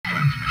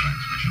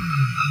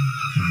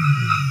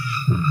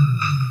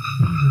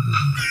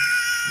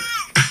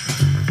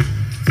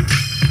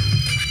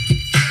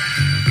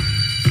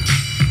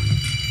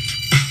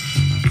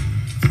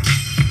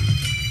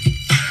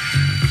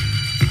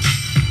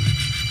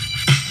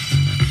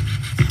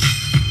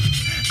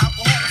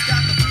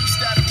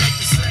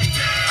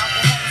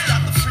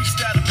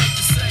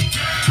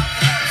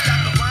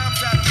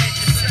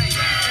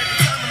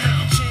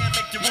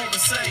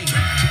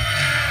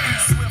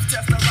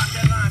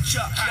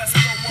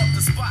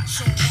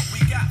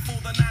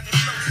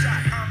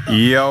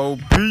Yo,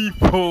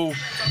 people,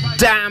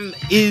 damn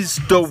is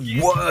the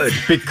word,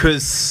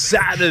 because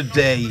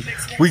Saturday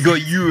we got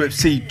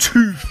UFC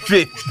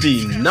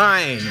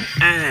 259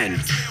 and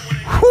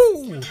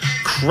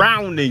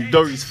crowning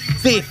those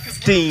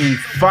 15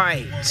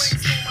 fights.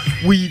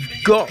 We've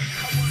got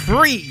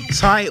 3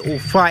 title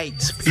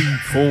fights,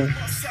 people.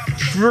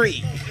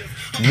 3.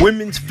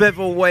 Women's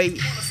featherweight,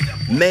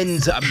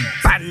 men's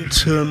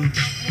bantam,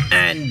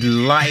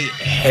 and light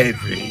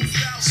heavy.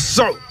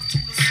 So,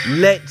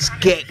 let's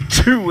get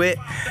to it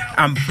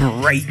and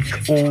break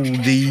all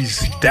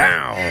these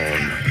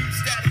down.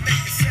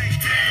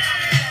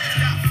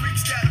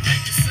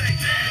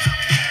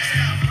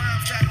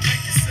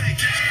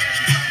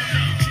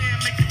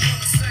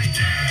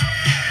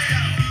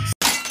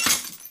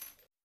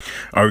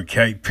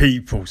 Okay,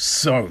 people,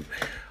 so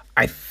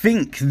I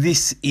think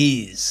this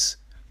is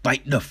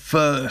like the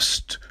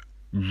first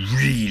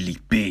really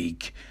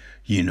big,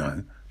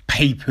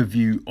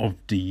 pay-per-view of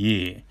the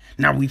year.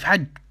 Now, we've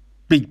had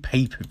big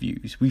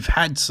pay-per-views. We've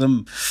had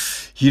some,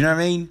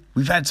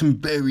 We've had some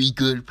very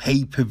good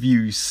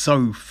pay-per-views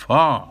so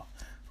far,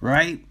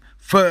 right?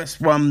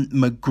 First one,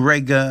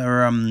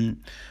 McGregor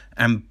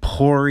and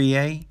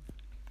Poirier.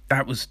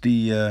 That was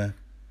the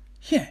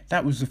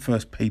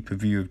first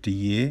pay-per-view of the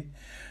year.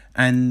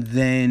 And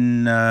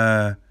then,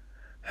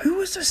 who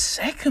was the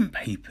second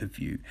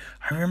pay-per-view?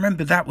 I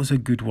remember that was a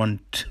good one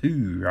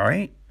too,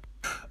 right?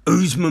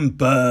 Usman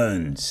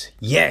Burns.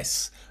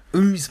 Yes,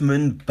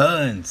 Usman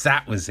Burns.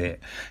 That was it.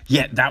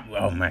 Yeah,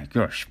 oh my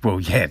gosh. Well,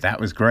 yeah,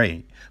 that was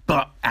great.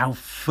 But our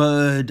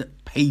third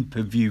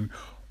pay-per-view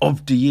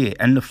of the year,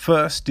 and the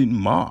first in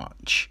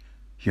March,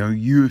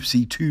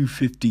 UFC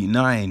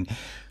 259.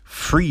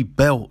 3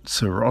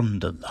 belts are on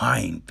the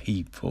line,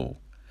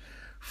 people.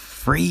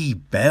 3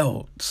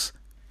 belts,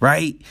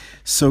 right?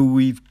 So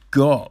we've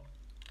got,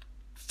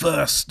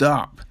 first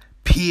up,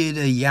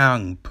 Petr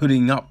Yan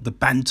putting up the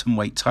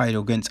bantamweight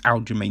title against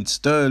Aljamain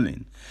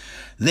Sterling.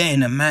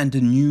 Then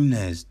Amanda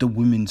Nunes, the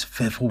women's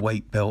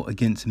featherweight belt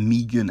against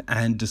Megan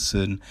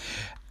Anderson.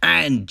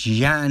 And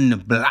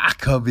Jan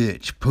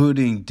Blachowicz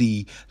putting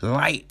the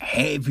light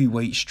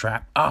heavyweight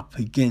strap up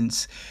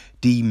against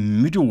the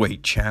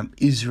middleweight champ,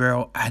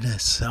 Israel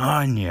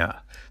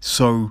Adesanya.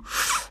 So,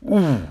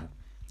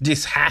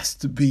 this has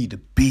to be the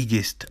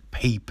biggest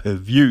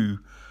pay-per-view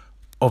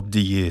of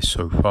the year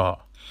so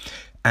far.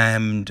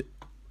 And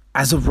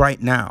as of right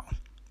now,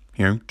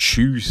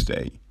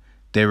 Tuesday,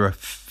 there are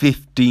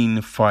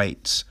 15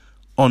 fights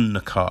on the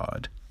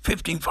card.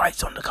 15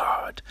 fights on the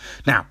card.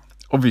 Now,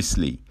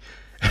 obviously,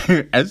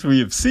 as we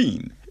have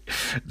seen,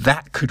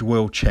 that could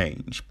well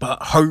change.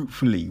 But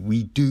hopefully,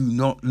 we do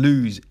not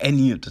lose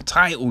any of the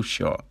title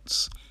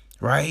shots,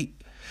 right?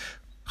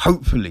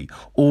 Hopefully.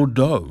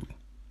 Although,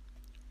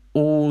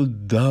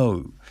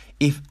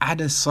 if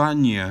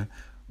Adesanya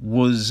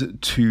was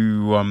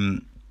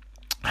to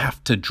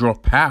have to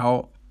drop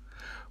out,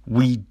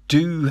 we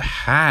do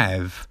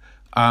have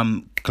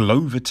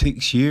Glover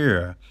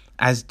Teixeira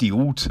as the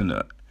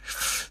alternate.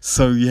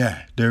 So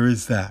yeah, there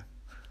is that.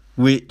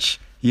 Which,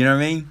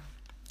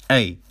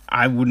 Hey,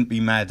 I wouldn't be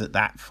mad at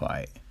that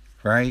fight,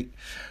 right?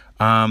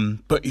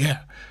 But yeah,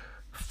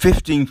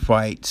 15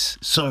 fights.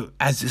 So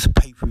as this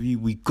pay-per-view,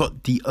 we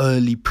got the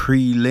early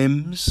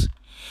prelims.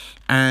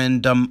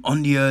 And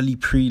on the early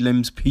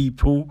prelims,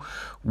 people,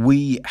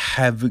 we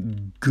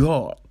have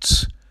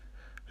got,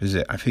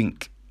 I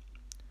think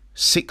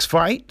 6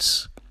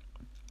 fights.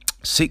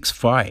 6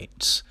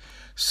 fights.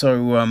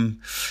 So,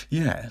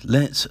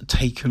 let's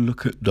take a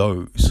look at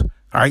those.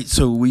 All right,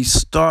 so we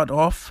start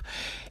off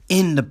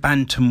in the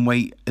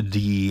bantamweight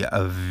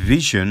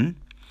division.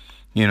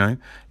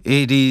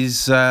 It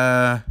is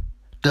the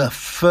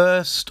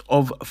first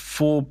of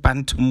 4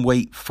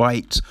 bantamweight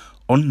fights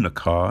on the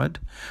card.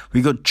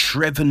 We got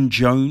Trevin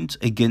Jones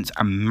against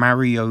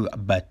Mario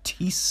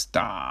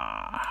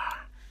Batista.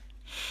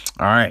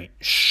 All right,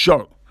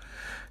 so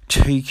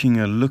taking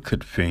a look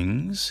at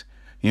things,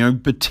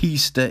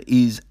 Batista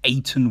is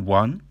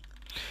 8-1.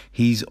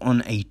 He's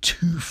on a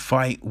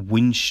 2-fight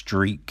win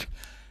streak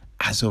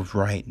as of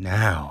right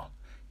now,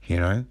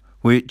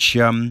 which,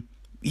 not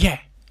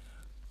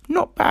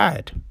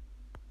bad.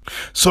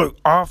 So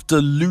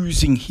after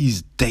losing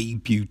his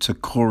debut to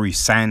Corey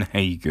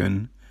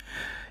Sandhagen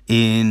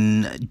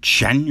in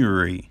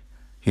January,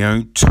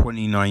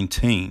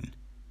 2019,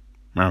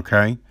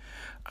 okay,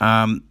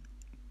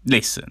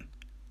 listen,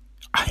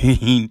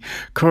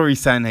 Corey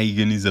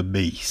Sandhagen is a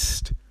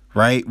beast,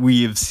 right?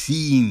 We have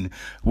seen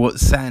what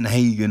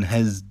Sandhagen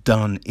has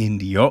done in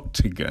the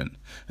octagon,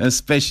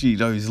 especially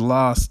those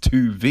last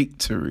 2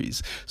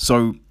 victories.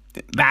 So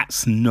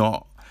that's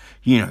not,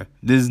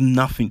 there's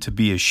nothing to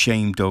be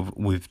ashamed of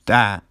with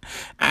that.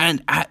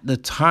 And at the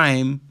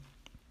time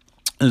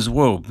as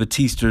well,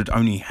 Batista had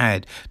only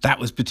had, that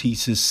was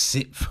Batista's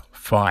 6th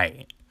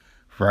fight,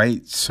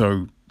 right?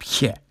 So,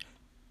 yeah,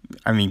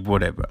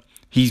 whatever.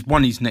 He's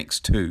won his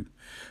next 2,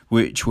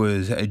 which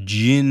was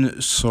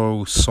Jin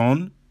So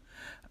Son.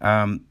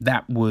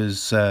 That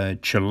was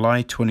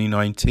July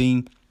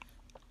 2019.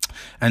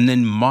 And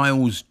then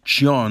Miles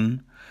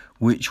John,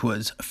 which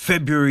was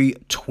February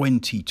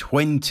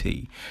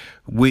 2020,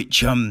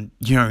 which,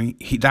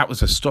 that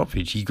was a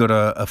stoppage. He got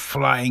a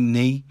flying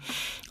knee.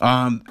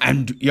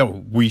 And,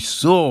 we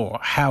saw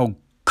how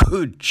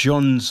good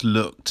Johns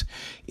looked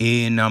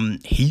in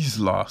his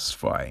last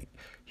fight,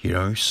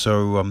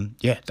 So,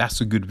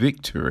 that's a good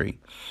victory.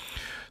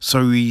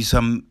 So he's,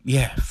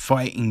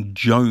 fighting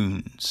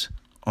Jones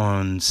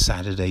on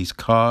Saturday's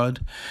card.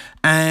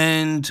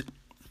 And,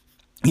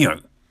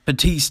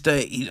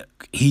 Batista,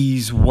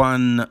 he's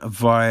won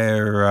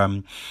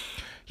via,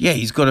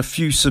 he's got a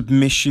few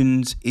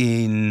submissions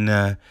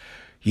in,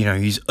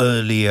 his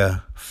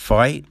earlier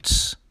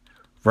fights,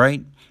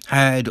 right?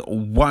 Had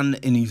one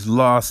in his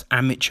last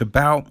amateur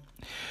bout.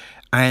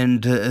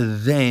 And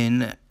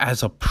then,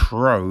 as a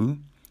pro,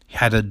 he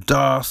had a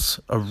D'Arce,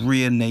 a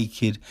rear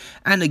naked,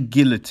 and a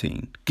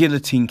guillotine.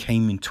 Guillotine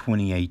came in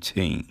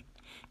 2018.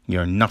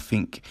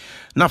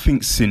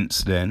 Nothing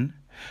since then.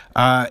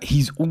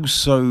 He's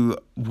also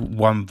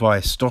won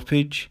via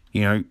stoppage,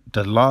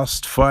 the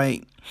last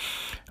fight,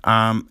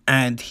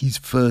 and his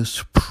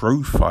first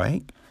pro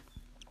fight,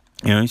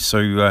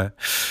 so,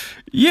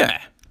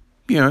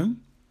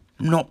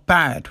 not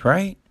bad,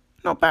 right?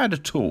 Not bad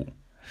at all.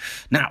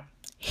 Now,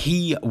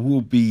 he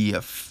will be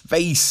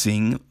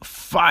facing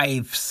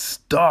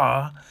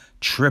 5-star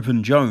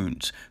Trevin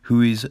Jones,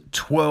 who is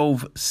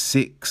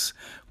 12-6,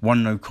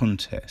 won no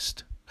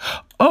contest.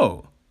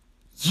 Oh,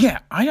 yeah,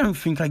 I don't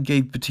think I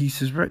gave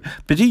Batista's right.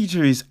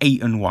 Batista is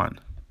 8-1.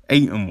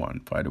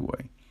 8-1, by the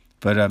way.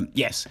 But,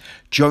 yes,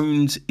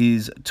 Jones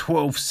is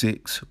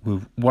 12-6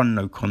 with one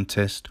no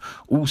contest.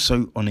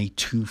 Also on a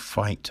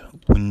 2-fight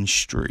win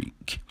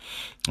streak.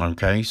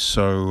 Okay,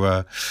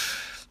 so,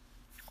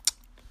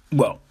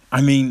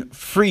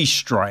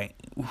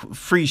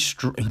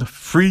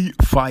 three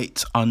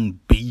fights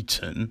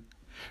unbeaten.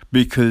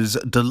 Because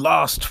the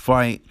last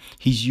fight,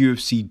 his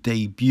UFC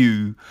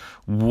debut,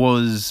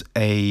 was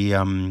a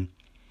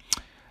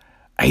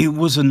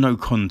no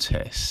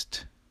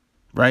contest,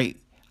 right?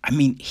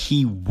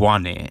 He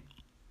won it.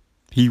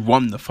 He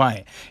won the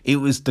fight. It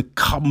was the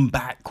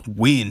comeback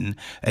win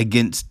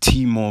against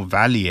Timur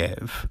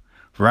Valiev,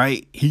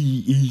 right?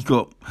 He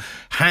got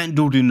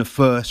handled in the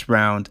first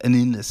round, and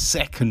in the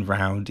second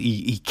round,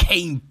 he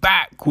came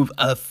back with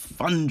a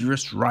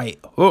thunderous right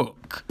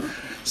hook.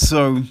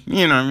 So,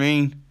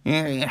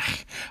 Yeah,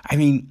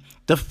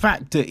 the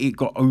fact that it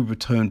got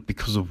overturned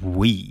because of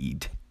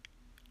weed,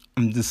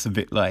 I'm just a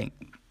bit like,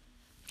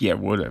 yeah,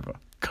 whatever.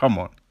 Come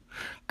on.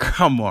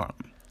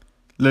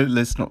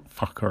 Let's not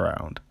fuck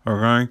around, all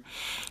right?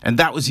 And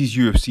that was his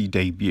UFC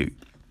debut.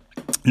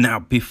 Now,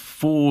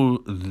 before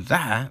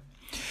that,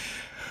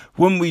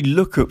 when we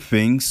look at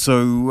things,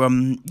 so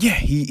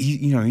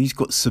he's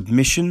got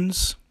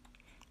submissions.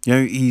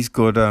 He's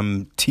got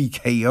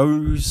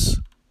TKOs.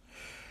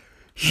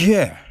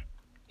 Yeah.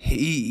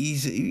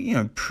 He's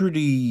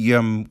pretty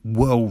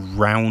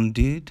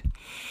well-rounded,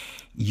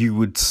 you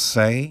would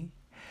say.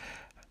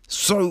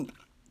 So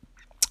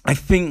I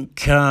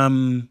think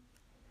they're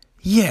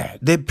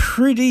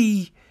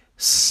pretty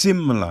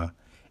similar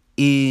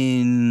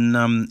in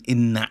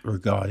that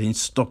regard, in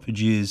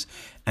stoppages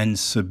and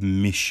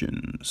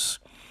submissions.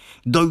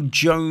 Though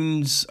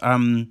Jones,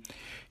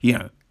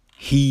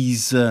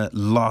 his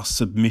last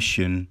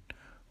submission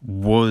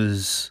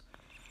was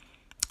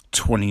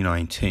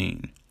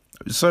 2019.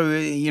 So,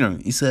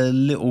 it's a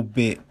little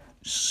bit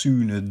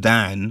sooner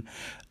than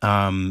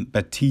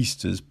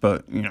Batista's,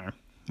 but,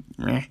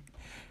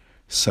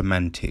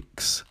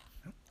 semantics,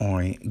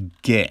 I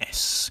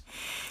guess.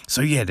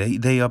 So, yeah,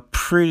 they are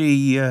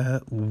pretty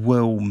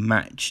well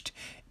matched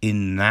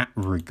in that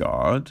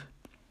regard.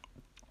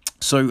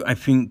 So, I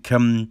think,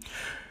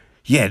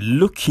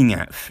 looking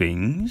at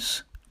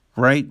things,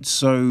 right?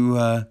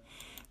 So,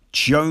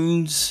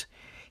 Jones,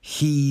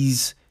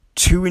 he's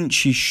 2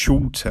 inches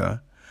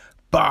shorter,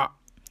 but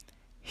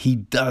he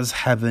does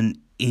have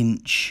an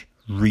inch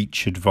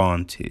reach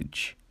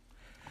advantage.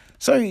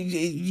 So,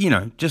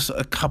 just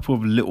a couple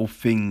of little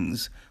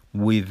things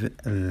with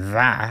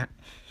that.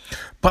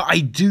 But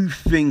I do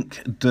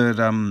think that,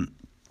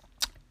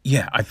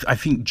 I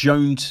think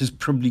Jones has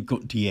probably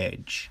got the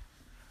edge.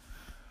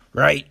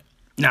 Right?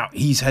 Now,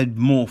 he's had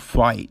more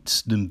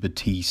fights than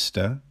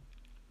Batista.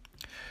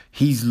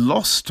 He's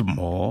lost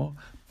more,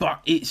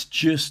 but it's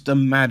just a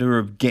matter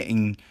of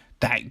getting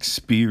that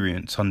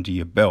experience under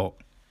your belt.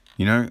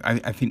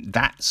 I think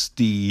that's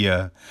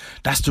the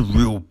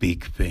real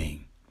big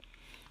thing.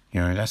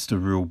 That's the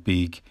real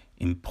big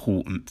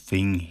important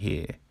thing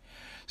here.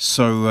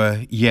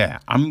 So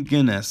I'm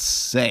gonna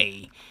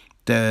say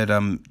that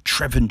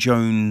Trevin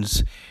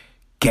Jones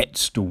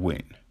gets the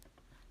win.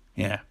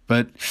 Yeah,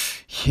 but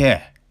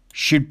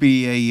should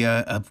be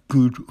a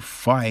good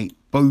fight.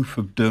 Both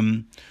of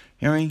them,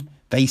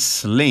 they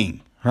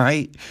sling.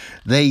 Right,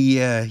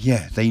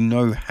 they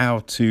know how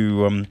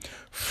to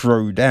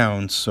throw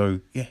down. So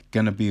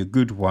gonna be a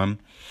good one.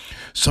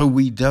 So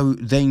we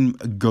then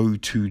go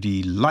to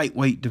the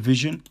lightweight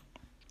division,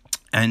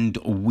 and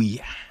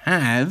we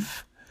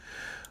have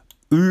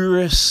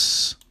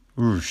Urus,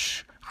 I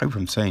hope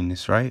I'm saying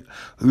this right,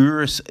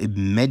 Urus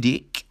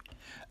Medic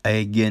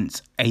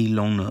against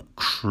Aalon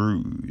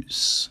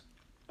Cruz.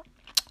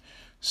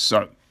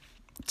 So,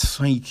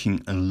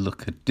 taking a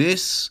look at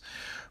this,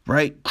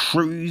 right,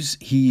 Cruz,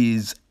 he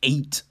is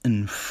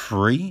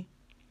 8-3.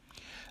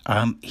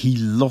 He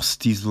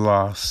lost his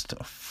last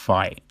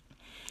fight,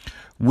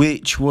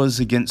 which was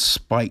against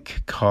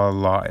Spike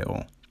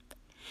Carlisle.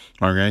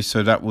 Okay,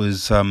 so that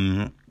was,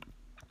 that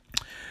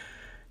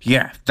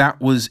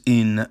was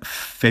in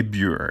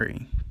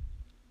February,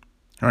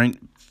 right?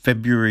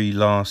 February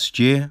last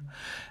year.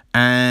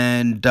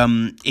 And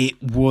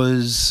it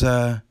was,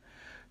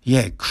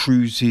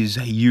 Cruz's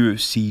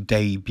UFC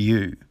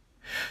debut.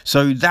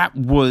 So that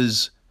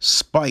was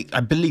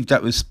I believe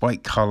that was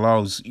Spike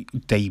Carlisle's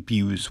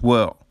debut as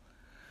well.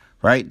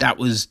 Right, that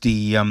was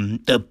the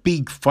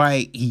big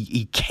fight.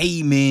 He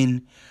came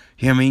in,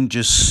 you know what I mean,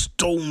 just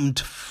stormed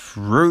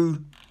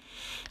through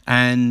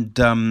and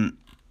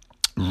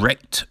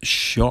wrecked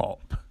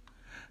shop.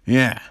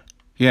 Yeah,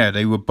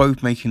 they were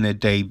both making their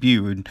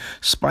debut, and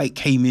Spike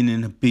came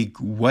in a big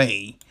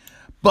way.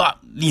 But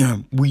you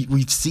know,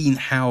 we've seen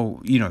how,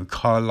 you know,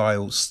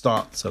 Carlisle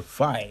starts a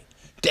fight.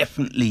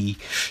 Definitely,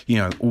 you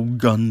know, all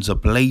guns are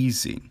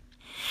blazing.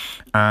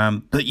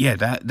 But yeah,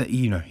 that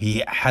you know,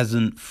 he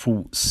hasn't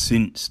fought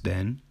since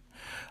then.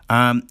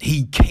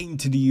 He came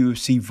to the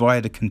UFC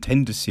via the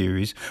Contender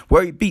Series,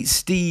 where he beat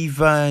Steve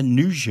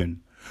Nugent,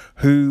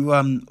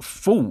 who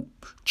fought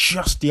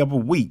just the other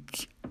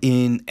week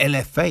in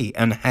LFA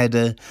and had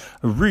a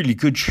really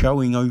good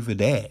showing over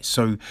there.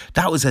 So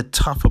that was a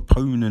tough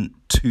opponent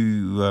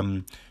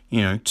to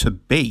to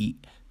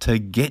beat to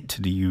get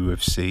to the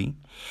UFC.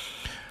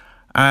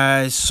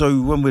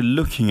 So when we're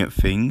looking at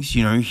things,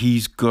 you know,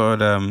 he's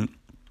got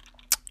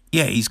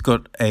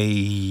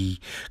a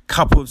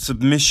couple of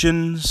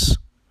submissions.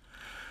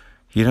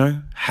 You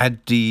know,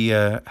 had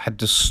the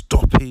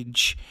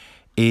stoppage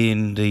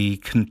in the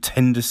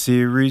Contender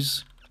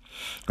Series,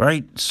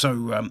 right?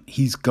 So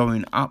he's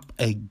going up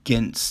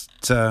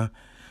against the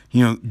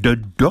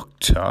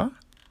Doctor,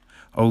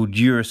 old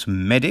Urus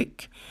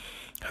Medic,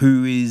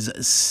 who is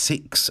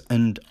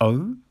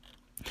 6-0.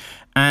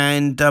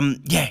 And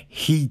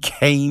he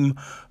came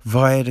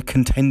via the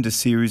Contender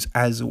Series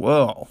as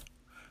well,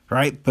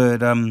 right?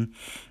 But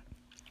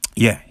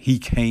he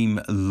came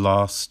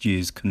last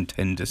year's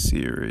Contender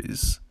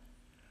Series,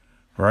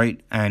 right?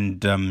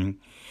 And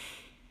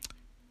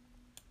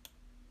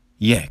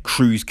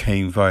Cruz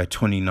came via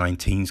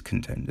 2019's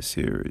Contender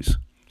Series.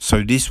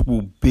 So this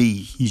will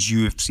be his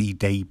UFC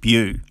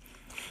debut.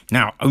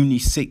 Now, only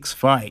 6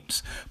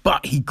 fights,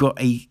 but he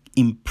got a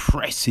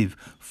impressive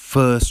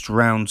first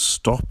round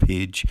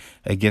stoppage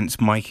against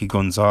Mikey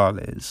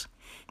Gonzalez.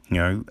 You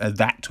know,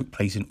 that took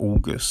place in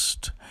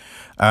August.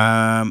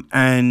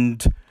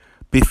 And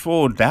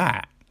before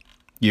that,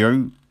 you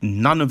know,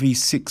 none of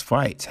these 6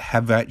 fights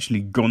have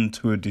actually gone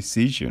to a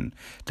decision.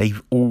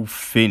 They've all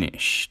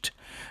finished.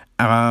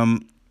 I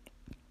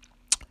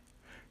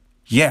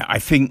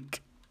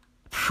think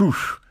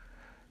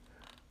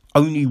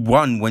only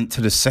one went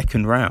to the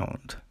second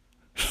round.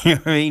 You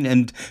know what I mean?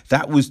 And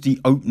that was the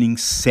opening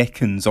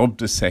seconds of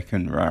the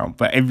second round.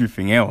 But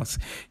everything else,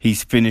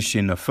 he's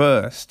finishing the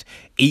first.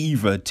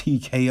 Either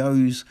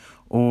TKOs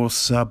or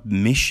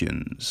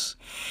submissions.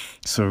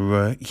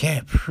 So,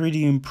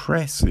 pretty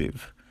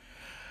impressive.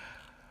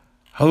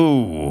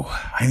 Oh,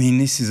 I mean,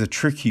 this is a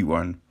tricky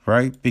one,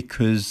 right?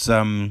 Because,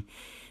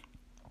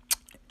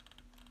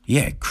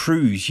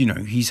 Cruz, you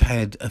know, he's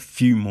had a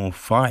few more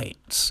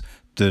fights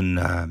than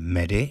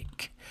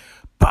Medic.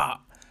 But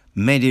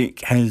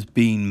Medic has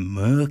been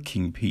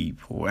murking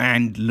people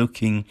and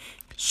looking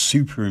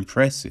super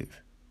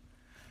impressive.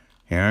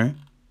 You know?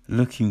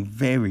 Looking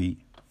very,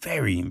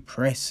 very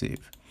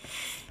impressive.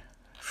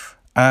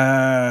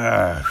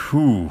 I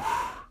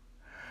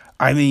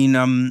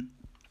mean,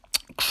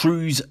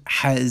 Cruz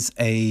has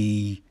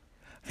I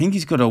think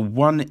he's got a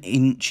 1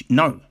 inch,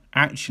 no,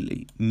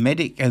 actually,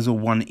 Medic has a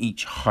 1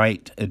 inch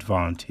height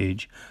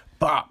advantage,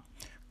 but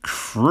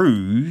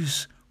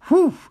Cruz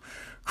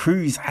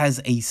has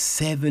a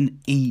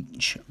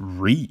 7-inch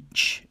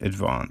reach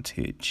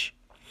advantage,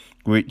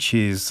 which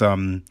is, I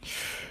mean,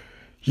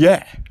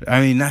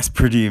 that's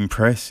pretty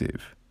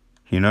impressive,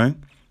 you know?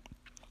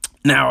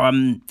 Now,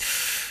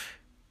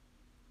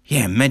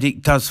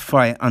 Medic does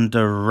fight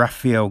under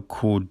Rafael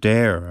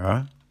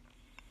Cordera,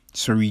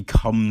 so he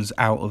comes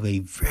out of a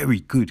very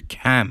good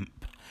camp.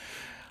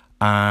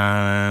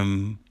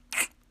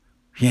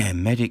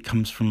 Medic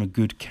comes from a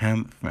good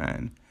camp,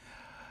 man.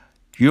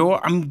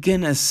 I'm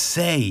gonna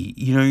say,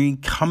 you know,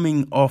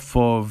 coming off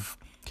of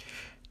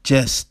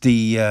just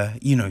the,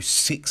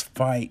 6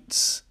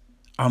 fights,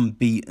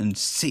 unbeaten,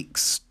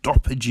 6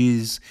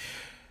 stoppages.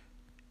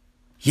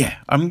 Yeah,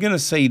 I'm gonna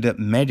say that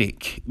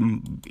Medic,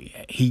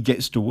 he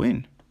gets the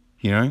win,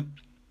 you know.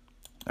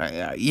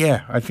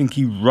 I think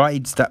he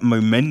rides that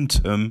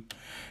momentum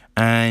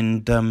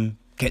and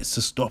gets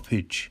the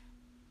stoppage,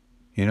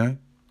 you know.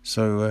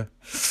 So,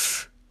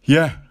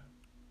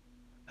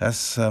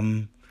 that's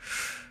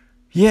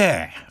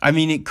Yeah, I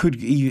mean,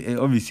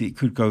 obviously it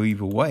could go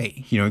either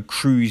way.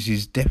 Cruz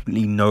is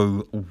definitely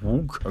no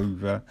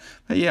walkover.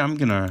 But yeah, I'm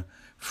gonna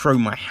throw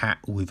my hat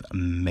with a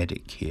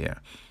Medic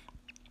here.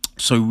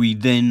 So we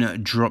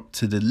then drop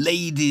to the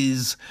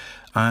ladies'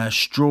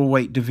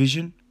 strawweight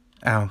division,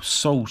 our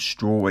sole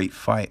strawweight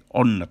fight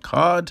on the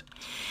card.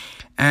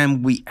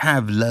 And we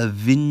have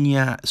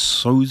Lavinia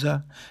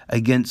Souza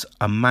against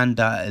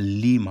Amanda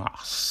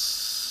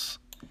Limas.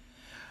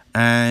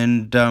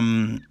 And,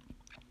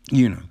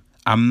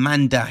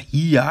 Amanda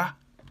here,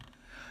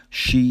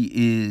 she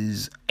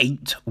is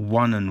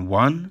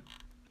 8-1-1,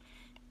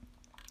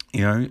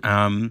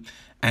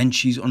 and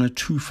she's on a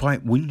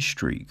 2-fight win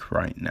streak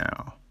right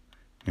now,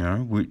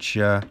 which,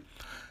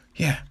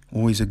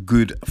 always a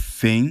good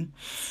thing.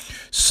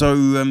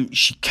 So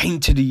she came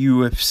to the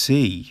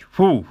UFC.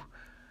 Whew,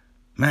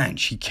 man,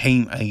 she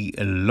came a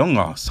long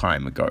ass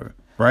time ago,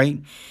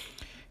 right?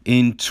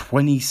 In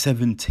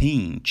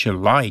 2017,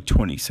 July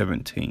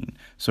 2017,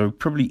 so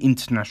probably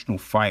International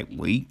Fight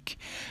Week,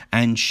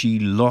 and she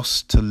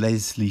lost to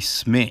Leslie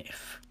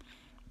Smith.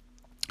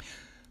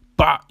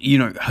 But,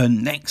 her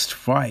next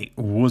fight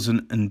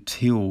wasn't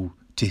until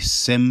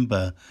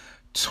December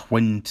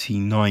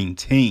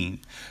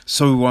 2019.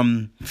 So,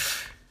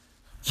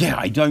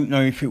 I don't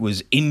know if it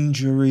was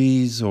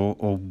injuries or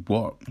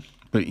what,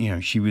 but,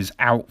 she was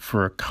out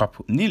for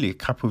nearly a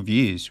couple of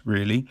years,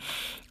 really.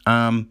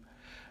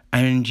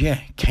 And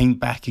came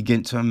back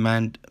against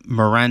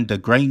Miranda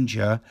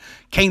Granger.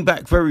 Came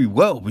back very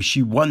well, but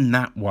she won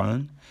that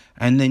one.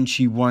 And then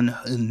she won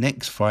her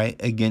next fight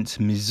against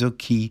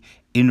Mizuki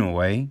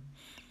Inoue,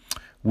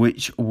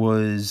 which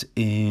was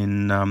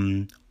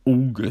in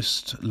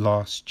August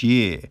last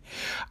year.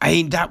 I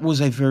mean, that was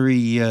a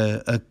very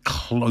a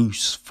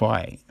close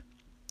fight,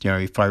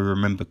 if I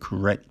remember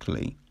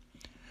correctly.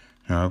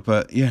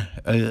 But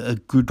a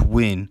good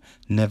win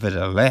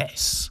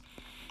nevertheless.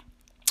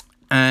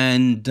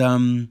 And,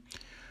 I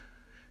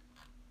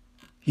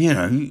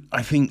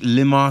think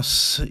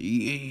Limas,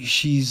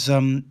 she's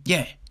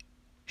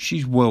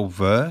well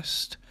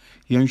versed.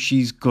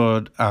 She's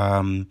got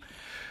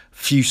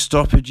few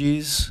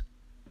stoppages,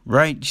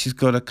 right? She's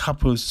got a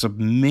couple of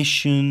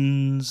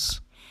submissions.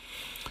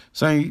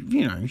 So,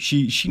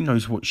 she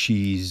knows what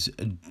she's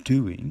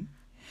doing.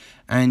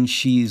 And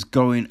she's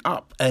going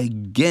up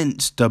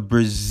against the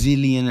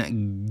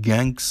Brazilian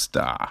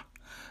gangster,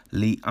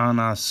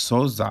 Liana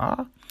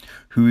Souza,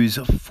 who is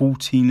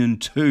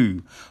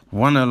 14-2,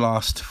 won her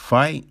last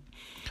fight,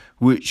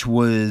 which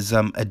was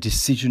a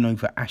decision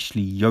over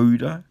Ashley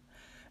Yoder,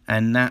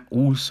 and that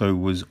also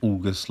was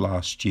August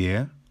last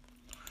year.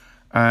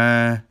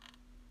 The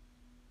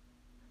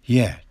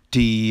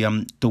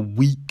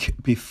week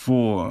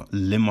before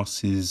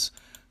Limos's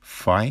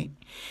fight,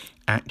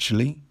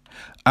 actually.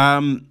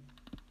 And,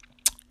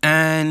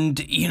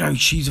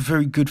 she's a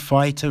very good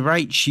fighter,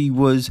 right? She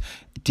was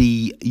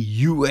the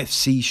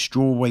UFC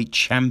strawweight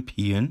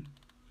champion.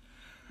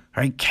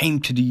 Right, came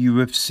to the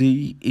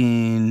UFC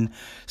in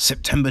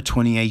September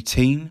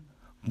 2018,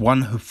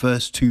 won her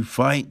first 2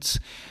 fights,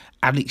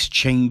 Alex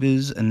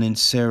Chambers and then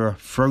Sarah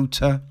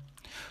Frota.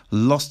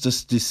 Lost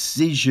this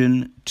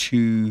decision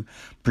to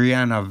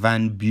Brianna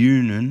Van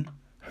Buren,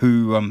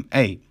 who,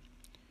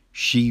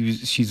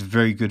 she's a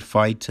very good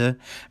fighter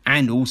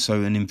and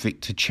also an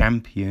Invicta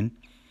champion.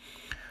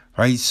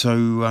 Right,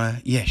 so,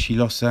 she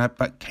lost that,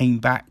 but came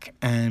back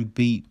and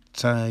beat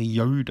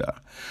Yoda.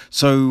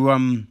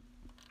 So,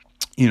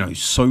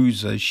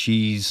 Souza,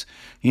 she's,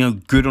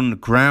 good on the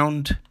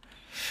ground.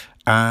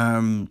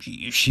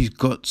 She's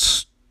got,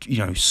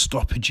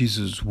 stoppages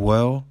as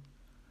well.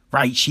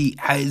 Right, she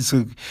has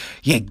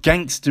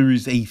gangster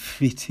is a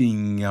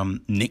fitting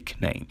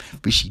nickname,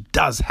 but she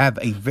does have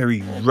a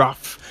very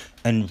rough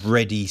and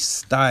ready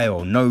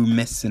style. No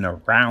messing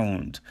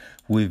around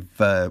with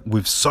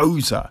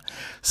Souza.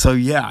 So,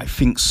 I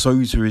think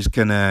Souza is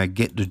going to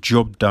get the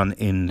job done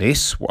in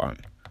this one.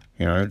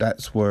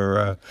 That's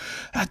where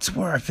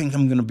I think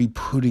I'm going to be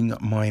putting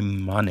my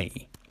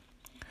money.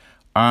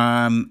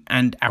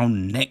 And our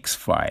next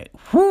fight,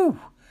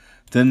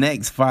 the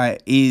next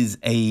fight is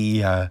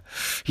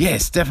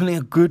it's definitely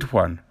a good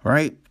one,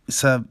 right?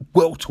 It's a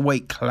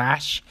welterweight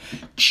clash.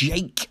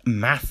 Jake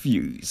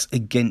Matthews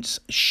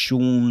against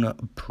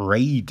Sean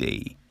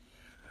Brady.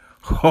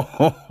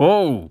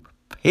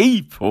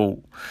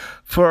 People,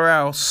 for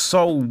our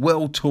sole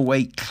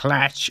welterweight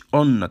clash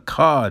on the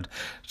card.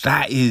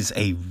 That is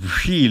a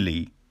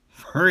really,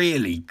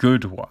 really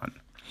good one.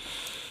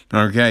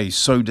 Okay,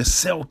 so the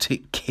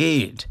Celtic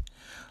Kid,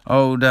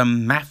 old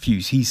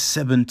Matthews, he's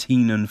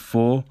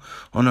 17-4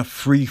 on a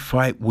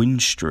 3-fight win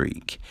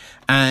streak.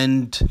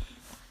 And,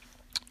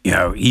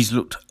 he's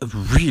looked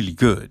really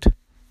good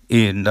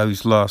in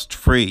those last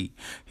 3.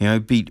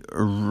 Beat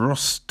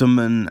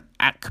Rosterman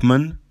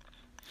Ackman.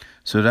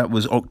 So that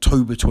was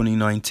October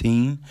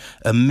 2019.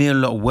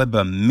 Emil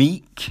Weber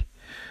Meek.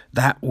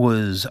 That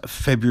was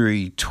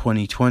February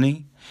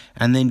 2020.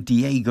 And then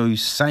Diego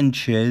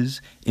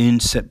Sanchez in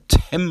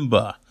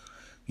September,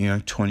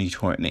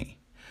 2020.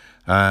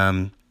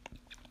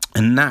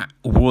 And that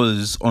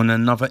was on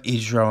another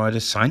Israel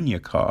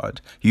Adesanya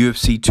card,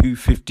 UFC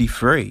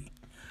 253.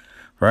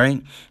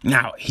 Right?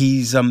 Now,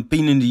 he's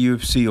been in the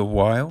UFC a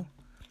while.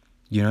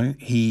 You know,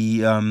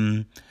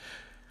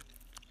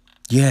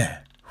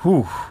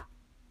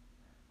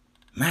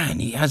 Man,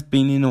 he has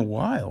been in a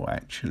while,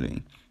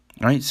 actually.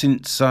 Right?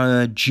 Since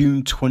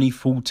June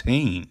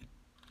 2014.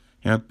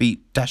 You know,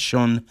 beat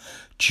Dashon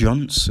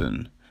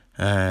Johnson,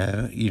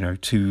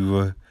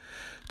 to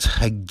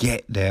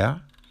get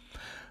there.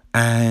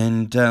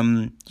 And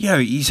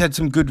he's had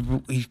some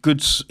he's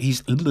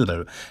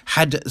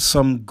had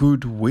some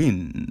good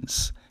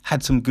wins.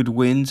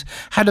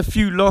 Had a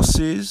few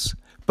losses,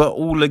 but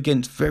all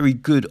against very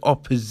good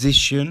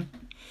opposition,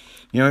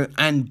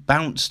 and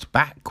bounced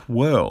back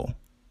well.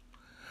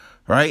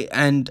 Right?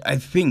 And I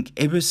think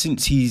ever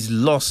since he's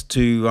lost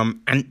to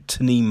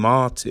Anthony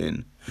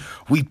Martin,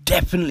 we've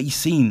definitely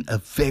seen a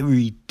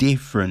very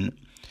different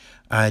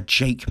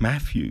Jake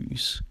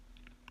Matthews.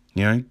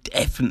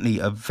 Definitely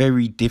a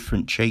very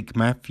different Jake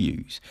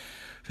Matthews.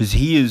 Because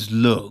he's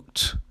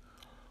looked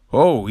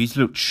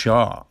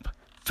sharp.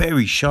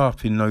 Very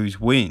sharp in those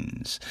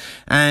wins.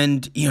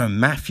 And,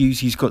 Matthews,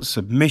 he's got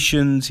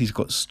submissions, he's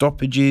got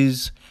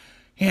stoppages.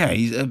 Yeah,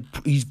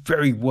 he's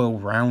very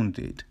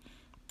well-rounded.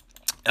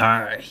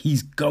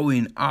 He's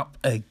going up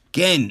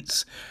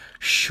against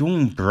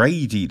Sean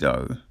Brady,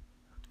 though.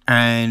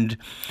 And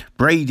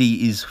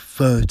Brady is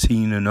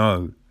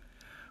 13-0,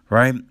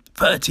 right?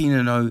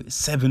 13-0,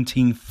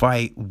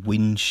 17-fight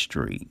win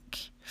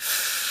streak.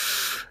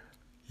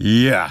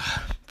 Yeah,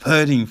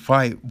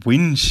 13-fight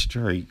win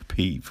streak,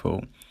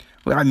 people.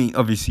 Well, I mean,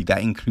 obviously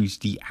that includes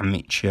the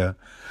amateur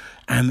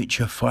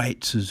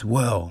fights as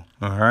well,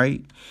 all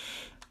right?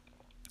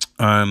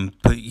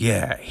 But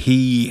yeah,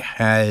 he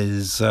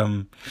has,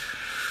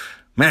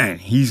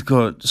 he's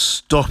got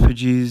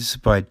stoppages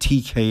by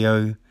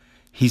TKO.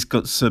 He's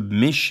got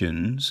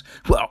submissions.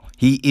 Well,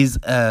 he is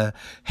a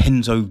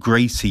Renzo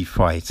Gracie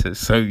fighter.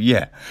 So,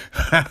 yeah.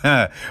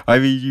 I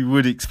mean, you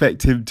would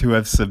expect him to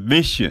have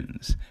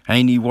submissions.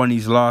 And he won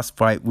his last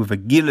fight with a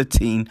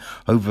guillotine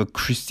over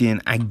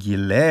Christian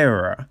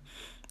Aguilera.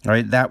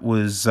 Right? That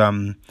was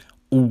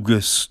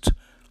August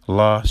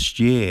last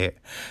year.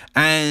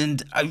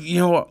 And you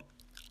know what?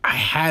 I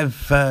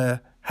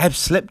have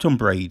slept on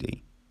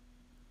Brady.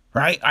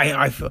 Right?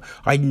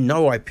 I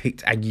know I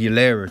picked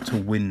Aguilera to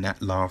win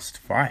that last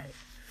fight.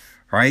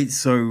 Right?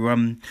 So,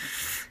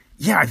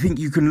 I think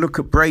you can look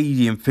at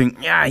Brady and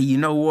think, yeah, you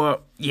know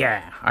what?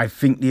 Yeah, I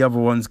think the other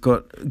one's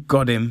got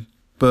him.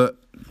 But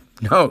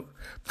no,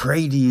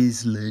 Brady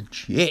is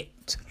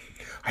legit.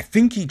 I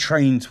think he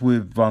trains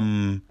with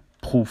Paul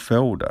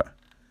Felder.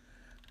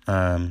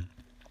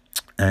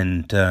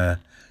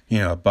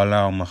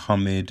 Bilal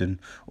Muhammad and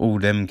all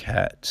them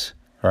cats.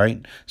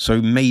 Right,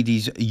 so made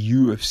his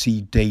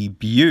UFC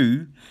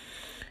debut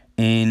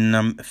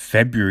in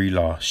February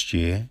last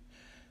year.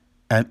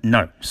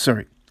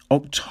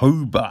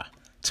 October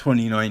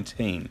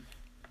 2019.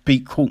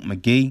 Beat Court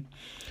McGee,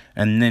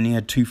 and then he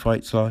had 2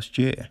 fights last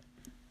year.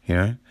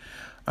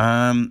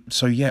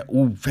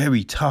 All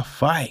very tough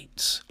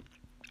fights.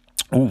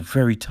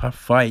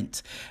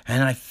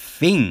 And I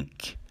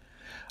think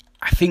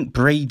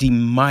Brady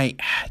might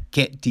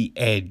get the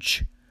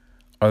edge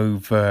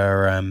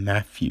over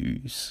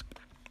Matthews.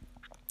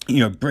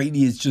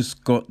 Brady has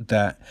just got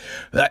that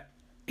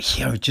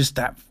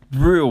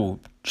real,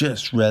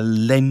 just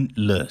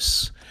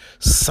relentless,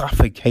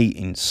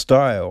 suffocating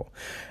style.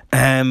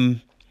 But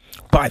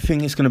I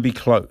think it's going to be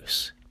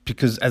close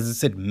because, as I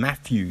said,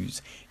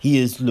 Matthews, he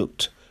has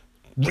looked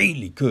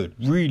really good,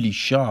 really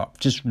sharp,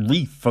 just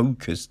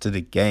refocused to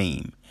the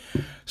game.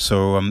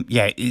 So,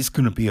 it's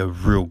going to be a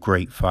real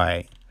great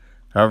fight.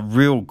 I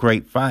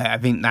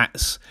think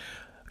that's,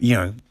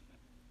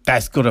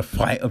 that's got a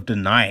fight of the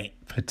night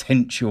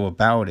potential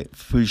about it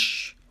for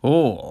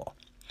sure.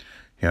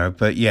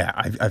 But yeah,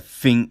 I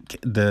think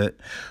that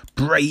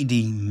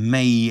Brady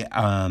may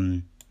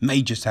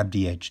just have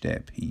the edge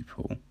there,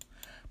 people.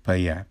 But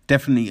yeah,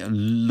 definitely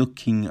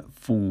looking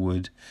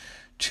forward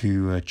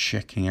to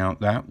checking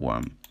out that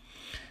one.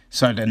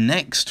 So the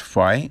next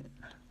fight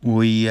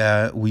we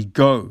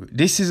go.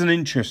 This is an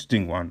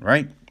interesting one,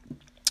 right?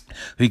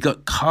 We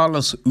got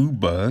Carlos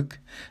Ulberg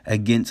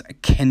against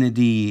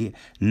Kennedy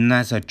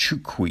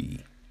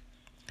Nazachukwi.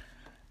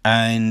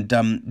 And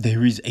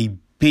there is a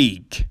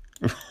big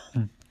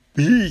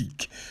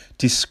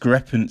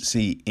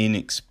discrepancy in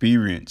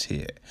experience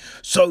here.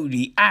 So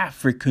the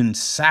African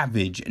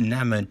savage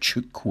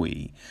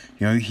Namachukwi,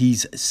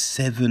 he's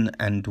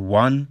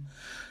 7-1.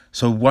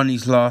 So won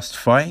his last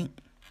fight,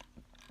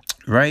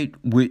 right?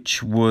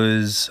 Which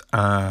was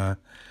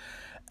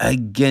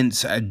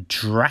against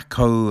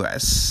Draco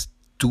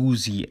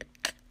Stuziak.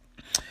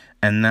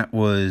 And that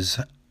was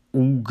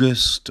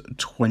August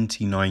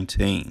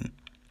 2019.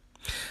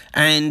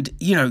 And,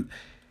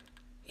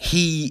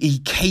 he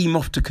came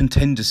off the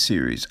Contender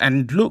Series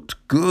and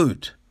looked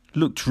good.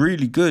 Looked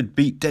really good.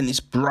 Beat Dennis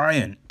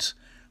Bryant,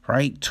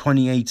 right?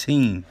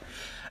 2018.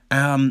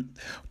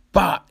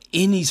 But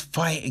in his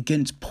fight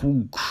against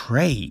Paul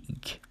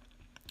Craig,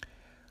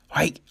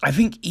 I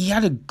think he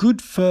had a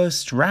good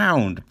first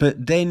round,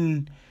 but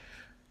then,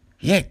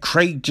 yeah,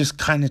 Craig just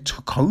kind of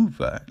took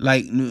over.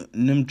 Like,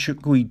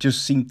 Nzechukwu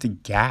just seemed to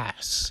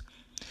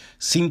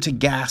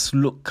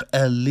look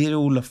a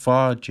little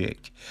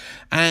lethargic.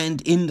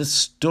 And in the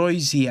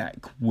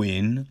Stosiak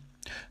win,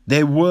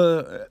 there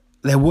were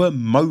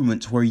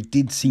moments where he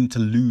did seem to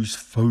lose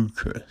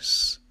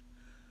focus.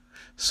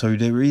 So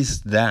there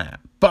is that.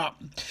 But,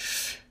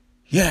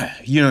 yeah,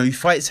 he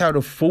fights out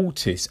of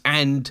Fortis.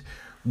 And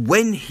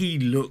when he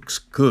looks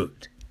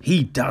good,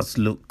 he does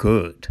look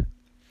good.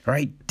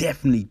 Right?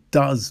 Definitely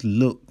does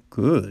look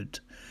good.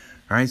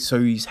 Right?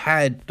 So he's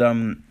had,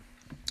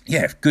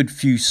 good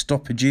few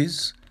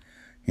stoppages.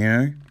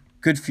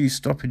 Good few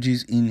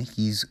stoppages in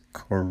his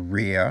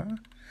career.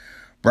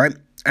 Right?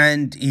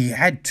 And he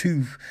had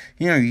two,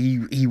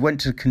 he went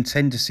to the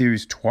Contender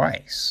Series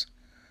twice.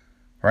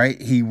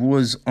 Right? He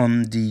was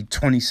on the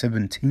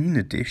 2017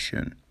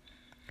 edition.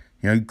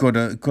 Got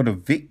a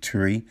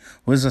victory,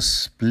 was a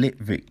split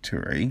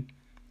victory.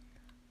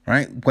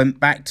 Right? Went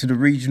back to the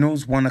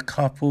regionals, won a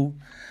couple,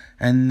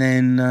 and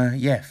then,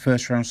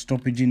 first round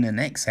stoppage in the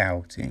next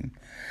outing.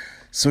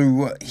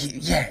 So,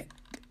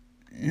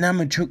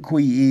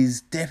 Nzechukwu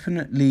is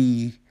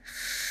definitely,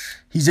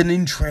 he's an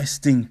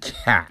interesting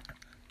cat,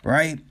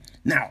 right?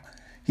 Now,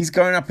 he's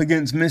going up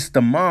against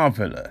Mr.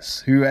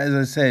 Marvelous, who, as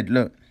I said,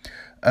 look,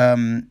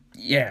 on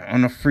a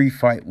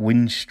 3-fight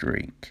win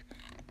streak.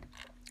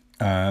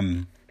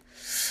 But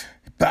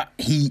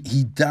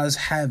he does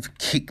have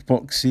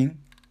kickboxing.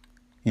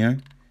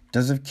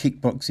 Does have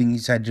kickboxing.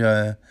 He's had,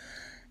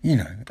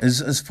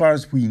 as far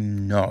as we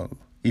know,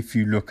 if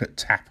you look at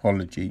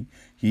Tapology,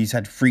 he's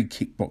had 3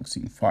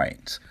 kickboxing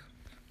fights.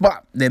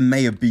 But there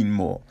may have been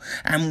more.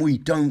 And we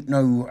don't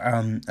know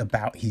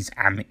about his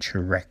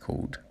amateur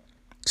record.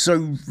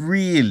 So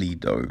really,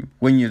 though,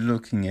 when you're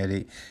looking at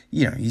it,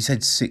 he's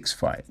had 6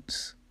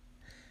 fights.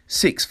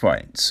 6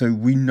 fights. So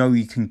we know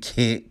he can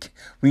kick.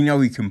 We know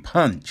he can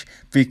punch.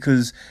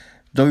 Because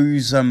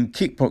those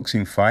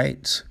kickboxing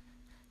fights,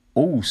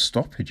 all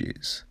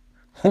stoppages.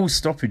 2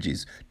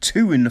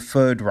 in the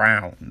 3rd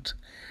round.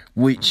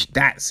 Which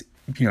that's,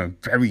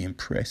 very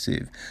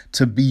impressive.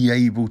 To be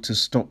able to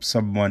stop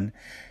someone,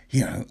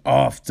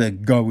 after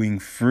going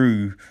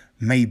through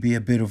maybe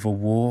a bit of a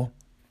war.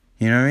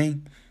 You know what I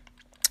mean?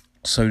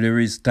 So there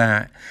is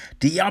that.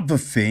 The other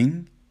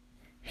thing,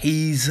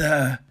 he's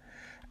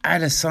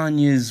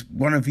Adesanya's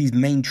one of his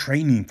main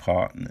training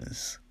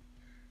partners.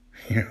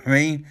 You know what I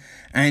mean?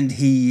 And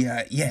he,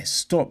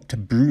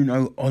 stopped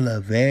Bruno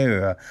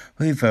Oliveira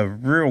with a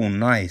real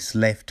nice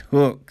left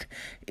hook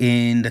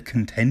in the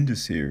Contender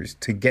Series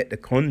to get the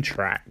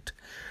contract.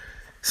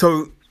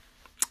 So,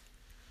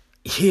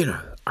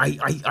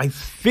 I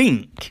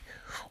think,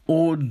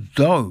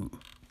 although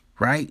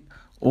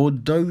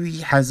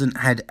he hasn't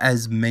had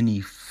as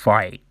many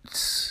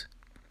fights,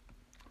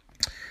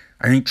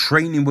 I think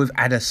training with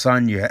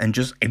Adesanya and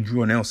just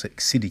everyone else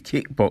at City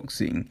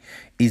Kickboxing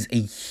is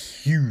a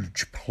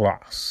huge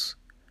plus.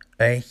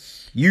 A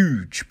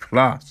huge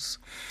plus.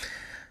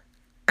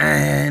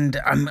 And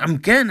I'm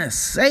gonna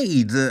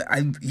say that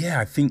I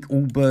think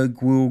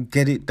Ulberg will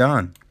get it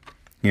done.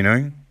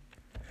 It's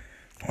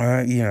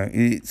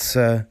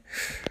I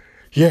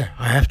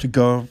have to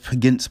go up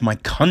against my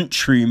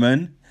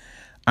countryman.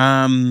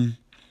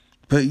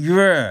 But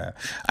yeah,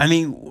 I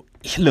mean,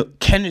 look,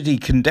 Kennedy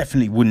can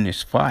definitely win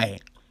this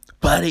fight,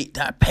 but it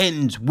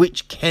depends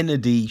which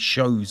Kennedy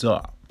shows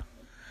up,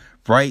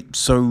 right?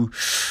 So,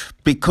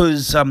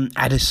 because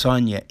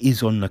Adesanya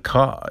is on the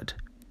card,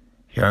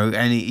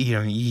 and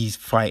he's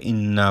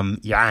fighting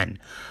Yan,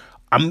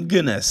 I'm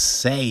gonna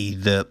say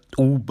that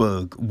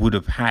Ulberg would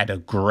have had a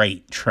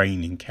great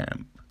training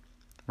camp,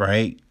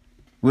 right?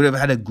 Would have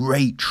had a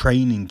great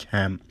training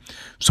camp.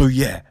 So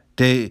yeah,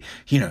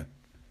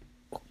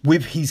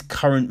 with his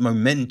current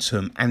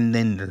momentum and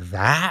then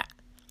that,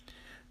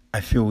 I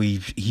feel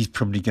he's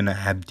probably going to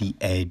have the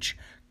edge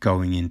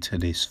going into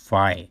this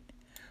fight.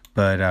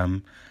 But,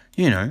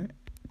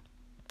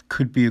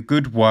 could be a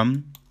good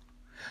one.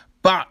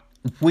 But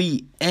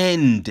we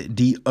end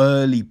the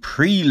early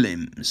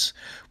prelims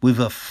with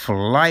a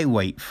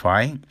flyweight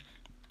fight.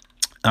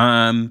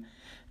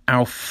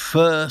 Our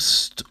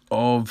first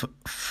of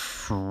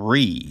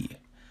 3.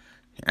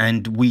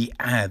 And we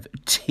have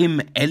Tim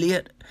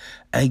Elliott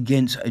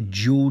against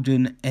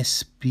Jordan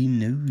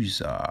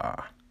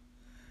Espinoza.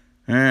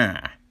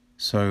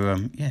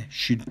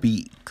 Should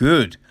be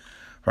good.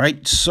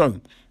 Right,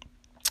 so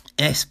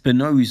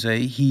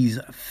Espinoza, he's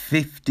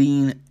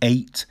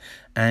 15-8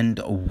 and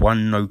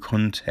 1 no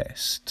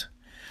contest.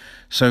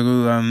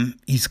 So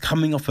he's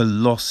coming off a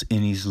loss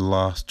in his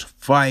last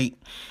fight,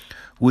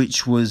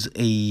 which was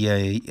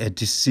a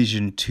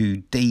decision to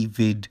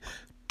David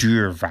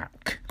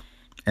Durvac.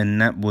 And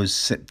that was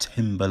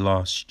September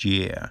last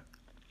year.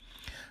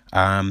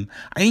 I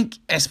think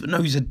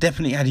Espinoza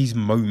definitely had his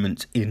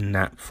moments in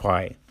that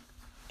fight.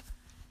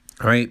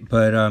 Right?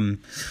 But,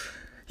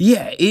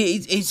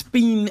 it's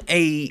been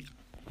a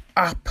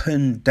up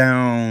and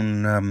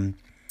down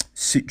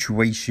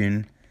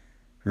situation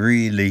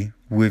really,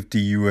 with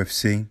the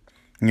UFC.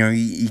 You know,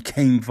 he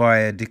came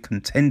via the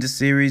Contender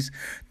Series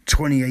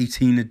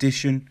 2018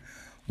 edition,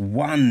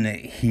 won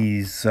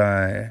his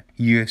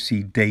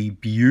UFC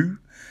debut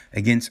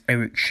against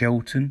Eric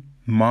Shelton,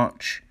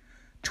 March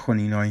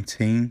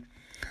 2019.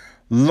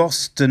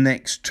 Lost the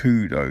next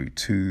two, though,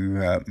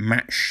 to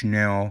Matt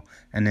Schnell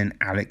and then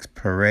Alex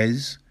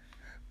Perez.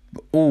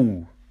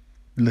 All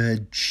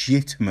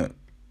legitimate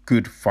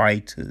good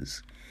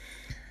fighters.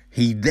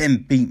 He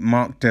then beat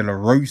Mark De La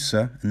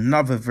Rosa,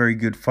 another very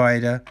good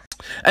fighter,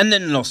 and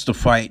then lost the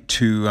fight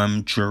to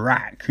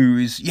Jirak, who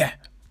is,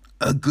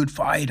 a good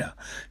fighter.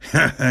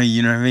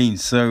 You know what I mean?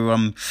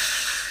 So,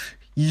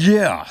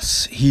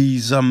 yes,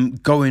 he's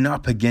going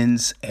up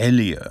against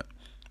Elliott.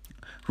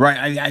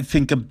 Right, I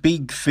think a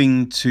big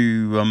thing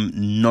to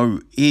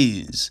note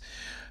is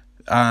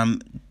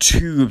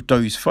two of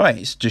those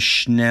fights, the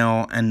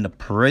Schnell and the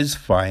Perez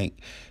fight,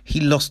 he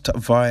lost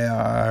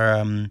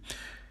via,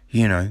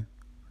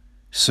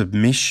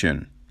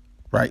 submission,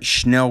 right?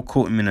 Schnell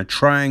caught him in a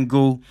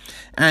triangle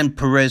and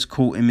Perez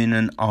caught him in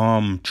an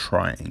arm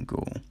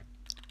triangle.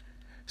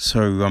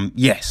 So,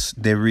 yes,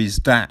 there is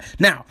that.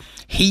 Now,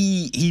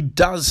 he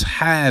does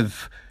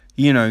have,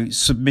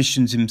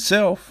 submissions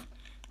himself,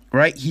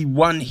 right? He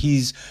won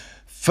his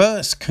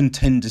first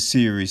Contender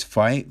Series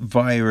fight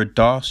via a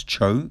D'Arce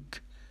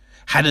choke.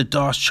 Had a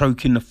D'Arce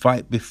choke in the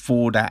fight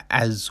before that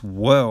as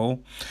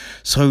well.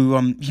 So,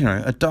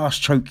 a D'Arce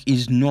choke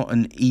is not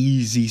an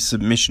easy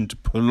submission to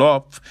pull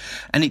off.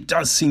 And it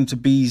does seem to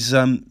be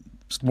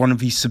one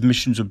of his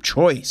submissions of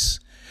choice.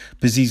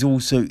 Because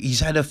he's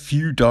had a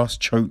few D'Arce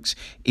chokes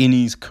in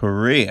his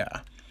career.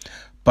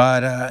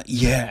 But,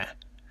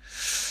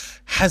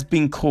 has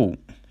been caught,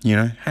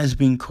 has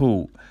been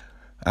caught.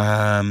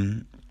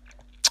 But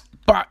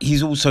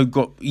he's also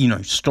got,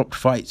 stopped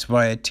fights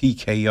via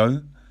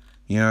TKO.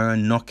 A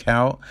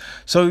knockout.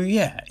 So,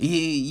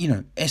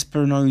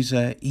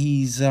 Espinosa,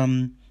 he's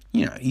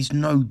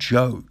no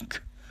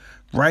joke,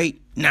 right?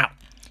 Now,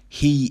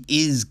 he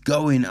is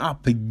going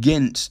up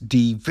against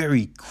the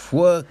very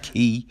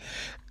quirky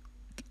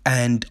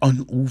and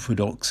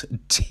unorthodox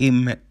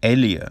Tim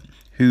Elliott,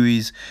 who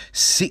is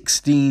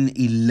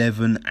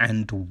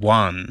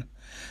 16-11-1.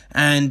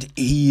 And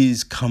he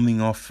is coming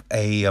off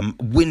a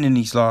win in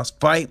his last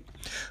fight,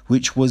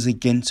 which was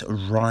against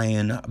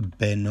Ryan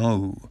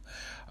Beno.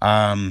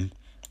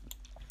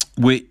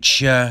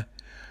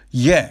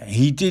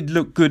 He did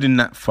look good in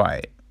that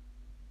fight,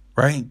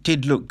 right?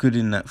 Did look good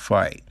in that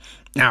fight.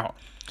 Now,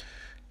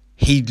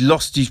 he'd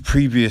lost his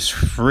previous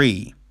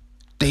three,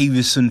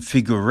 Davison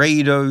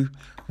Figueiredo,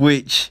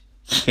 which,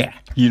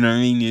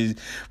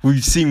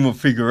 we've seen what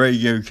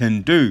Figueiredo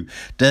can do.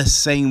 The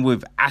same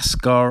with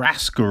Askar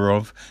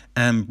Askarov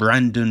and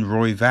Brandon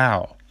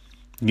Royval.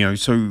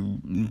 So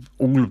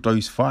all of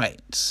those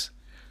fights,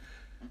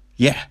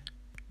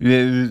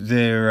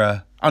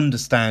 they're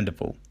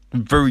understandable.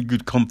 Very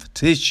good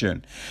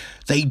competition.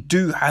 They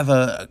do have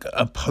a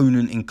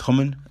opponent in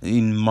common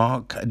in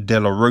Mark De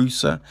La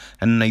Rosa,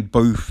 and they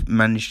both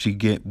managed to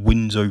get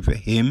wins over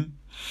him.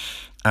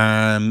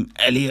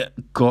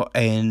 Elliott got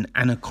an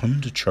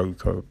anaconda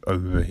choke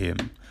over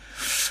him.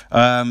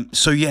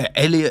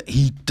 Elliott,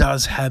 he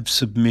does have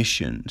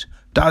submissions.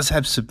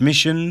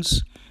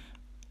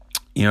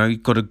 He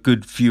got a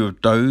good few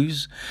of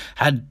those.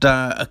 Had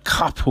a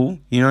couple,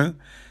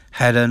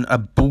 had a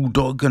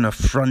bulldog and a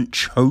front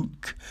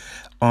choke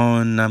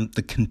on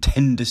the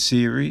Contender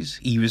Series.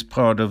 He was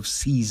part of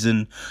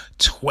season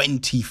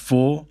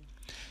 24.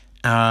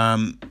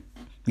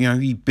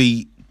 He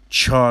beat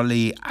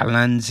Charlie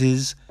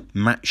Alanzis,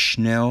 Matt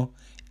Schnell,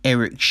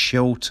 Eric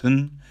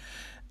Shelton,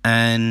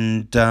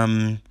 and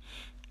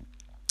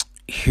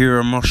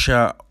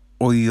Hiromosha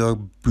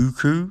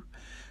Oyobuku,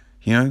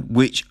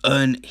 which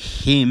earned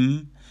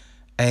him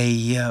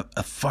a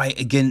fight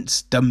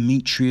against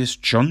Demetrius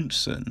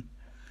Johnson,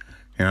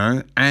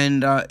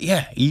 and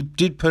he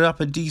did put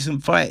up a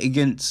decent fight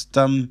against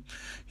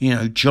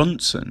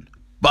Johnson,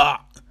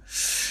 but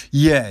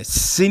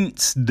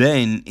since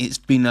then it's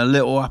been a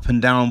little up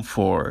and down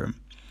for him.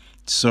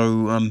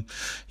 So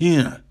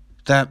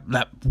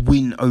that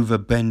win over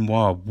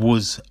Benoit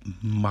was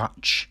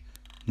much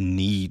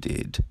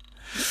needed.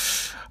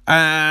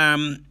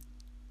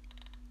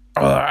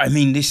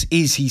 This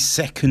is his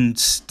second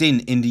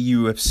stint in the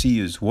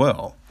UFC as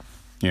well.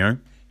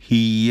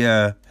 He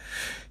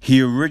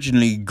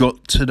originally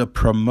got to the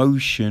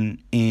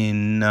promotion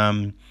in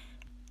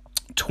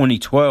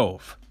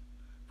 2012,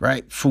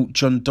 right? Fought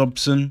John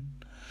Dobson.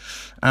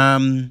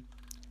 Got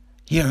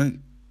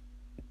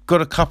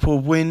a couple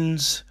of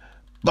wins,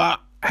 but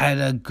had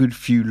a good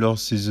few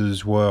losses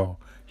as well.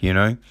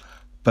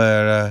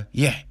 But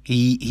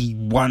he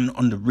won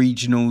on the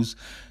regionals,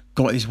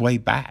 got his way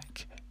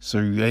back.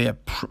 So,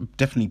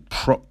 definitely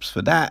props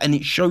for that. And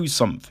it shows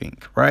something,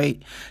 right?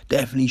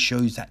 Definitely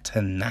shows that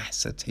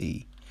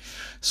tenacity.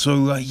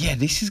 So,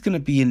 this is going to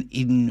be an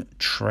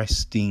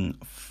interesting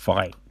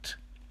fight.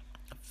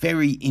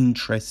 Very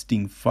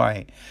interesting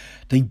fight.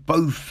 They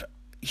both,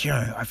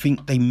 I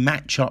think they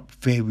match up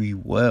very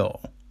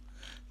well.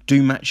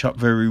 do match up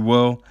very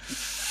well.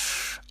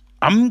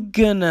 I'm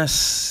gonna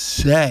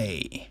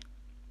say,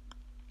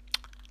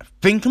 I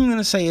think I'm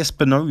gonna say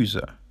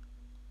Espinosa.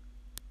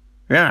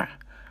 Yeah,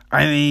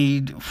 I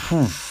mean,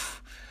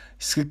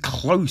 it's a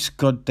close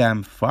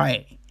goddamn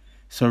fight.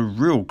 It's a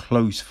real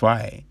close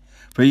fight.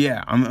 But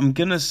yeah, I'm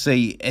gonna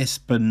say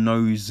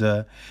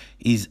Espinosa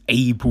is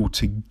able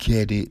to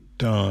get it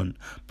done,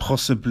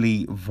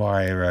 possibly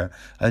via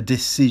a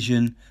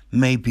decision,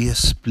 maybe a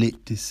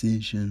split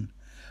decision.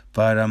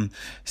 But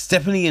it's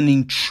definitely an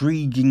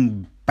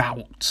intriguing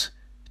bout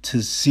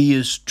to see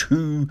us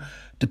to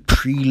the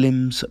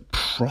prelims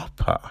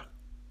proper.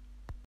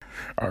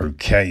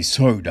 Okay,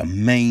 so the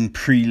main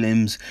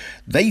prelims,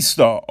 they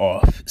start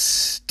off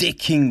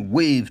sticking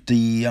with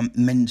the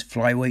men's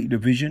flyweight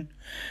division.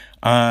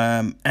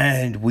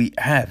 And we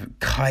have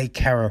Kai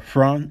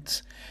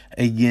Kara-France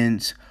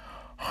against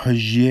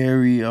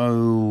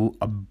Rogerio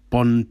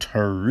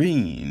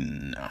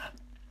Bontorin.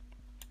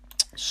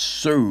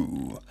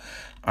 So,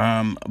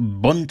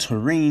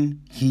 Bontorin,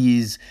 he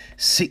is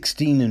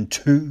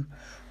 16-2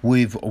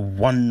 with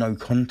 1 no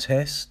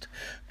contest,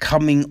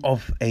 coming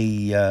off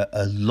a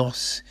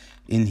loss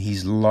in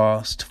his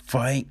last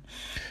fight,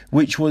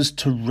 which was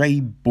to Ray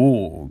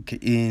Borg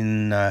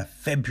in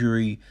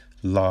February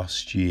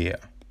last year.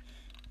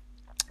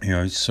 He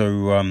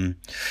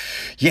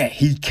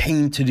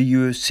came to the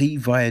UFC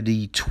via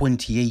the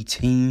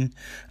 2018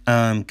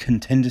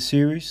 Contender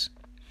Series.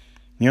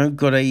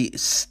 Got a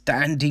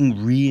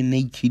standing rear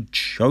naked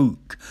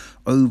choke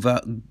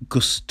over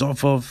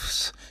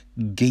Gustavov's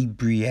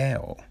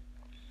Gabriel.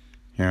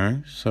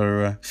 Right,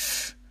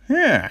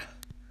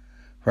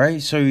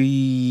 so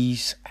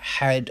he's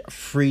had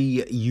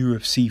 3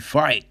 UFC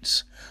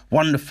fights.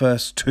 Won the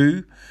first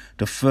 2.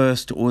 The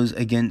first was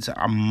against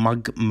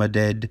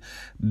Magomedov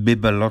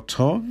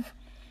Bibalotov,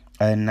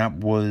 and that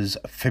was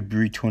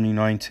February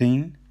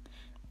 2019.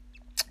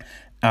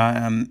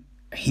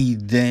 He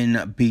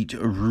then beat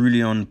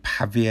Rulian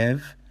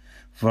Paviev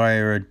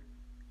via a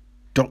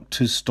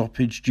doctor's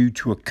stoppage due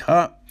to a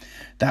cut.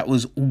 That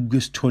was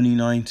August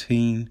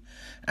 2019.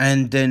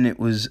 And then it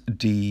was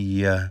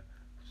the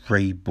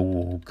Ray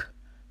Borg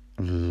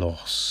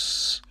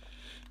loss.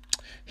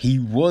 He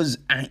was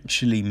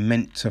actually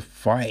meant to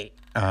fight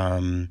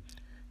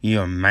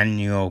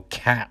Manuel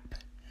Cap.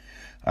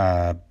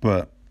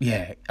 But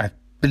yeah, I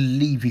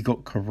believe he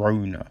got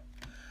corona,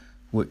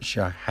 which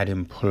had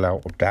him pull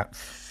out of that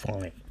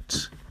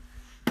fight.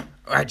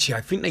 Actually,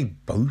 I think they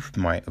both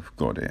might have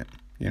got it,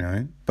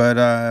 But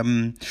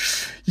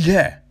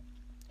yeah,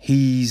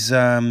 he's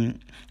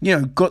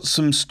got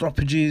some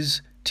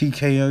stoppages,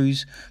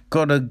 TKOs,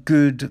 got a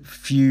good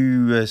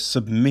few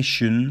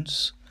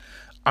submissions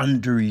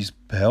under his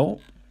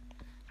belt,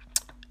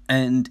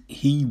 and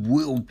he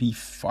will be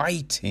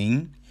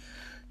fighting,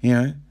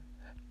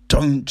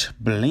 Don't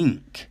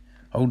Blink,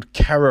 old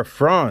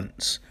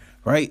Kara-France,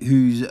 right,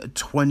 who's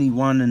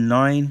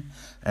 21-9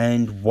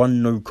 and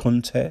 1 no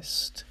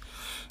contest.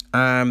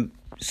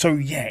 So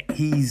yeah,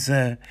 he's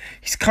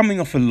coming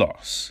off a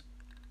loss,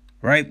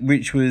 right,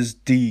 which was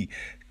the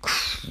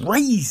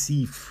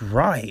crazy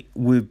fight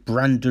with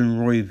Brandon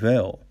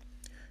Royval,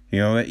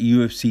 at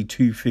UFC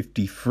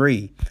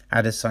 253,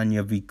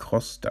 Adesanya v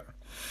Costa.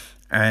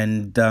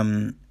 And,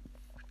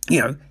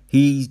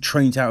 he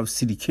trains out of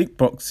City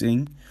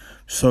Kickboxing.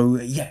 So,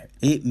 yeah,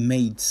 it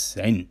made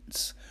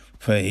sense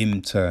for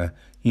him to,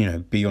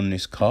 be on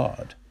this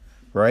card,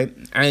 right?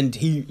 And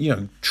he,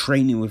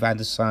 training with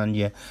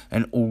Adesanya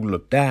and all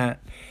of that.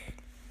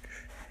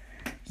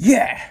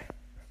 Yeah,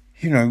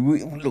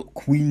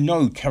 we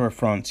know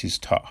Kara-France is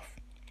tough,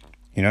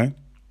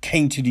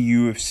 Came to the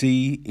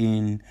UFC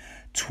in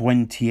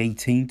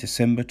 2018,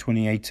 December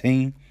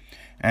 2018,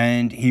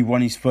 and he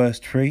won his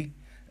first 3.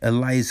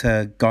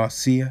 Eliza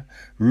Garcia,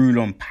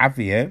 Rulian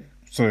Paviev,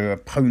 so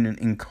opponent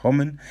in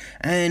common,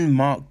 and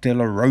Mark De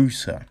La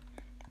Rosa,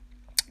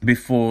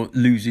 before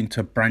losing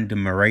to Brandon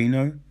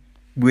Moreno,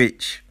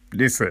 which,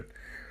 listen,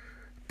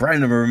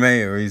 Brandon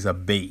Moreno is a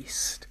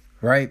beast,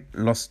 right?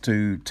 Lost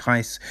to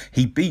Tyson,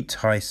 he beat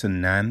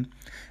Tyson Nam,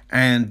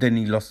 and then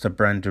he lost to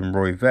Brandon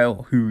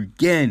Royval, who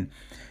again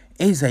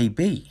is a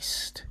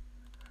beast,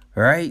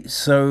 right?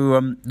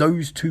 So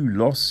those 2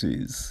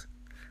 losses,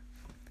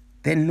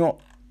 they're not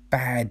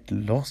bad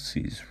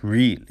losses,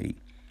 really,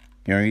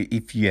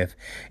 if you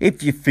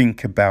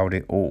think about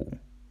it all.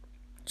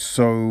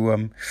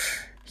 So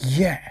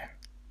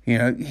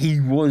he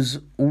was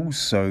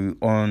also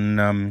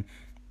on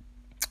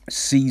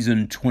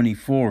season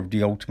 24 of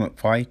The Ultimate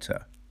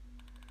Fighter.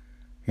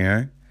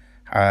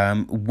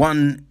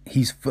 Won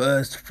his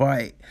first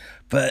fight,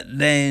 but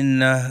then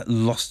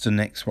lost the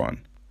next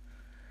one.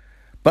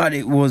 But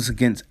it was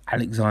against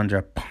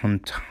Alexandra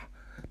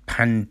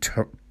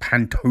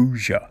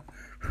Pantoja,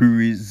 who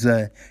is,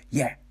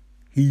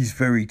 he's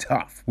very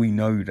tough. We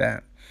know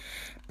that.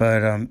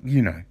 But,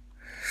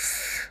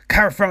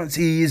 Kara-France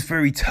is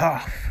very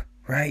tough,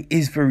 right?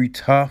 Is very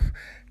tough.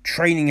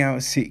 Training out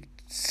of City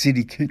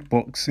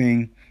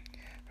Kickboxing,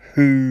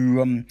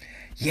 who,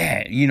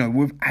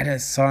 with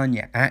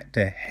Adesanya at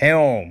the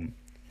helm,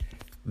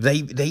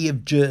 They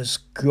have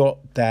just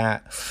got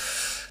that,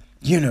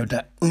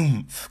 that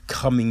oomph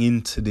coming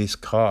into this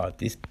card,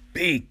 this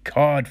big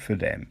card for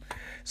them.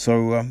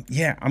 So,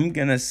 I'm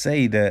going to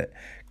say that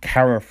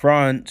Kara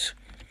France,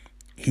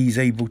 he's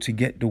able to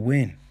get the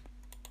win.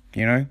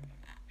 I'm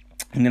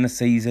going to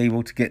say he's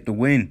able to get the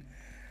win.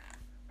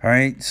 All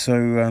right,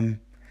 so,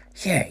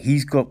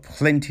 he's got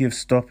plenty of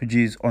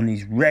stoppages on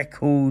his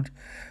record.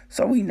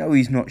 So we know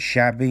he's not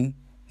shabby.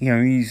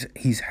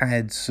 He's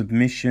had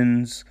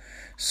submissions.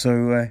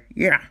 So,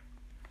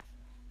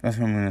 that's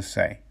what I'm going to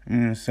say.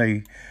 I'm going to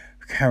say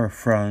Kara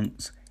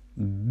France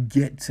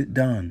gets it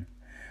done.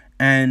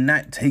 And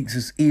that takes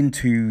us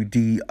into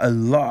the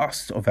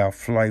last of our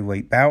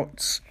flyweight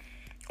bouts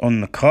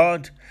on the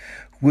card,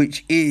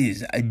 which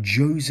is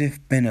Joseph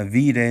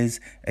Benavidez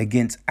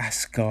against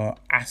Askar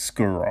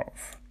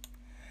Askarov.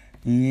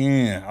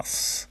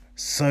 Yes.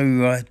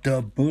 So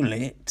the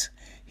Bullet,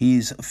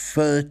 he's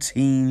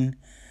 13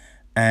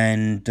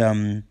 and,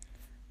 a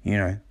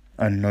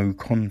no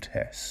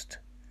contest.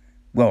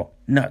 Well,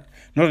 no,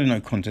 not a no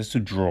contest,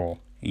 a draw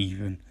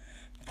even.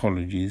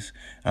 Apologies.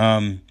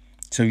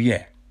 So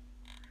yeah,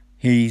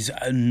 he's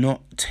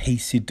not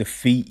tasted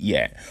defeat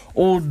yet.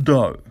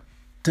 Although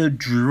the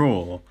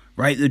draw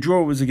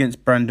was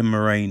against Brandon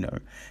Moreno,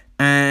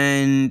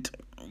 and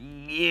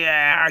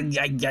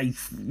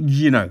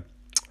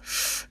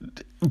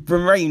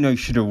Moreno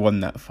should have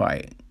won that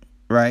fight,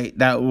 right?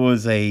 That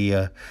was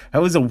a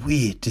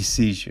weird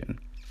decision,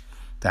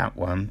 that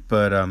one,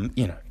 but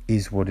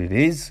is what it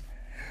is.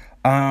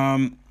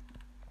 Now,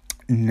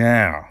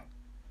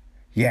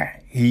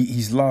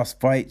 his last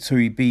fight, so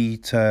he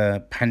beat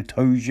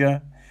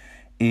Pantoja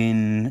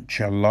in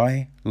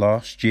July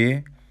last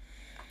year.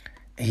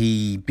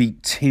 He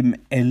beat Tim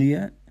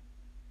Elliott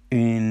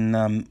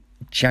in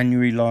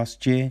January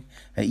last year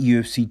at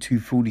UFC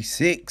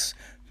 246.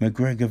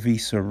 McGregor v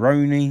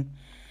Cerrone.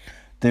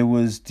 There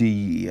was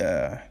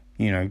the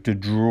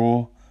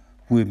draw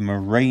with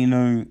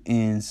Moreno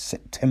in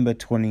September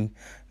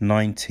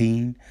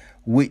 2019,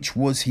 which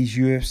was his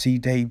UFC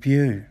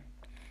debut.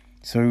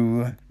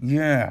 So,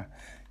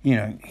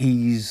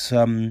 he's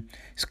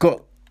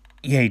got,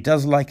 he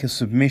does like a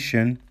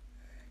submission.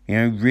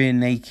 Rear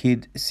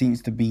naked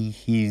seems to be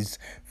his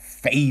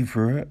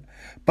favourite,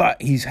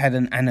 but he's had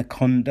an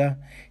anaconda.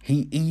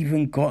 He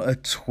even got a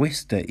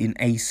twister in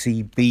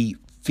ACB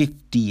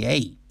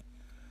 58,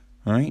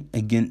 right,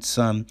 against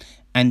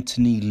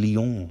Anthony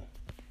Leon.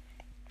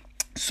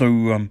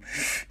 So,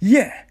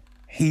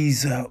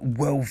 he's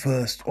well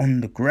versed on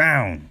the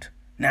ground.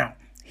 Now,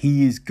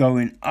 he is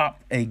going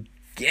up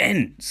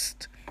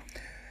against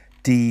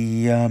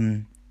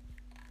the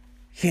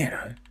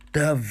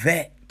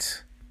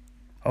vet,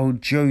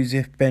 old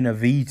Joseph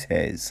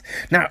Benavidez.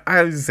 Now,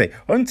 I was going to say,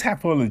 on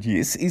Tapology,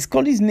 it's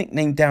got his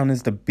nickname down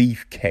as the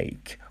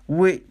Beefcake,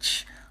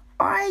 which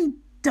I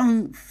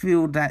don't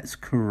feel that's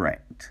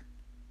correct,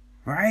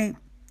 right?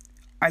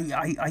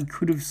 I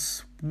could have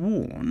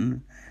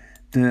sworn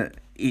that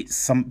it's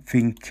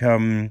something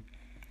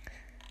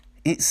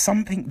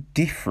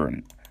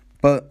different,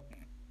 but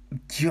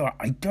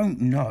I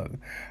don't know.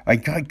 I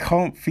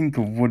can't think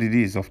of what it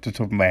is off the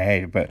top of my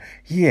head, but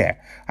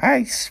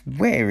I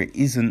swear it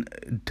isn't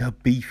the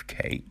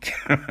Beefcake.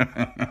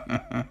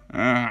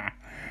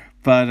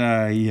 But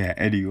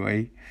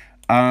anyway,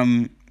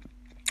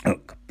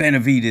 look,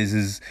 Benavidez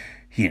is,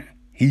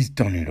 he's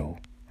done it all,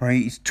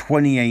 right? He's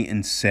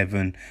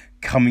 28-7,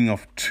 coming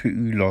off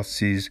 2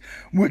 losses,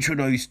 which are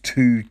those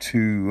 2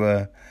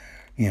 to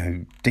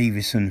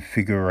Davison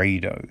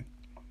Figueiredo,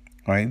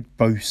 right?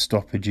 Both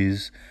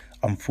stoppages,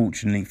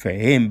 unfortunately for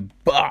him.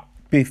 But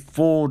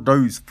before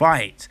those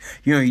fights,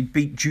 he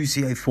beat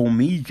Jussier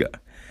Formiga,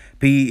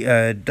 beat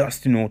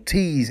Dustin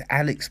Ortiz,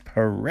 Alex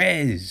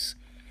Perez.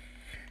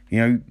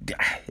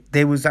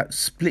 There was that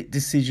split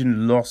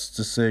decision loss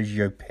to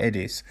Sergio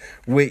Pettis,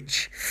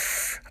 which,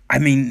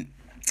 I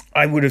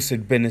would have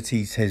said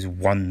Benitez has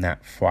won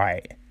that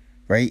fight,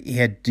 right? He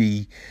had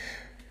the...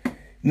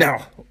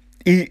 Now,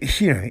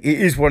 it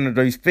is one of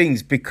those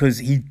things, because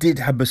he did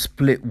have a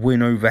split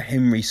win over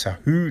Henry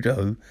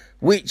Cejudo,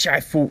 which I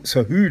thought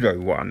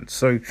Cejudo won.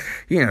 So,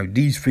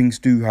 these things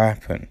do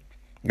happen,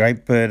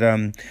 right? But,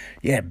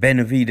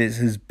 Benavidez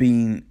has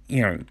been,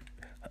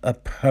 a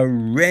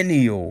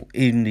perennial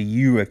in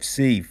the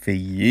UFC for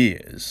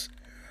years,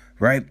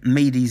 right?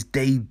 Made his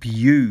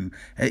debut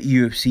at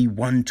UFC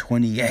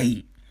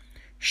 128,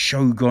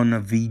 Shogun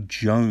v.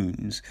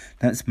 Jones.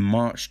 That's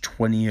March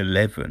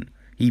 2011.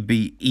 He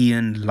beat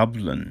Ian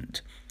Loveland.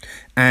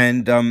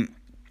 And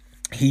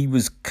he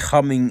was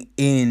coming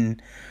in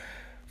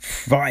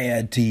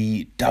via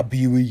the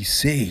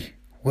WEC,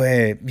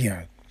 where,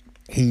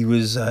 he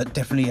was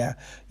definitely a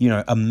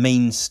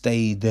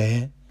mainstay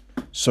there.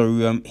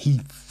 So he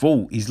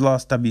fought, his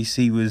last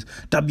WEC was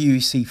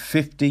WEC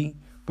 50,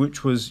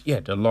 which was,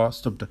 the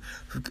last of the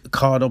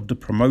card of the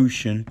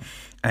promotion.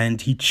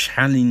 And he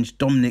challenged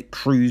Dominic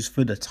Cruz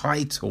for the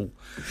title,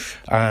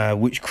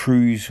 which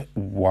Cruz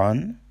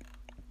won.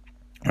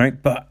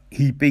 Right, but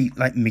he beat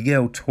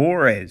Miguel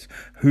Torres,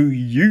 who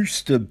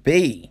used to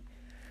be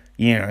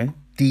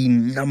the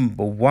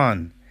number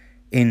one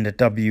in the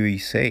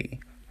WEC,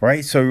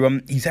 right?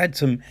 So he's had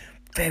some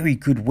very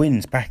good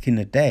wins back in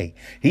the day.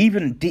 He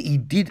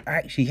did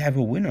actually have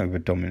a win over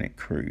Dominic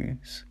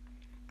Cruz,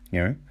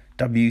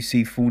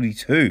 WC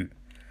 42,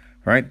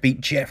 right?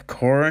 Beat Jeff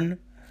Corrin,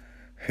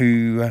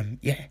 who,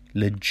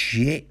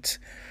 legit,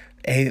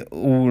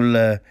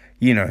 all,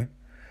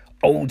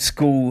 old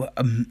school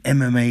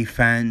MMA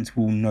fans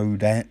will know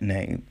that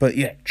name. But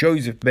yeah,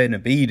 Joseph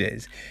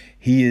Benavidez,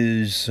 he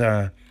is,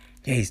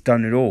 he's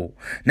done it all.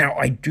 Now,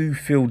 I do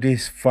feel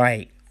this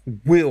fight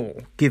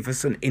will give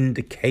us an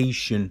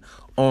indication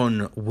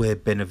on where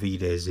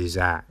Benavidez is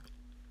at.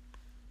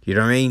 You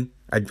know what I mean?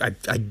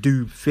 I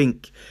do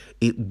think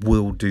it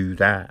will do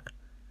that,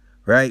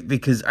 right?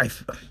 Because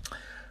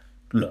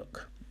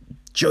look,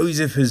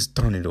 Joseph has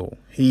done it all.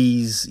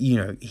 He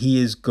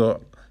has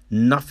got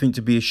nothing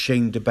to be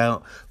ashamed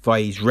about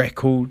by his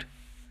record.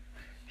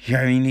 You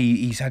know what I mean?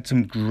 He's had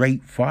some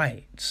great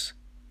fights.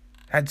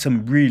 Had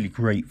some really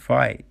great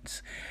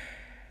fights.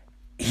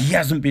 He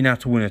hasn't been able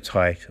to win a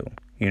title,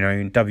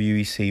 in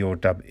WEC or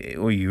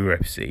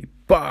UFC.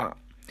 But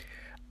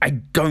I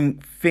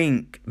don't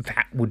think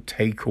that would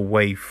take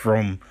away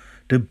from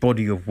the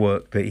body of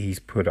work that he's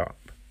put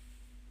up.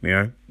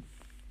 Because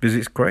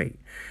it's great.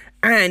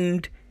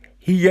 And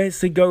he has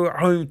to go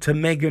home to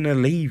Megan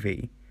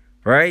O'Leary,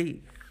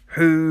 right?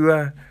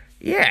 Who,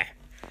 they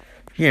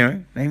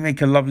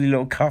make a lovely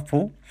little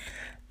couple.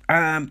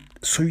 But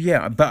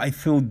I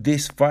feel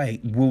this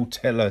fight will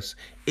tell us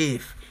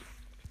if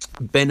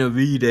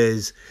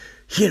Benavidez,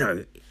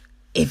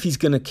 if he's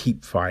going to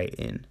keep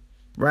fighting,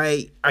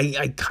 right?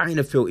 I kind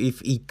of feel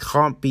if he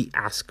can't beat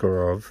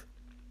Askarov,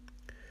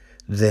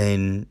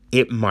 then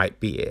it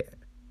might be it.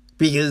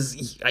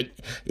 Because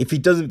if he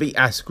doesn't beat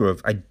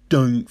Askarov, I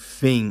don't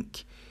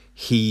think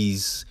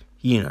he's,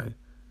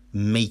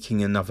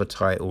 making another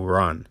title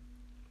run.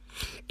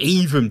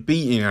 Even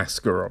beating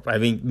Askarov, I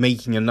think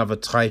making another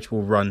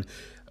title run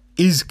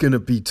is going to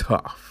be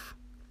tough.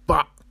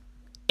 But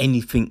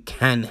anything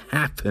can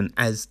happen,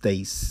 as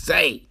they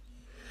say.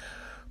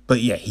 But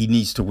yeah, he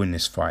needs to win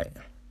this fight,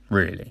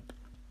 really.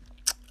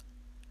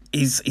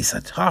 It's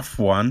a tough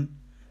one.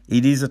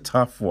 It is a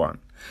tough one.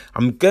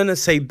 I'm going to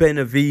say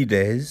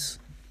Benavidez,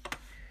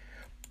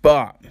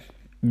 but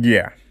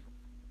yeah,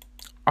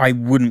 I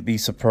wouldn't be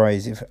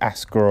surprised if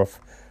Askarov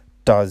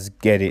does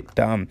get it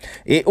done.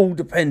 It all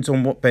depends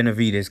on what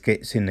Benavidez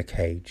gets in the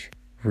cage,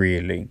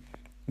 really.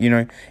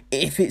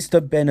 If it's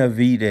the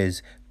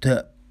Benavidez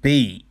that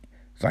beat,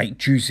 like,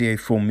 Jussier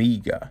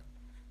Formiga,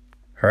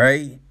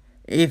 right?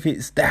 If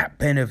it's that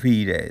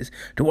Benavidez,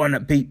 the one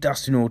that beat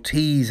Dustin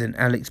Ortiz and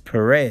Alex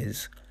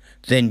Perez,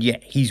 then yeah,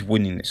 he's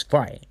winning this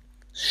fight.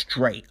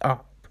 Straight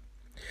up.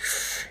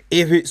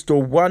 If it's the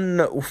one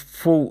that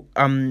fought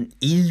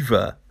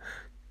either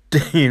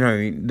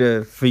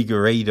the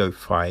Figueiredo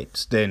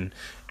fights, then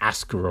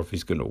Askarov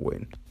is gonna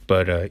win.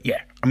 But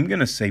I'm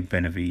gonna say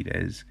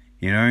Benavidez,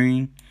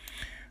 and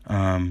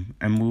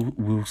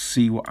we'll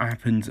see what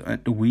happens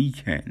at the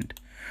weekend.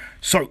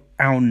 So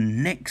our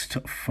next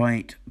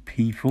fight,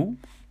 people,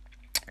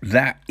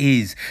 this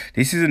is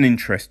an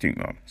interesting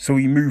one. So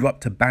we move up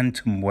to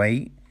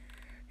bantamweight,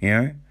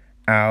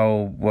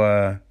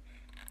 our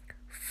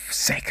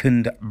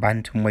second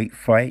bantamweight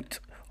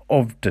fight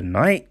of the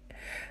night.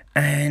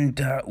 And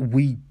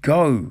we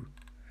go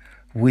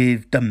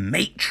with the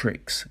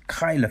Matrix,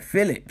 Kyler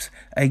Phillips,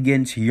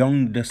 against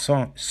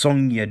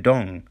Song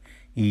Yadong,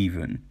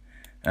 even.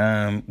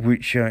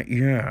 Which,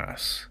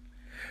 yes,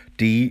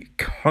 the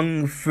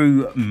Kung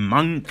Fu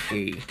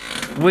Monkey,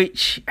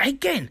 which,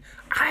 again,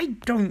 I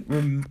don't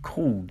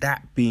recall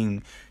that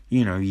being,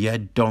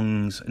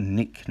 Yadong's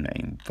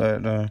nickname.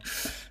 But,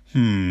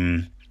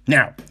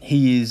 Now,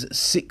 he is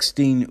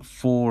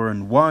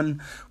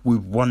 16-4-1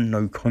 with 1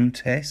 no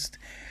contest.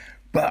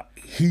 But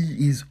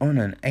he is on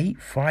an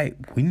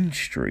 8-fight win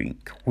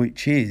streak,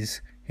 which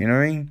is,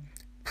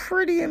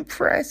 pretty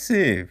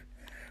impressive.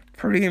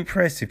 Pretty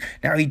impressive.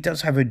 Now, he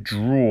does have a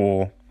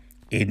draw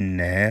in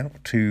there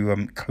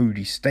to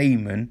Cody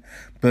Stamann,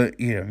 but,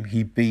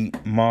 he beat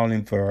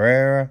Marlon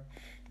Ferreira,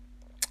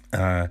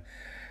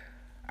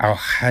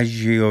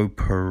 Alhagio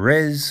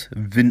Perez,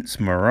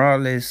 Vince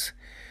Morales,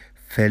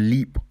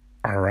 Felipe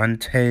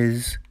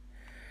Arantes,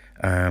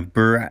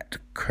 Burat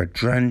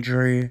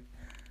Kadrandri.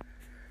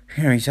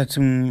 He's had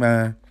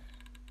some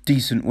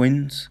decent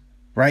wins,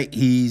 right?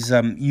 His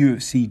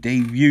UFC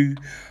debut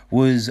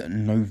was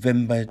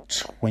November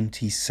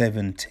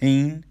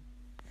 2017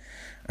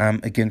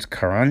 against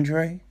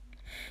Karandre.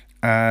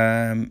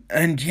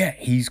 And yeah,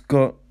 he's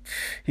got,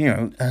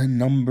 a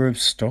number of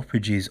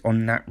stoppages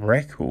on that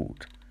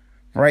record,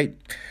 right?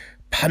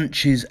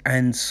 Punches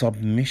and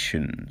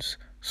submissions.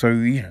 So,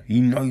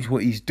 he knows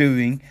what he's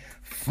doing.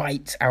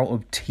 Fights out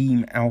of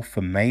Team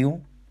Alpha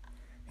Male.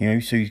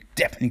 So he's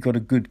definitely got a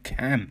good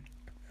camp,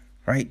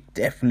 right?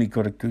 Definitely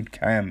got a good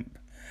camp.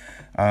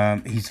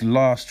 His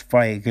last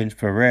fight against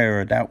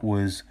Ferreira, that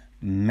was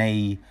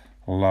May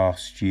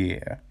last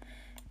year.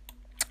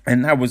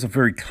 And that was a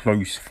very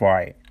close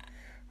fight,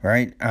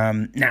 right?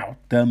 Now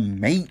the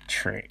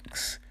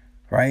Matrix,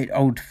 right?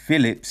 Old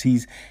Phillips,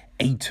 he's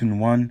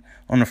 8-1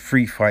 on a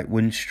 3-fight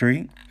win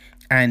streak,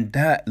 and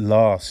that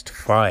last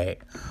fight,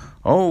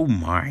 oh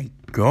my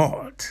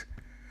god,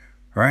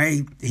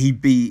 right? He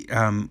beat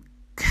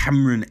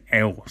Cameron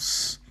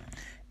Else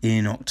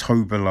in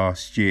October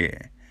last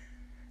year,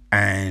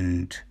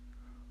 and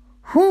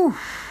whew,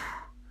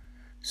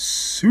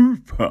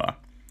 super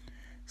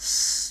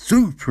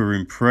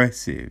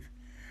impressive.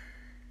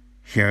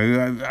 You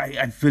know,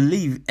 I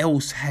believe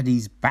Else had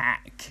his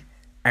back,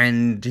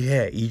 and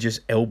yeah, he just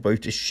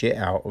elbowed the shit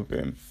out of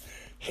him.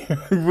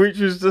 Which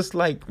was just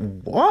like,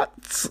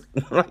 what?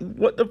 Like,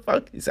 what the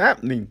fuck is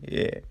happening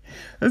here?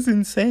 That's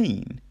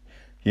insane.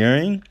 You know what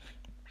I mean?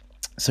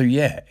 So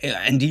yeah,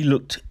 and he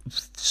looked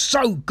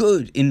so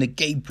good in the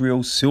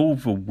Gabriel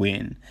Silva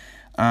win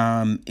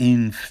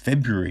in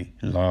February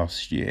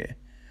last year.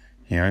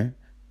 You know,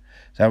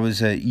 that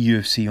was a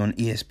UFC on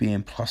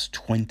ESPN plus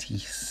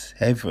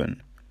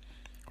 27.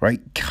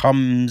 Right,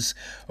 comes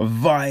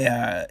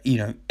via,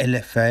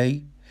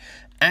 LFA,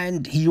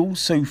 and he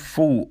also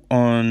fought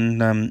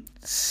on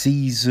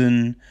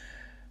season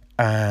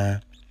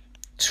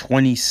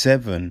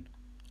 27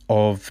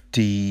 of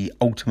The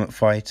Ultimate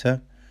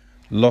Fighter,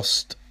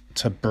 lost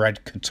to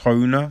Brad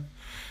Katona,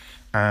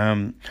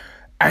 and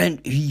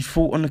he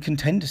fought on the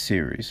Contender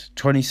Series,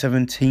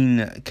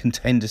 2017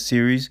 Contender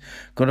Series,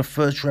 got a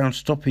first round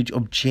stoppage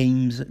of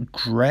James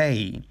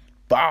Gray,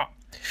 but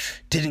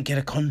didn't get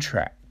a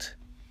contract.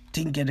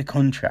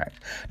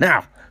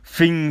 Now,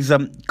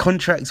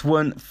 contracts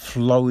weren't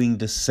flowing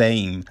the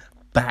same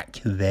back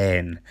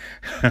then.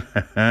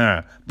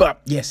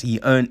 But yes,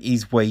 he earned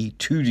his way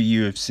to the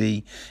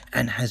UFC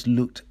and has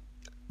looked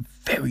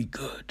very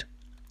good.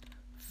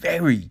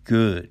 Very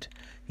good.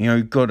 You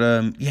know,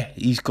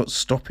 he's got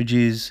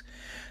stoppages.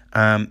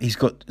 He's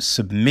got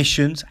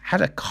submissions.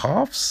 Had a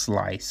calf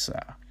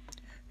slicer.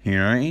 You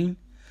know what I mean?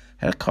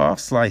 Had a calf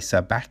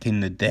slicer back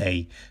in the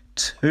day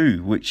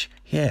too, which,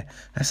 yeah,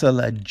 that's a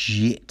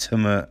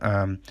legitimate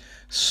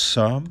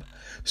sub.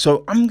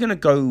 So I'm going to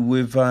go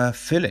with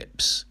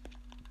Phillips.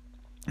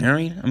 You know what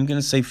I mean? I'm going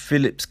to say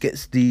Phillips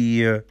gets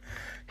the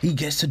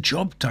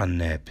job done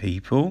there,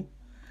 people.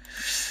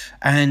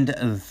 And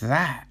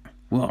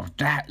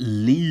that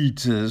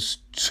leads us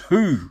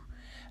to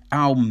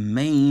our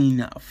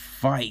main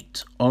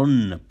fight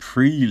on the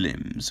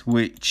prelims,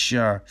 which,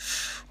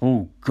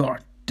 oh,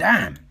 god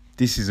damn,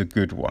 this is a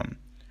good one.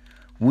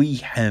 We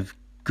have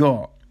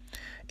got,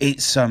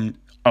 it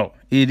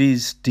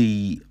is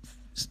the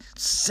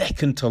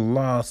second to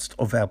last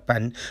of our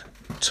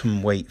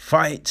bantamweight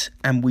fight,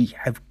 and we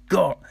have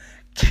got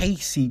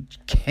Casey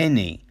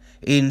Kenny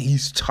in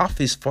his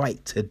toughest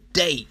fight to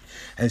date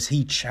as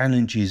he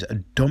challenges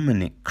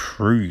Dominick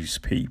Cruz,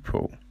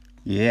 people.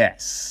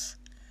 Yes,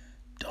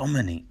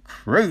 Dominick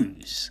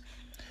Cruz.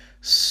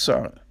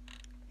 So,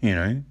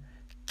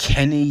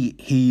 Kenny,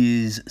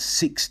 he is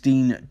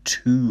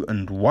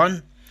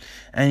 16-2-1.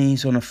 And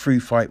he's on a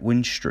 3-fight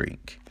win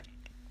streak.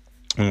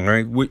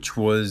 Alright, which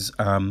was,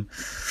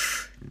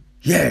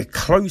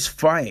 close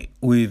fight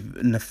with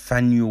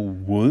Nathaniel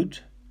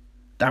Wood.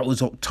 That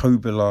was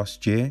October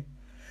last year.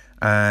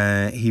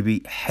 He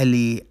beat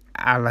Heli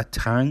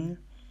Alatang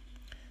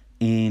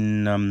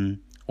in,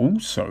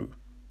 also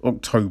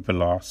October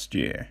last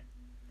year.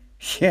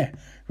 Yeah,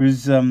 it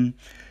was,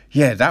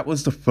 that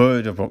was the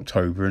 3rd of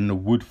October, and the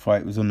Wood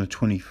fight was on the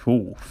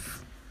 24th.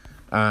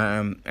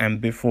 And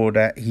before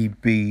that, he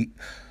beat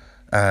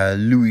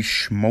Louis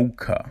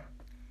Schmoker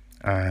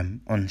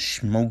on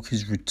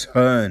Schmoker's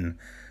return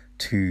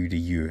to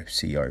the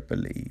UFC, I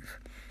believe.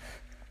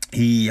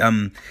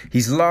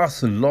 His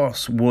last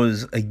loss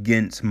was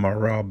against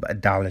Merab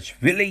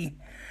Dvalishvili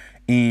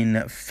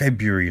in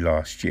February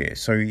last year.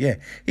 So yeah,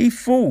 he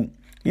fought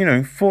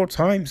 4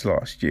 times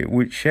last year,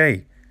 which,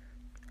 hey,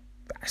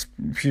 that's,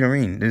 you know what I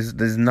mean.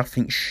 There's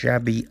nothing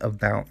shabby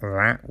about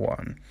that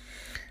one.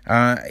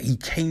 He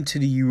came to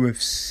the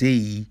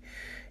UFC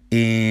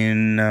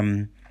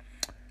in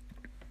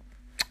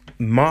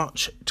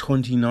March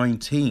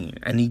 2019,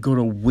 and he got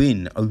a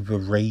win over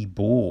Ray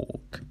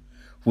Borg,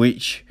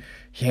 which,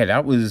 yeah,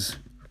 that was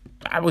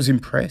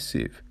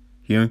impressive.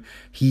 You know,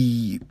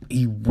 he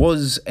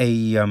was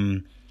a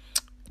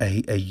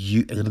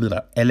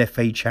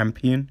LFA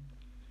champion,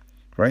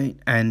 right?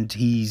 And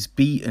he's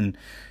beaten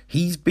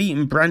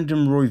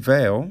Brandon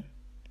Royval,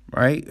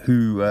 right?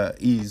 Who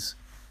is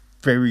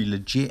very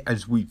legit,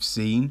 as we've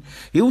seen.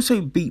 He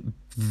also beat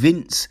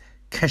Vince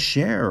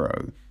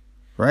Cachero,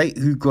 right,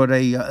 who got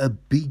a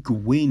big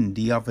win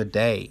the other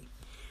day.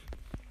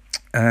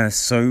 Yeah,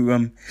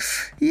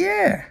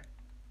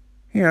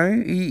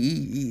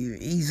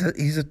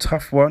 he's a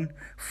tough one.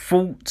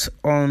 Fought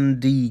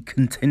on the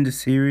Contender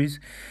Series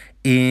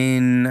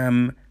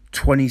in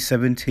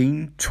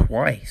 2017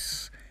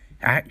 twice,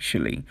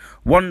 actually.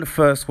 Won the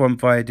first one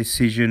via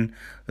decision,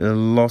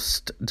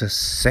 lost the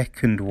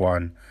second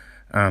one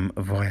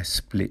via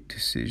split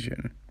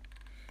decision.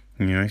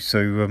 He's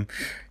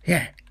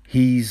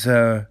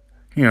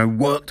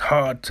worked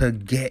hard to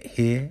get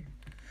here.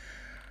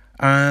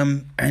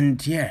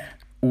 And yeah,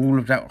 all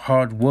of that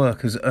hard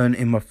work has earned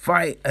him a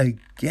fight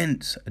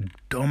against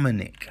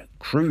Dominic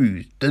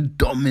Cruz, the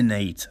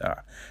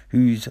Dominator,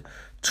 who's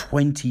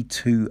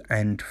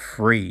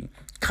 22-3,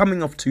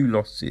 coming off 2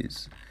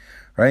 losses,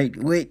 right,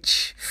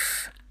 which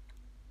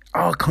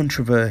are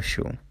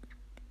controversial.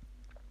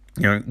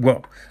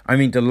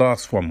 The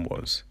last one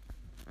was,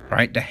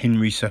 right, the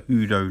Henry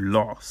Cejudo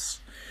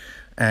loss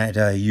at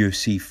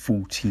UFC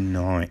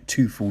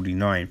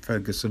 249,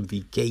 Ferguson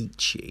v.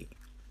 Gaethje,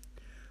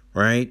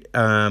 right?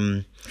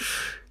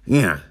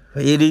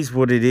 It is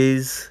what it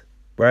is,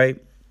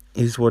 right?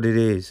 It is what it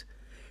is.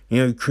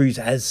 Cruz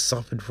has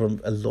suffered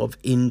from a lot of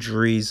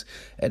injuries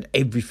and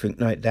everything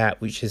like that,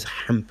 which has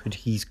hampered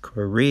his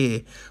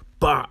career.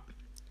 But,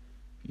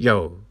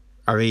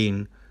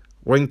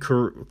 when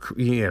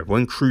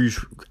Cruz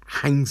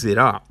hangs it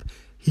up,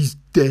 he's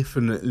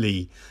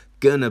definitely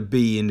gonna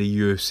be in the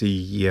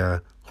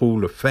UFC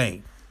Hall of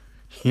Fame.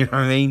 You know what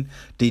I mean?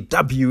 The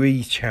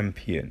WE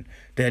champion,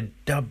 the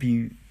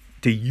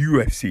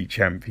UFC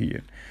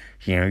champion.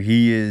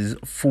 He has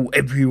fought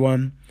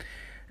everyone.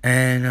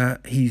 And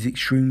he's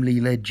extremely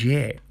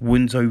legit.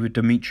 Wins over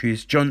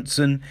Demetrius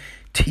Johnson,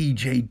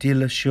 TJ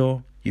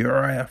Dillashaw,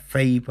 Uriah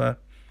Faber.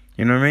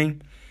 You know what I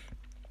mean?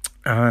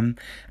 And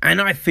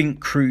I think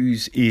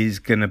Cruz is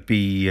going to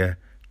be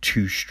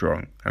too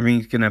strong.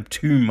 He's going to have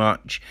too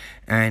much.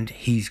 And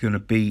he's going to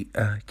beat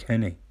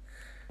Kenny.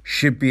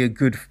 Should be a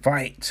good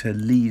fight to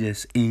lead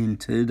us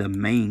into the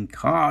main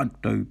card,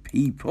 though,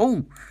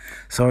 people.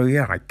 So,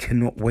 yeah, I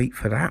cannot wait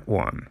for that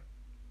one.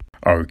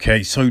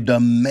 Okay, so the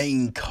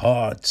main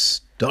card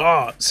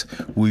starts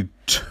with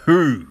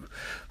 2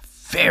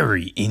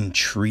 very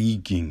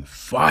intriguing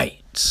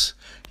fights.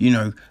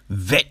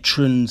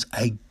 Veterans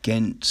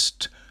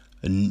against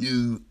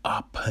new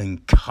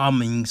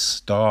up-and-coming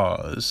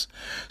stars.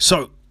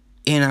 So,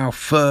 in our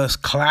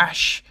first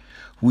clash,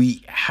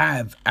 we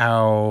have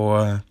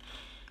our,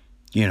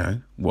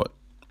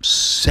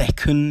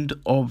 second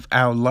of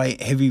our light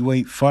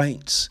heavyweight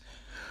fights.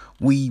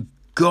 We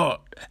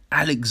got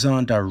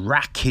Alexander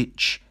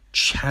Rakic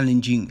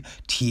challenging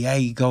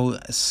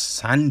Thiago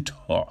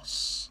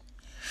Santos.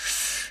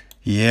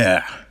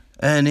 Yeah,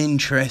 an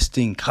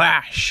interesting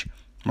clash,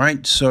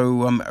 right? So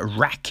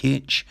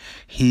Rakic,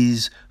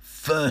 he's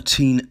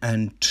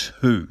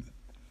 13-2.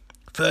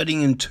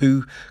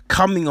 13-2,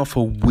 coming off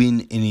a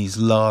win in his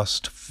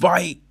last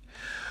fight,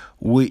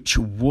 which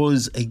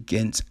was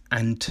against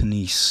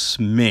Anthony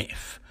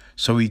Smith.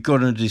 So he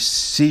got a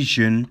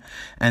decision,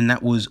 and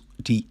that was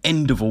the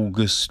end of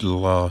August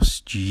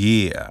last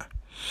year.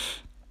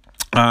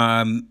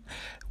 Rakic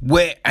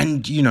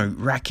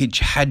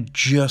had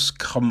just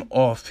come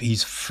off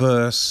his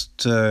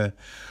first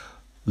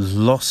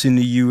loss in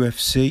the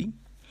UFC,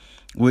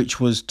 which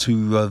was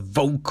to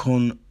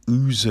Volkan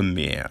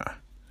Oezdemir,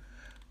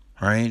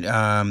 right?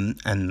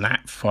 And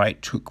that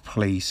fight took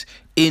place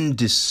in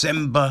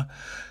December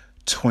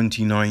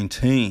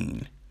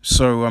 2019.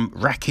 So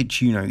Rakic,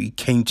 he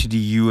came to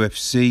the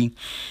UFC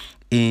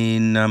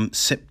in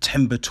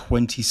September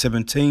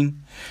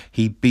 2017.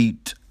 He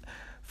beat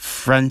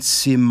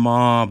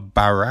Francimar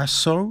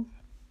Barrasso,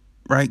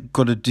 right?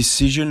 Got a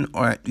decision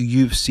at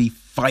UFC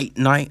Fight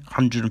Night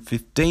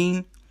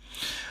 115.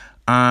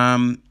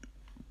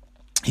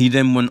 He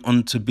then went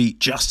on to beat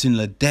Justin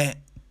Ledet,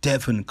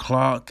 Devin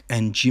Clark,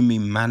 and Jimmy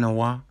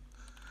Manuwa.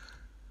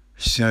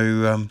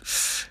 So,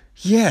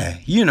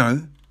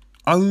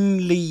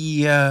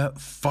 only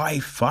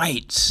 5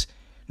 fights.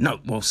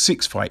 No,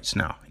 6 fights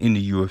now in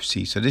the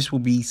UFC. So this will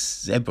be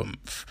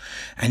 7th.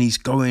 And he's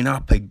going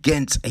up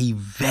against a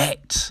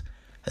vet,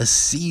 a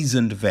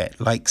seasoned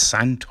vet like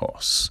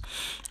Santos.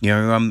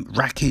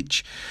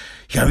 Rakic,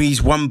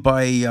 he's won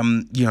by,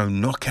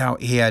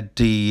 knockout. He had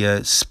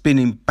the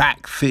spinning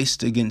back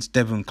fist against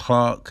Devin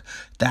Clark.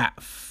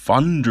 That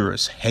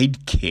thunderous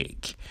head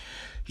kick,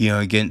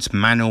 against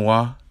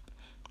Manuwa.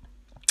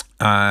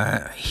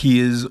 He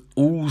has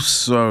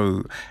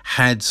also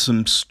had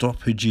some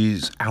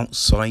stoppages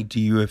outside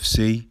the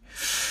UFC.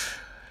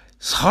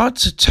 It's hard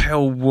to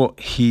tell what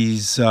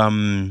his,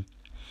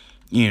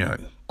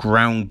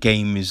 ground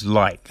game is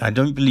like. I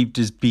don't believe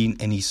there's been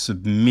any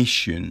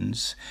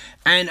submissions.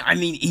 And,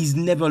 he's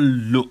never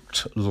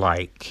looked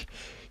like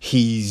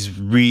he's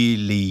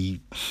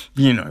really,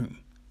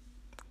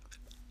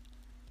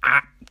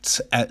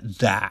 apt at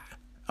that.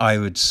 I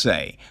would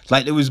say.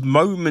 Like, there was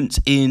moments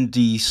in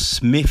the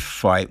Smith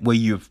fight where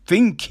you're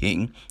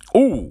thinking,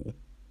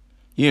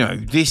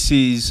 this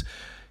is,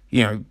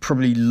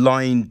 probably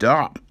lined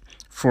up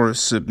for a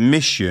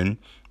submission,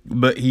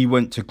 but he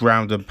went to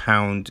ground and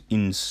pound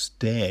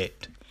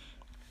instead.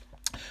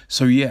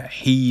 So,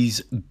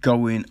 he's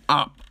going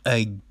up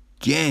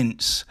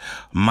against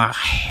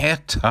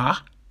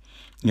Marreta,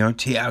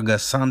 Thiago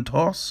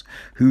Santos,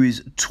 who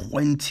is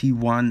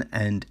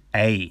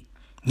 21-8.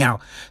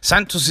 Now,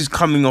 Santos is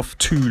coming off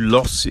 2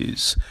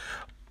 losses,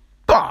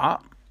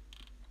 but,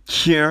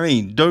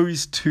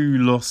 those 2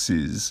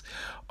 losses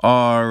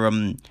are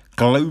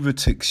Glover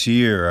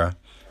Teixeira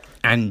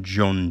and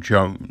John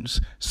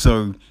Jones.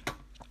 So,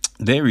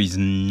 There is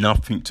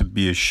nothing to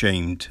be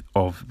ashamed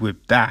of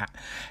with that.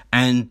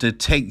 And the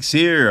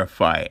Teixeira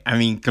fight, I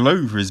mean,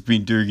 Glover has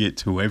been doing it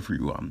to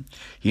everyone,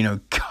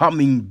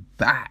 coming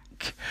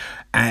back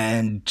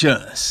and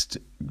just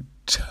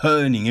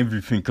turning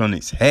everything on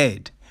its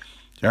head,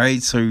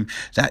 right? So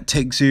that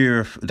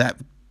Teixeira fight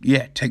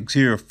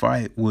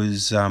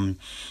was,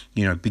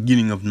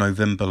 beginning of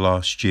November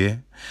last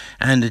year.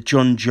 And the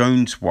John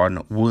Jones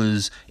one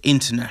was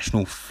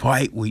International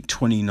Fight Week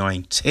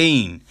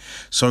 2019.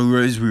 So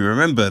as we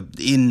remember,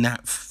 in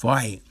that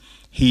fight,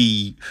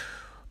 he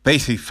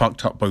basically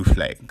fucked up both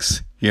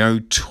legs,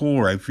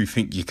 tore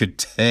everything you could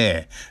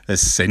tear,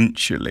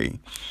 essentially.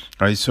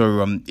 Right,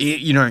 so,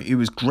 it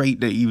was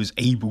great that he was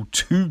able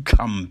to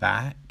come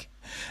back.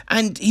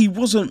 And he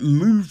wasn't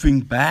moving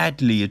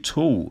badly at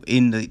all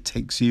in the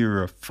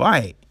Teixeira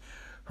fight,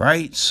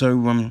 right?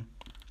 So,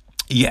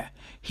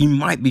 he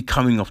might be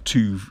coming off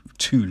two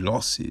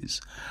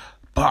losses,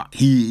 but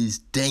he is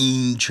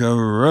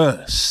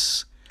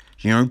dangerous.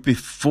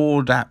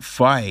 Before that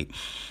fight,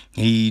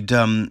 he'd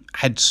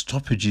had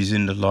stoppages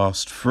in the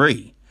last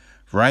 3,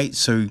 right?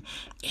 So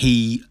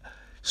he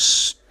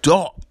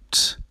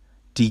stopped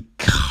the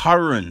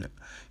current,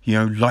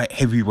 light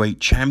heavyweight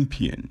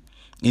champion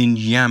in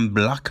Jan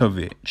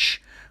Blachowicz,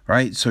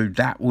 right? So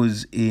that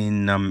was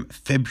in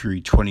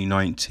February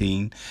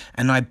 2019.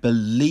 And I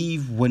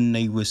believe when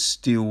they were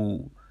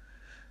still,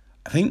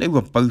 I think they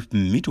were both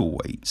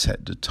middleweights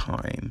at the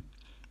time,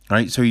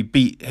 right? So he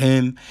beat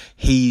him.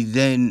 He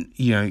then,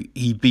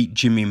 he beat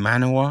Jimmy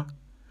Manuwa.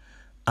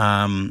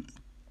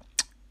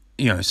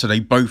 So they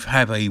both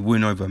have a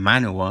win over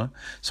Manuwa.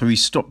 So he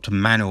stopped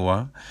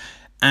Manuwa.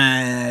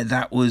 And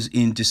that was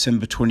in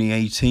December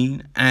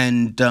 2018.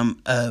 And,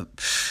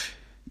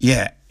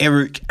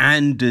 Eric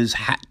Anders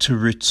had to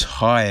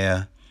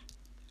retire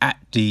at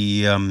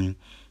the, in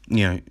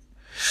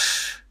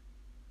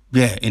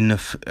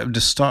the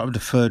start of the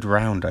 3rd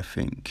round, I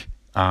think,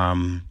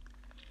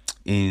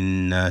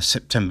 in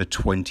September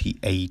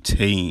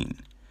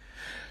 2018.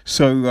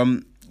 So,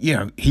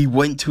 he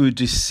went to a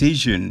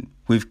decision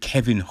with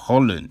Kevin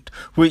Holland,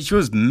 which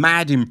was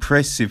mad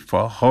impressive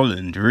for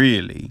Holland,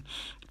 really.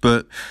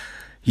 But,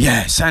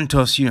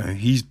 Santos,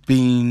 he's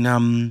been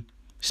a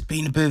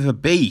bit of a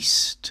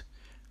beast,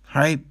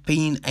 right?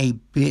 Been a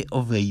bit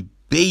of a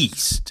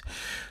beast,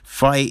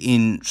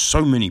 fighting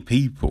so many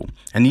people.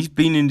 And he's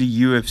been in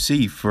the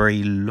UFC for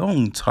a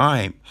long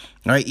time,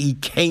 right? He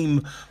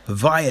came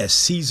via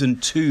season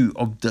 2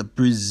 of the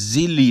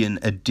Brazilian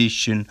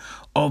edition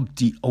of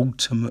The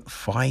Ultimate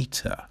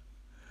Fighter,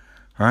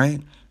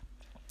 right?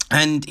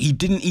 And he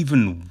didn't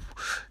even,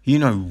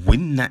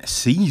 win that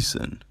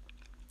season.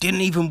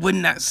 Didn't even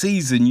win that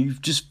season. You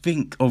just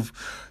think of,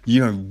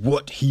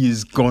 what he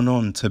has gone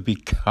on to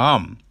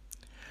become,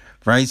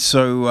 right?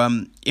 So, I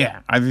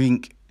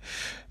mean,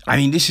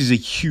 this is a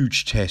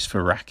huge test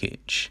for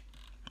Rakic,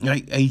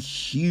 like a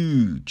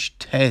huge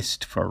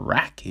test for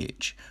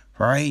Rakic,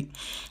 right?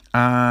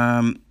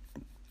 And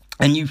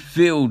you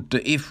feel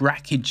that if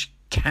Rakic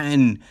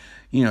can,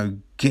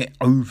 get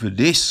over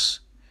this,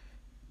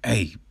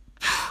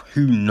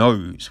 who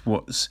knows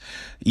what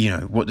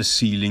the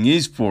ceiling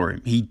is for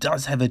him. He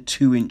does have a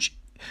 2-inch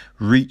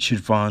reach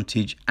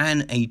advantage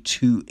and a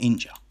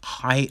 2-inch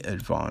height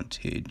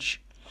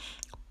advantage.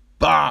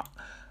 But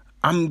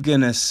I'm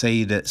going to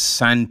say that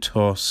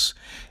Santos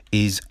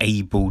is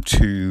able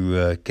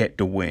to get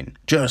the win.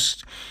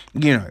 Just,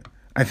 I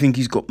think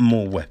he's got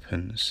more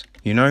weapons,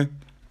 So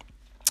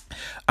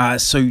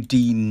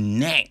the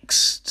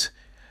next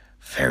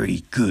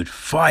very good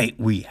fight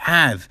we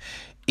have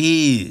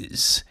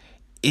is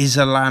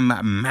Islam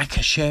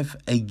Makhachev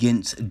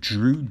against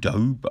Drew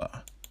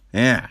Dober.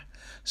 Yeah.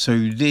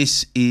 So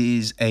this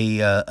is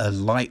a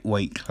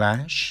lightweight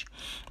clash.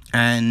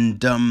 And,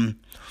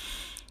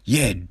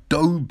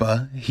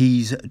 Dober,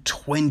 he's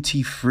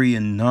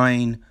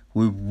 23-9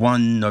 with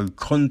 1 no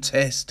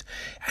contest.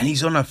 And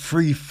he's on a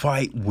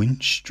 3-fight win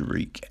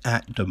streak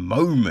at the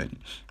moment.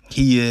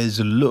 He has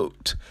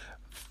looked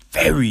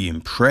very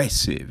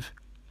impressive.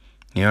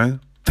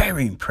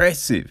 Very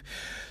impressive.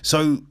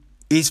 So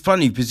it's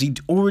funny because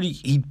he'd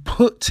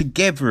put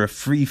together a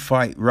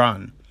 3-fight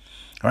run,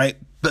 right?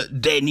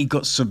 But then he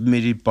got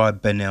submitted by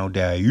Beneil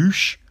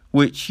Dariush,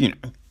 which,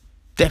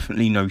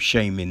 definitely no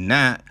shame in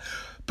that.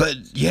 But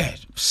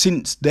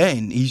since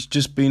then, he's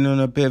just been on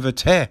a bit of a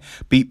tear.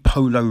 Beat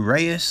Polo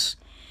Reyes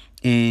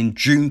in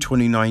June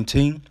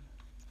 2019.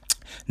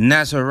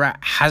 Nazarat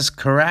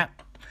Hazkarat,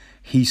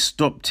 he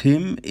stopped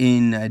him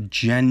in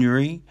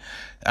January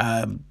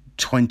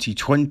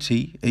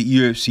 2020 at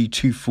UFC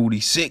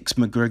 246,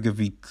 McGregor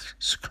v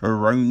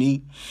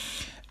Cerrone.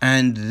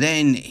 And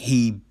then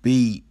he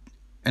beat,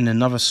 in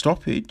another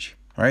stoppage,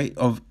 right,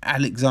 of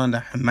Alexander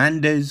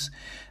Hernandez,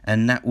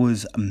 and that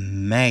was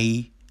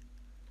May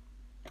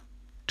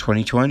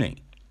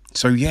 2020.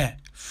 So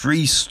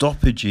 3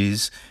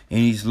 stoppages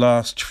in his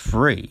last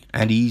 3,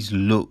 and he's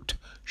looked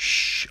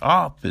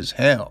sharp as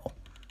hell,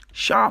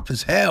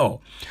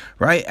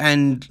 right?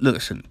 And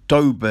listen,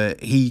 Dober,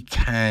 he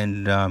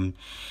can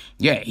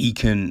yeah, he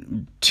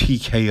can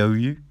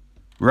TKO you,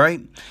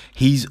 right?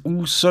 He's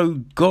also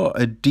got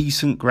a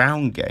decent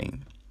ground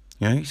game.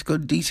 He's got a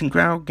decent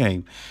ground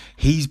game.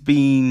 He's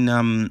been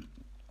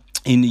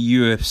in the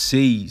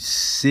UFC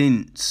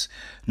since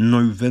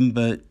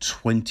November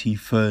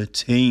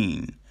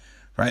 2013,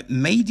 right?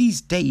 Made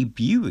his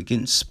debut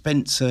against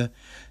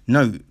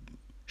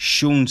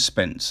Sean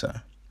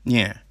Spencer.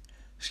 Yeah,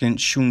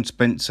 against Sean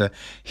Spencer.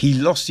 He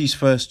lost his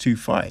first two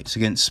fights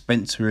against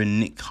Spencer and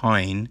Nick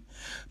Hein,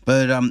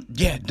 but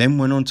then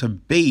went on to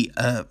beat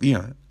a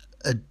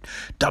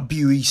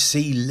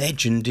WEC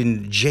legend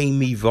in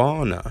Jamie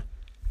Varner,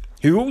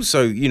 who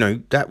also,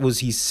 that was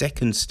his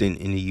second stint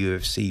in the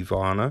UFC,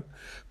 Varner.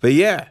 But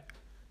yeah,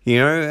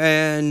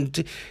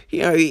 and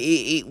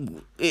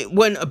it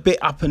went a bit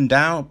up and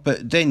down,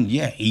 but then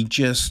he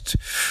just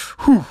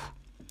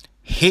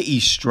hit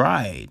his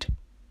stride.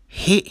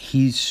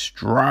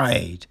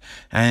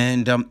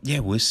 And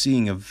we're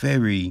seeing a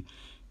very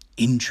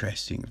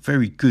interesting,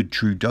 very good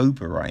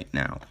Trudoba right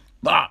now.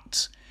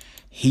 But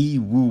he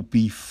will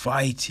be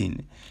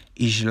fighting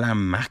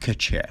Islam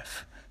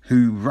Makhachev,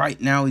 who right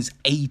now is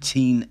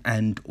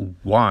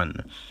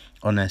 18-1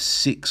 on a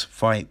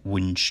 6-fight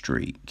win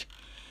streak.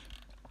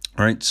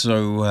 Right,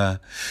 so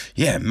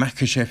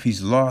Makhachev,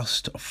 his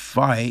last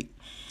fight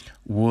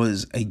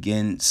was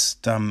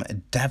against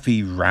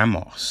Davi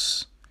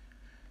Ramos.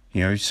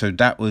 So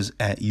that was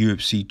at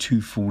UFC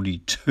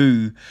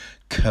 242,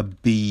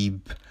 Khabib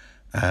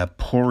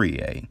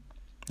Poirier.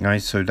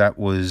 Right, so that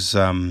was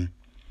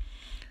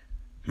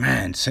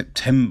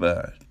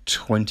September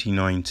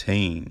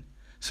 2019.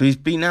 So he's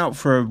been out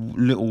for a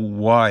little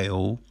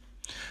while.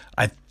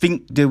 I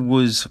think that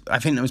was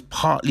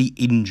partly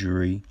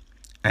injury,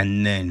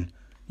 and then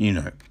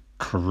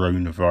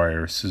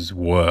coronavirus as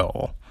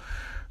well.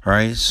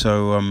 Right,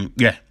 so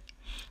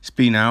it's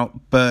been out,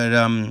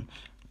 but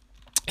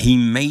he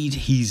made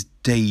his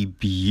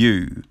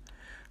debut.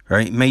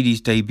 Right, made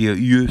his debut at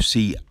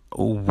UFC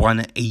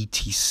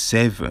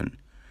 187.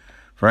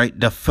 Right,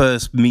 the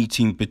first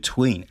meeting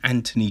between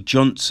Anthony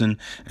Johnson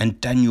and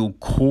Daniel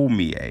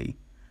Cormier.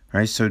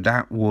 Right, so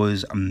that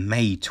was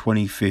May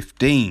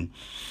 2015,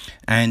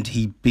 and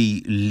he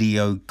beat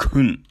Leo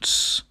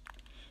Kuntz.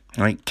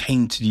 Right,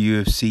 came to the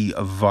UFC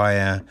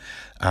via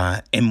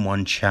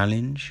M1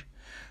 Challenge.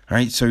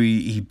 Right, so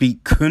he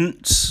beat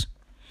Kuntz.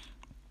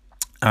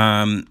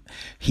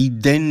 He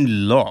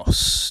then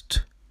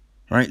lost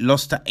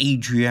to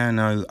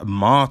Adriano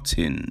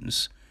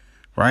Martins.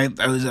 Right,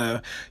 that was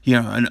an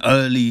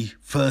early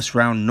first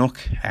round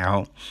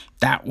knockout.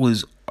 That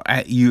was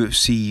at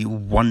UFC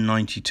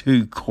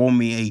 192,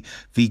 Cormier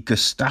v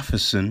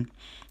Gustafsson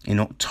in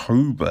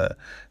October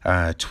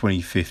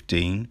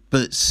 2015.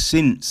 But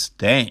since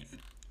then,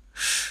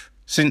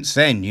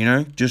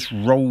 just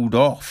rolled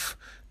off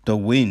the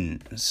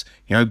wins.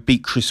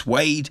 Beat Chris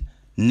Wade,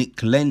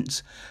 Nick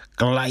Lentz,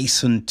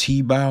 Gleison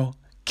Tibau,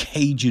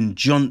 Cajun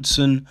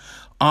Johnson,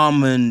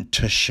 Arman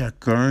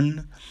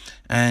Tashagern,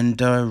 and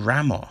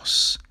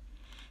Ramos.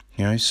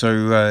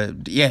 So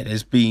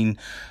there's been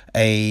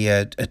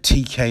a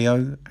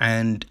TKO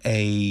and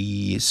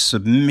a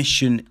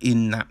submission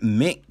in that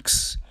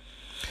mix.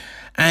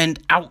 And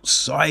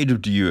outside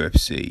of the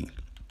UFC,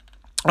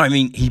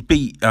 he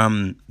beat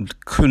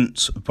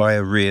Kuntz by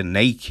a rear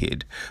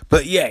naked,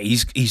 but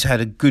he's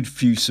had a good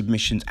few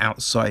submissions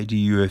outside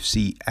the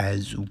UFC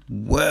as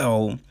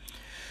well.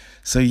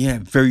 So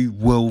very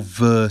well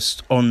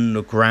versed on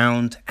the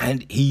ground,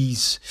 and he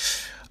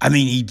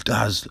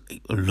does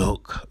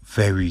look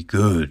very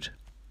good.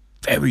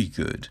 Very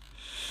good.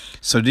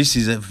 So this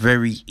is a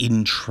very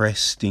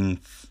interesting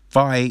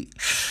fight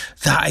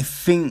that I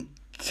think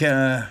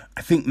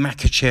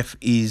Makhachev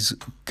is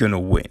going to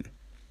win.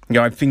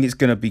 I think it's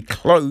going to be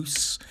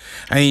close.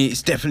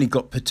 It's definitely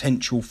got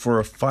potential for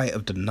a fight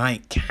of the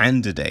night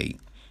candidate.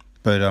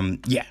 But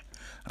I'm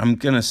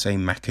going to say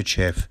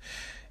Makhachev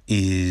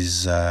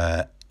is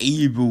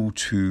able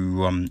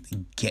to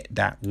get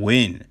that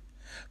win.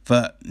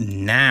 But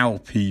now,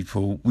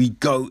 people, we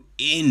go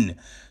in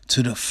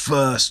to the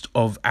first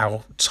of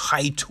our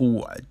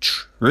title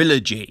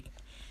trilogy.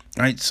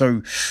 Right,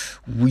 so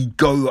we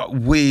go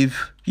with,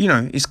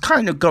 it's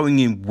kind of going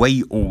in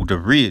weight order,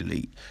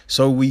 really.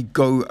 So we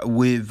go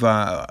with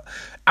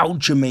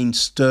Aljamain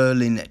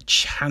Sterling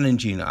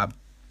challenging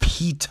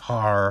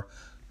Peter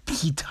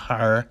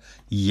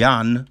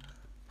Yan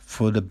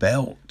for the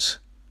belt.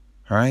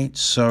 Right,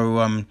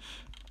 so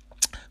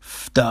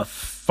the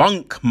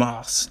Funk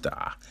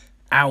Master,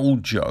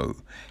 Aljo,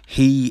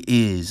 he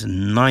is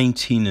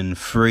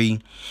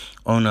 19-3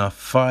 on a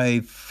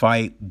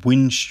 5-fight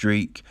win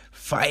streak,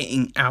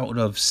 fighting out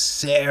of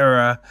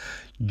Sarah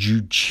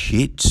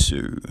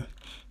Jiu-Jitsu,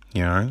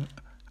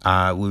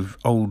 with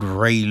old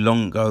Ray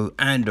Longo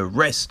and the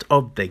rest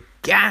of the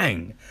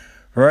gang,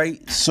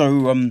 right?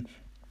 So,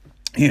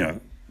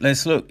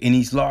 let's look. In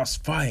his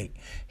last fight,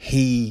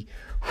 he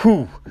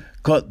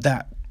got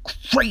that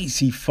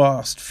crazy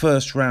fast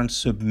first round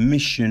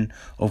submission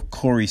of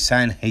Corey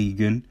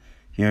Sandhagen.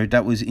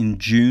 That was in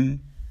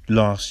June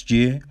last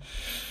year.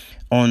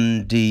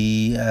 on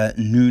the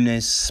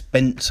Nunes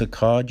Spencer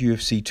card,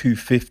 UFC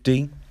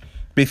 250.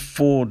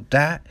 Before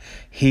that,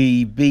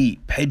 he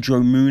beat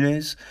Pedro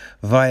Munhoz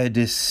via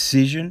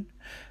decision.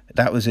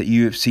 That was at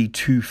UFC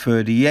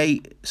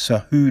 238,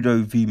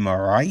 Cejudo v.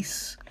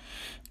 Moraes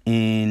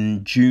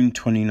in June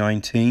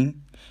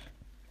 2019.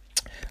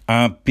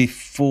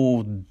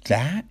 Before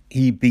that,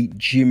 he beat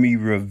Jimmy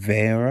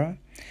Rivera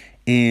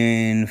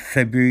in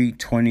February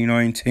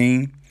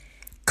 2019.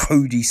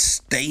 Cody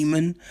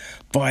Stamann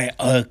by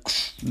a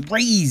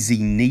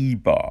crazy knee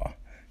bar.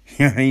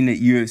 You know, at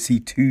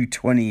UFC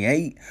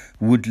 228,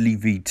 Woodley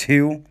v.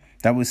 Till.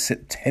 That was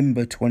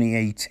September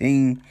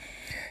 2018.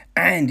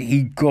 And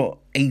he got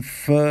a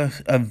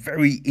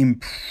very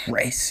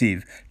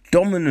impressive,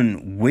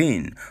 dominant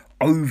win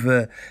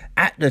over,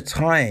 at the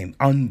time,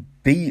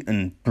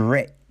 unbeaten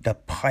Brett the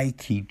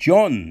Pikey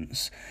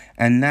Johns.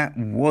 And that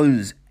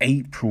was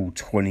April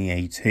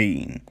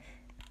 2018.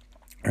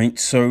 Right,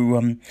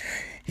 so,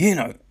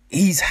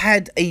 he's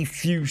had a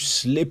few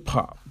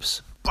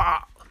slip-ups,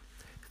 but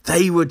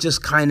they were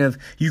just kind of,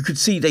 you could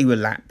see they were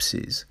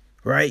lapses,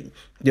 right?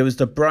 There was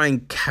the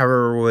Brian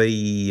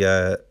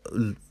Caraway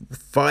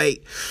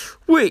fight,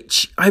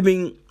 which,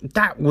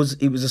 it was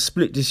a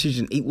split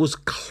decision. It was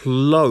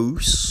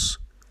close.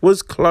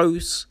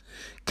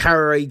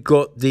 Caraway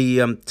got the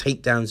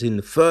takedowns in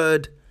the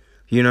third,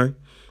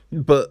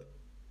 but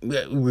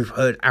we've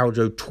heard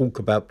Aljo talk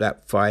about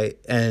that fight,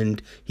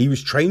 and he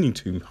was training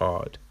too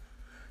hard.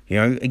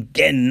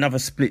 Again, another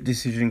split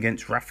decision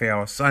against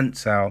Rafael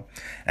Assunção.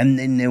 And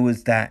then there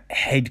was that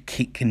head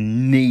kick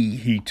and knee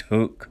he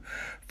took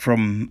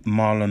from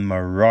Marlon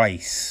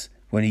Moraes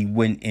when he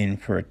went in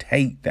for a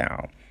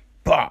takedown.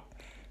 But,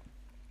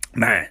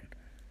 man,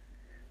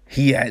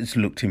 he has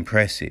looked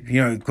impressive.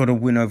 Got a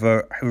win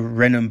over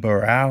Renan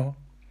Barão.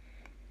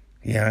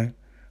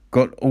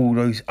 Got all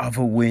those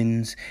other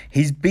wins.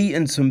 He's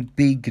beaten some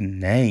big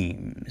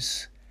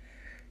names.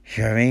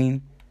 You know what I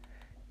mean?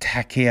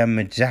 Takeya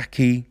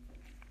Miyazaki,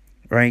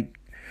 right?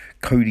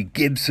 Cody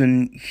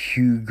Gibson,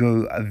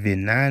 Hugo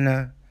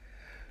Viana,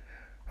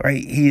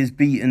 right? He's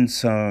beaten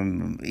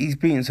some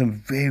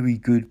very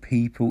good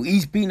people.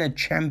 He's been a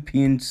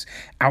champion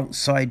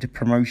outside the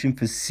promotion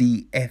for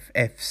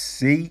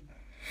CFFC.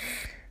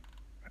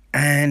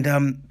 And,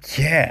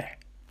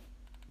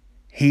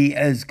 he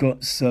has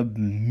got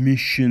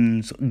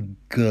submissions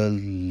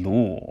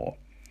galore.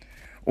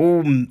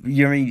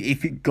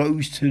 If it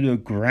goes to the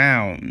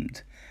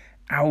ground,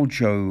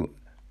 Aljo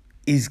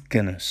is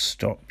gonna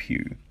stop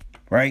you,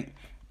 right?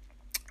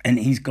 And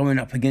he's going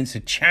up against a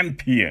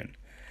champion,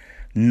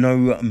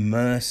 No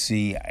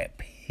Mercy,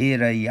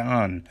 Petr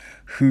Yan,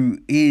 who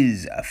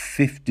is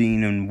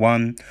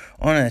 15-1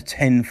 on a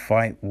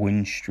 10-fight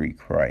win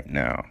streak right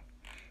now,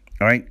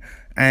 right?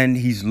 And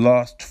his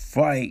last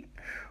fight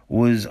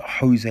was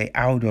Jose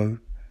Aldo,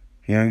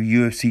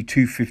 UFC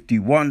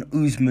 251,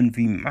 Usman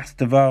v.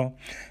 Masvidal,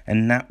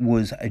 and that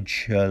was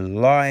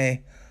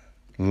July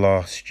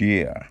last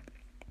year.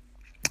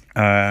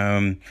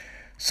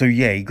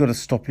 He got a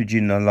stoppage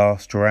in the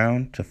last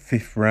round, the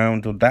 5th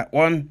round of that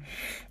one.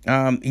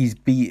 He's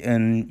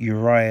beaten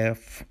Uriah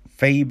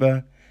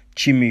Faber,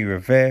 Jimmy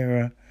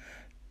Rivera,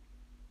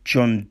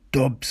 John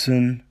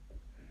Dobson.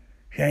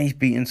 He's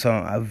beaten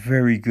some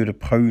very good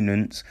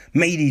opponents.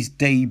 Made his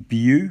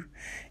debut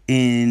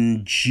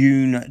in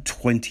June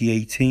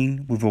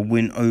 2018 with a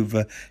win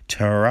over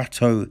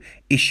Tairato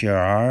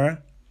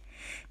Ishihara.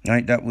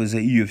 Right, that was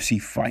at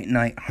UFC Fight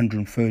Night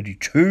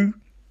 132.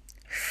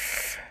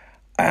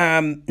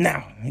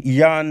 Now,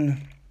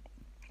 Yan,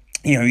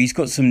 he's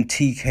got some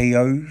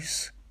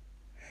TKOs.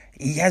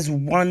 He has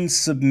one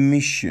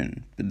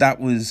submission, but that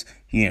was,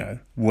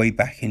 way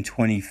back in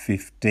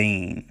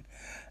 2015.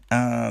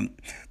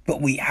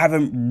 But we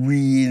haven't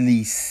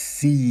really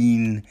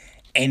seen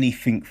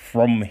anything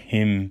from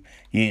him,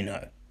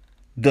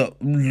 that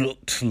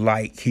looked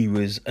like he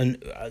was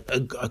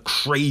a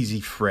crazy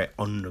threat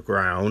on the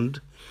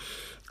ground.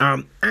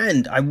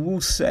 And I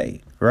will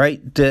say,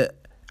 right, that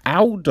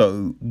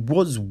Aldo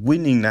was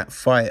winning that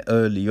fight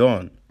early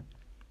on.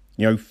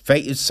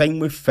 Same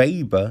with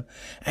Faber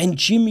and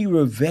Jimmy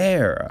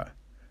Rivera,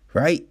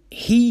 right?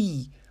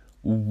 He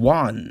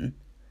won.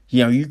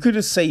 You could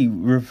have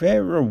said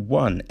Rivera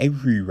won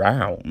every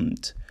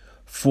round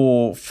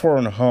for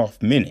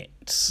 4.5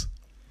 minutes.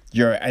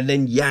 And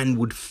then Yan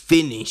would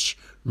finish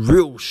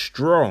real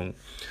strong.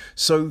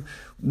 So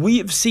we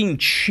have seen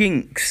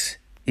chinks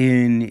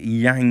in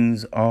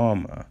Yan's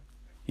armor,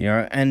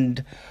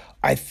 and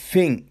I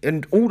think,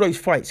 and all those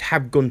fights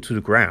have gone to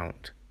the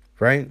ground,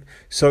 right?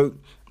 So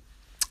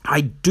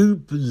I do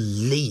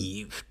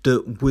believe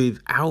that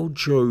with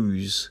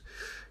Aljo's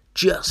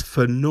just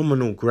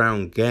phenomenal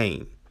ground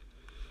game,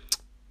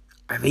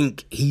 I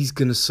think he's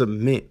going to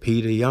submit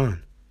Petr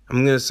Yan.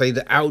 I'm going to say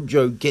that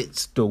Aljo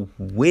gets the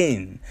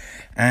win.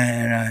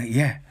 And,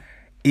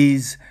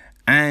 is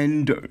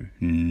and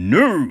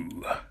no.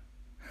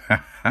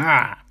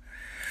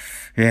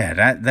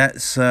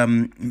 That's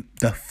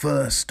the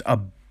first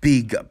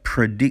big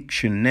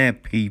prediction there,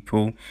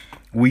 people.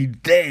 We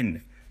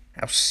then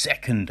our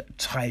second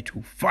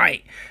title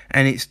fight,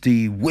 and it's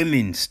the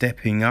women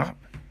stepping up.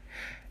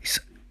 It's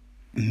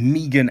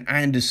Megan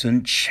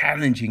Anderson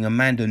challenging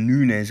Amanda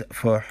Nunes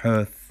for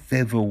her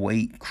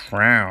featherweight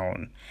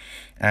crown.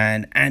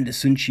 And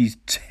Anderson, she's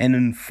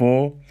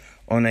 10-4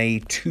 on a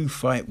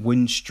 2-fight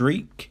win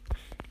streak.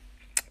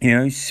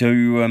 In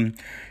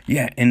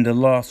the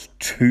last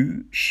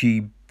 2,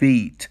 she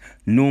beat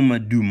Norma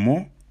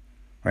Dumont,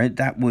 right?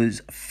 That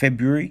was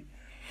February,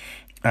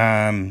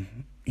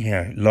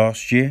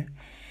 last year.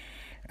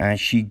 And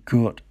she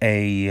got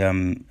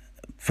a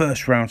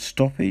first round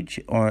stoppage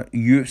on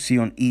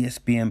UFC on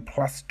ESPN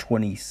Plus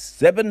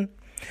 27.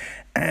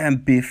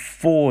 And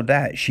before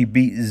that, she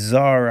beat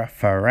Zara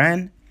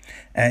Farhan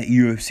at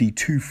UFC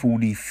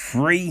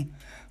 243.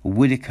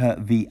 Whitaker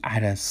v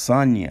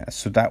Adesanya.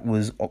 So that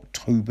was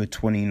October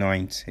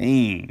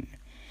 2019.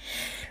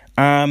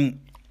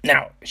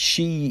 Now,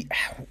 she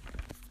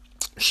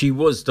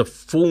was the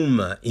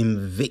former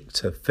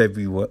Invicta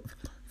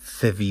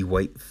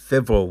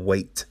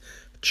featherweight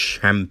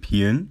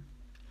champion.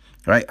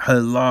 Right, her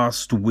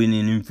last win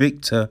in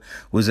Invicta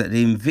was at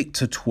the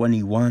Invicta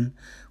 21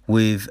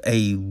 with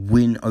a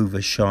win over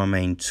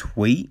Charmaine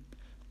Tweet.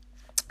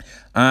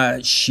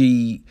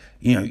 She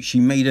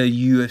made her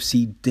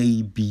UFC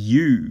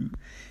debut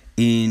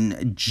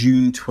in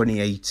June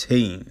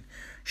 2018.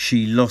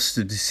 She lost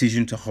the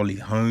decision to Holly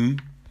Holm.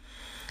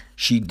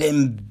 She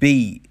then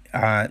beat,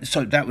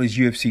 so that was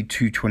UFC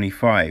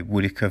 225,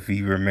 Whitaker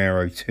v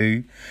Romero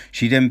 2.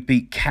 She then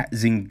beat Kat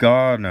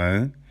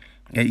Zingano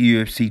at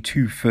UFC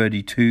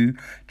 232,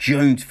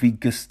 Jones v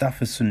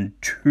Gustafsson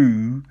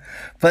 2.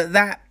 But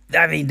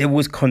there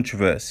was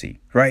controversy,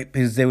 right?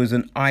 Because there was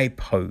an eye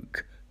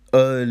poke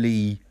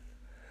early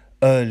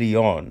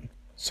on,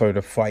 so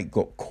the fight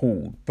got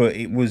called. But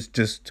it was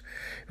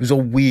a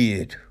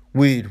weird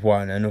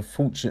one, and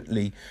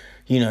unfortunately,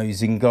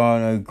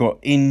 Zingano got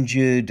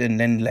injured and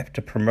then left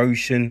the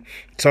promotion.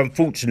 So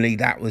unfortunately,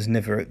 that was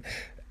never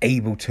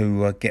able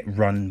to get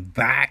run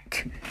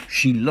back.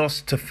 She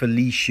lost to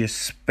Felicia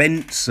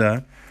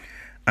Spencer.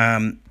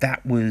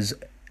 That was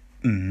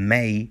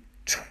May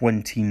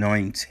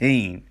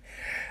 2019.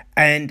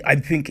 And I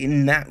think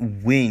in that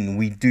win,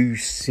 we do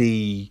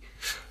see,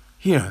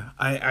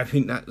 I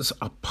think that's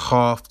a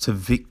path to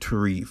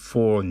victory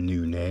for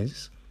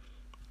Nunes.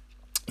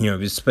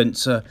 With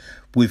Spencer,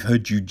 with her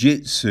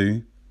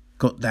jiu-jitsu,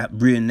 got that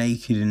rear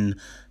naked and,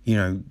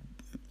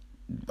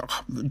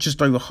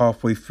 just over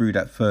halfway through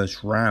that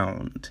first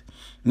round.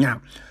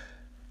 Now,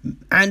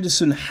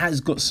 Anderson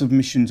has got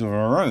submissions of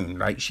her own.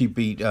 Like, she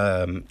beat,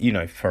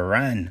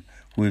 Farhan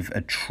with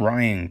a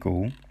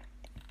triangle.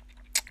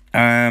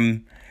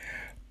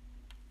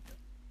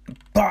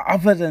 But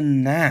other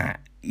than that,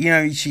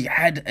 she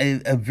had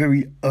a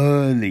very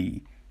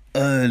early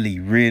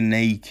rear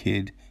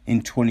naked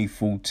in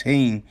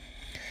 2014.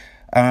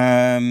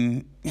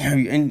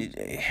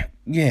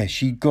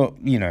 She got,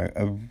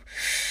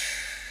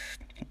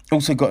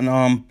 also got an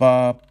arm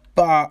bar,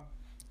 but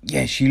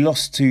she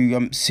lost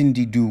to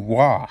Cindy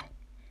Dubois,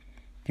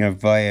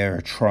 via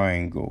a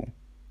triangle,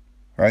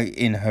 right,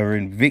 in her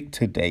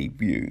Invicta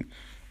debut.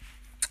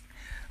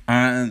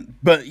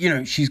 But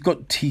she's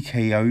got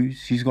TKOs,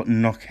 she's got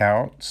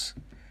knockouts,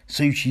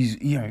 so she's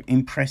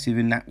impressive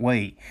in that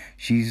way.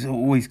 She's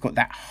always got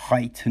that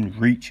height and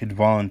reach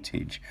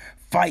advantage.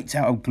 Fights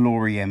out of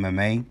Glory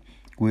MMA,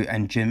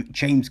 and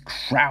James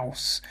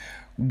Krause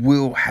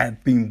will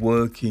have been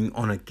working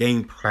on a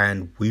game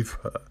plan with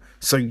her.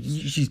 So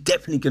she's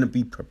definitely going to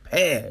be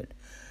prepared.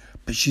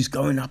 But she's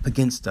going up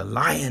against a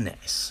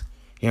lioness,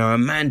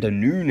 Amanda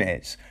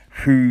Nunes,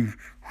 who,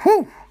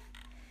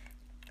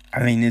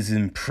 is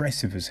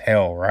impressive as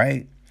hell,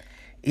 right?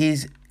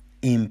 Is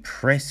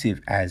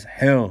impressive as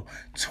hell.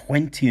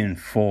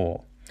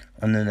 20-4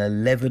 on an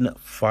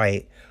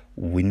 11-fight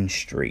win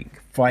streak,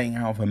 fighting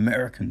out of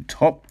American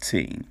Top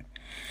Team.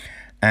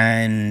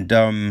 And,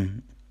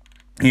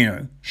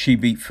 she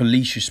beat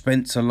Felicia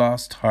Spencer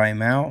last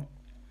time out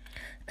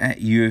at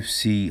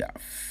UFC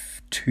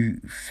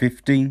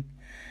 215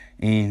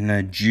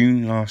 in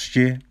June last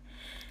year.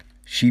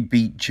 She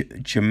beat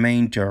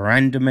Jermaine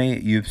Durandame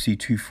at UFC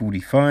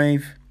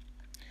 245.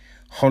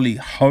 Holly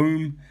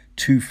Holm,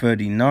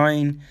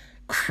 239.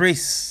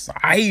 Chris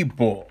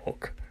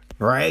Cyborg,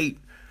 right?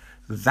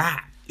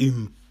 That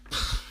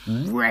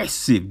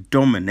impressive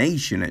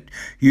domination at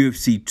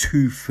UFC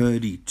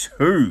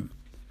 232.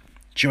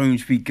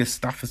 Jones v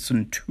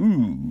Gustafsson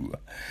 2.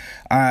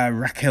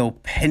 Raquel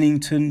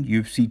Pennington,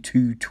 UFC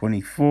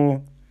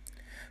 224.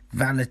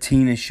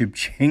 Valentina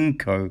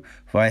Shevchenko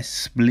via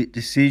split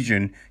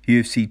decision,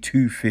 UFC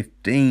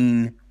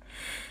 215.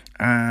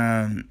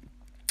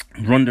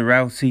 Ronda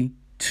Rousey,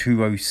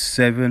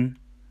 207.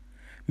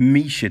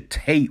 Miesha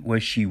Tate, where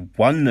she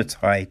won the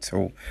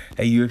title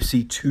at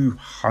UFC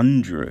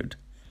 200.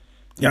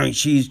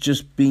 She's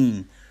just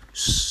been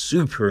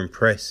super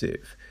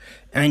impressive.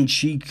 And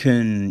she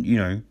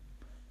can,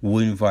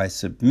 win via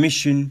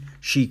submission.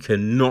 She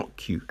can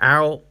knock you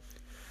out,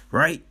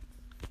 right?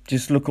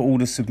 Just look at all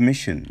the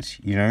submissions,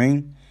 you know what I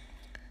mean?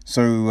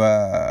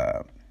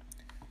 So,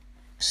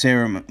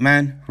 Sarah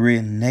McMahon,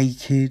 rear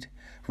naked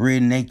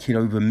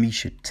over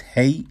Misha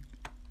Tate,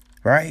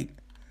 right?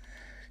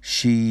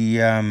 She,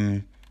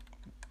 they've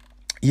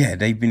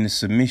been a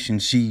submission.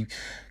 She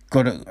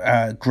got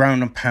a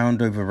ground and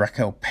pound over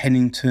Raquel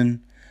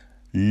Pennington,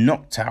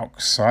 knocked out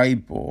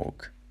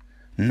Cyborg,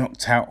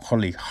 knocked out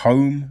Holly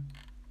Holm.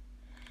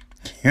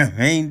 You know what I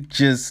mean?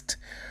 Just,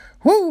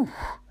 whoo!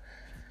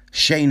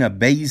 Shayna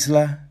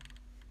Baszler,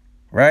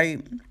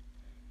 right?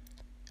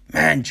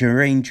 Man,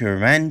 Jermaine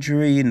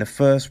Gerandry in the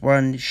first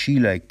one.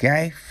 Sheila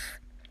Gaff.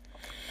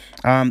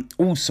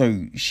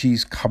 Also,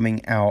 she's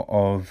coming out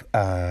of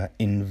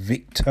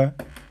Invicta,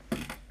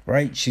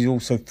 right? She's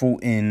also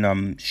fought in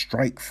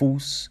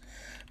Strikeforce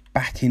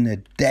back in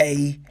the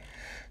day.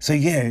 So,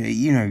 yeah,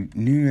 you know,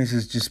 Nunes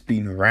has just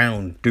been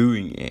around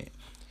doing it.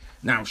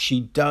 Now,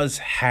 she does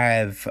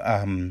have,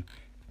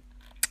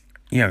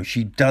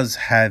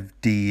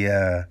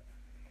 the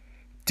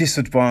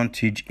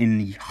disadvantage in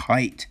the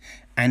height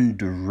and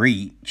the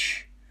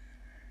reach.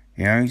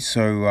 You know,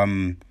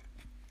 so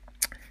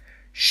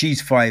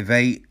she's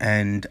 5'8"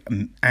 and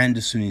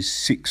Anderson is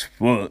 6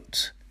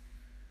 foot.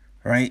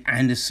 Right,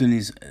 Anderson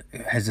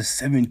has a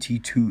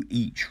 72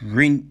 each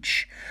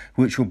reach,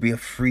 which will be a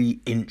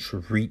 3-inch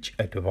reach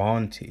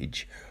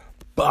advantage.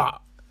 But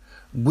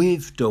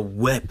with the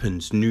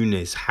weapons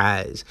Nunes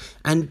has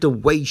and the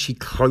way she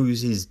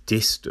closes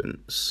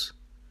distance,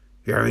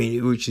 you know what I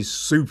mean, which is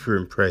super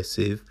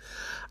impressive,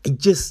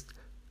 it's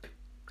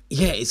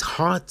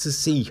hard to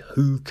see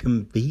who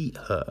can beat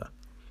her.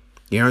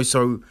 You know,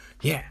 so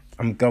yeah,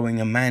 I'm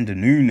going Amanda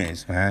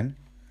Nunes, man.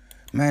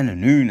 Amanda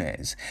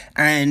Nunes.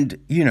 And,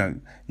 you know,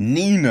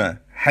 Nina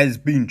has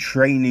been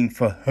training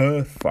for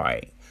her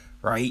fight,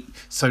 right?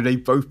 So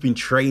they've both been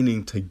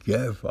training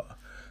together,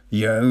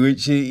 you know,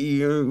 which,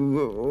 you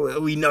know,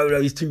 we know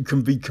those two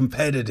can be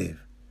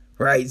competitive,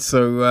 right?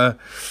 So,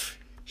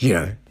 you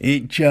know,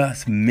 it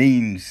just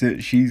means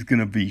that she's going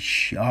to be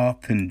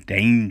sharp and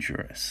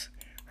dangerous,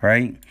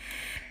 right?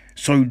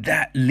 So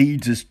that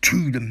leads us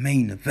to the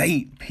main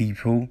event,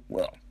 people.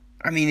 Well,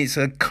 I mean, it's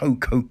a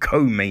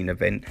co-main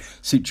event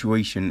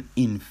situation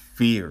in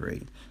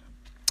theory.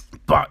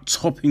 But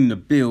topping the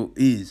bill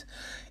is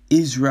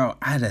Israel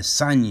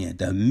Adesanya,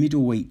 the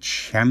middleweight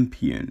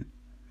champion,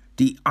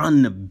 the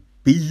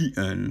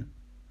unbeaten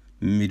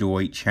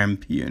middleweight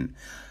champion,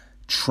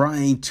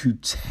 trying to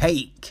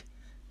take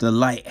the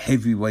light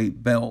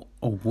heavyweight belt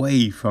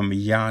away from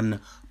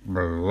Jan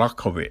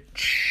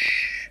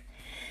Blachowicz.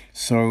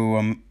 So,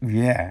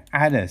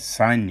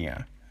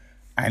 Adesanya,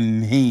 I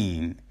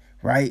mean,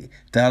 right?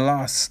 The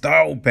last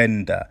style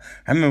bender.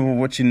 I remember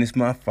watching this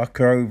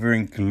motherfucker over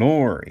in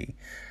Glory,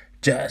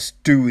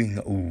 just doing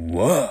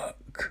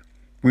work,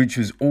 which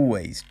was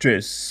always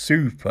just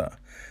super,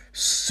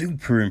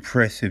 super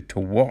impressive to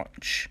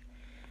watch.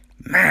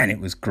 Man, it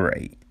was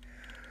great,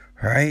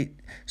 right?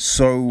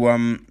 So,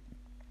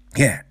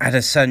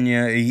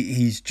 Adesanya,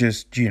 he's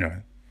just, you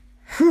know,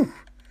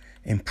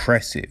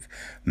 impressive.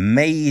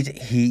 Made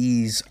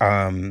his,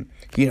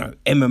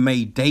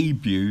 MMA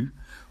debut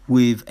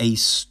with a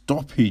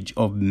stoppage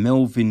of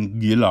Melvin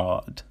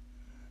Gillard,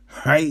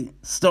 right?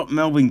 Stop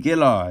Melvin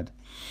Gillard.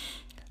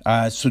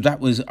 So that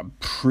was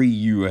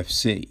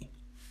pre-UFC,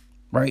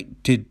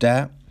 right? Did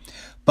that,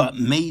 but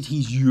made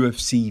his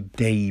UFC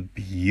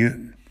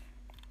debut.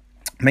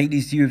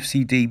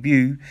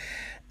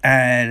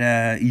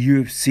 At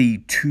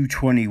UFC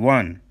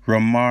 221,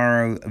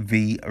 Romero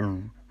v.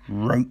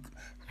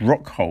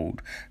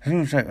 Rockhold. I think it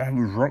was like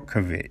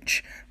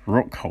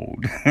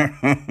Rockhold,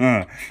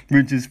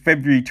 which is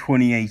February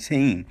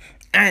 2018.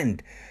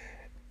 And,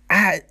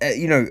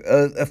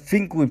 a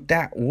thing with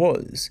that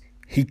was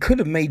he could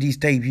have made his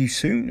debut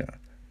sooner,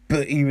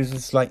 but he was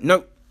just like,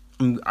 nope,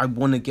 I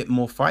want to get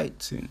more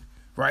fights in,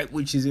 right?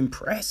 Which is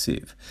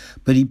impressive.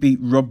 But he beat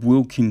Rob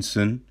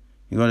Wilkinson.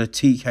 He got a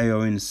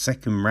TKO in the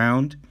second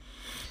round.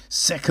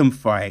 Second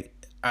fight,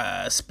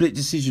 split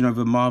decision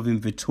over Marvin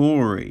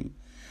Vettori.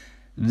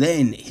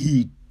 Then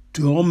he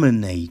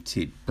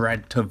dominated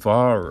Brad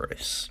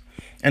Tavares.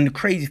 And the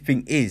crazy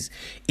thing is,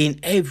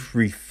 in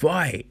every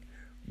fight,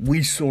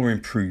 we saw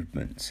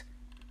improvements.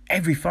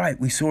 Every fight,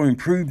 we saw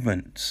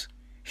improvements.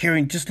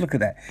 Just look at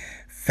that.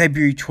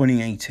 February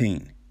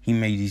 2018, he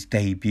made his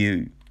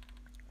debut.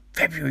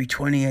 February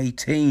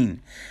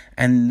 2018.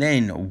 And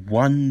then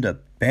won the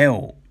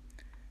belt.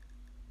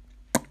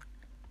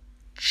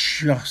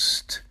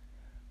 Just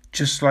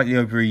slightly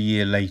over a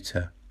year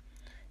later.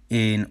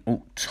 In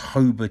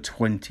October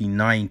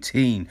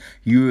 2019,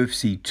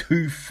 UFC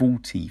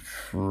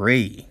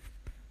 243.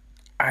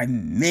 I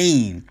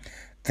mean,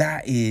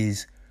 that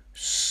is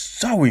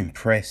so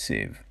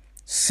impressive.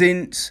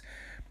 Since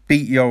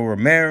beat Yoel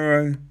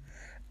Romero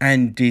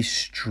and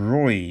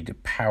destroyed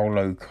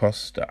Paulo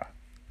Costa,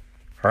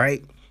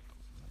 right?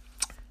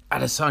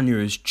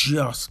 Adesanya has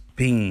just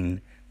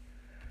been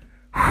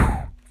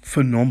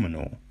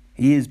phenomenal.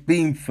 He has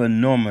been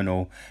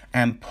phenomenal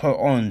and put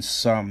on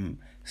some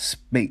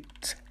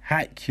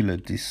spectacular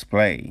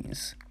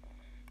displays.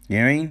 You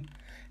know what I mean?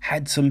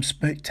 Had some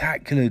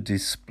spectacular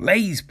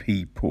displays,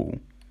 people.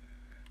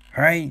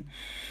 right?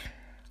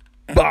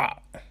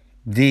 But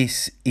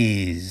this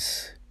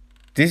is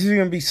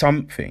going to be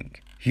something,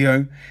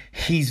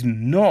 he's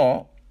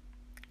not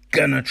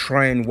going to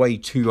try and weigh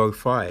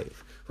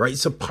 205, right?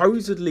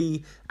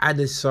 Supposedly,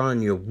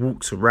 Adesanya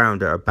walks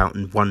around at about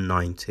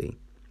 190,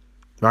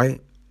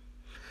 right?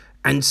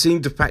 And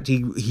seeing the fact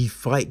he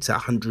fights at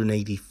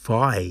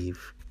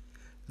 185,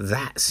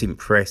 that's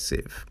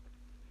impressive,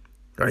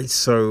 right?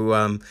 So,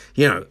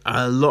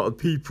 a lot of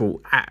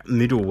people at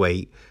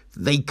middleweight,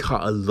 they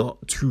cut a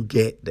lot to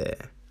get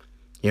there.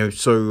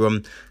 So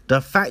the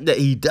fact that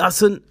he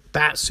doesn't,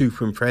 that's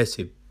super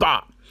impressive.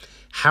 But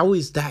how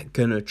is that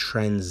going to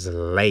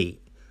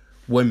translate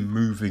when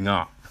moving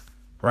up,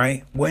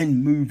 right?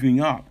 When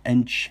moving up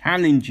and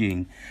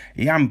challenging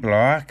Jan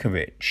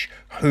Blachowicz,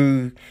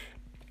 who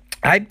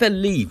I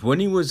believe when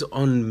he was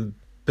on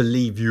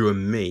Believe You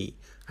and Me,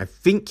 I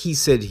think he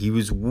said he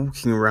was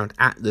walking around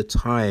at the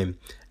time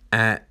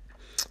at,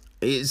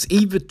 it's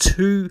either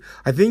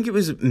I think it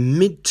was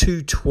mid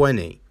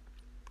 220.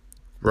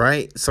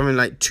 Right? Something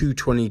like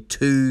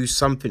 222,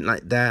 something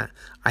like that,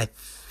 I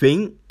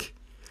think.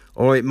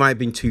 Or it might have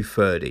been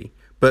 230,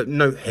 but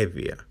no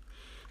heavier.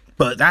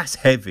 But that's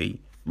heavy,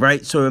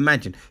 right? So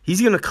imagine, he's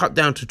going to cut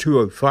down to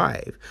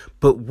 205,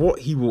 but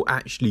what he will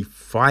actually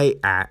fight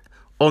at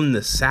on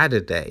the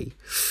Saturday,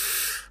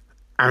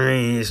 I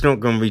mean, it's not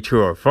going to be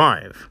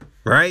 205,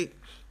 right?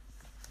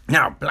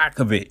 Now,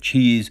 Blachowicz,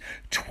 he is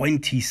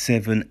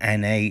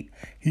 27-8.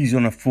 He's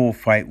on a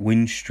 4-fight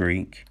win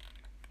streak.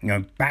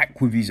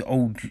 Back with his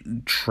old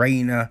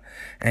trainer,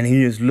 and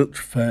he has looked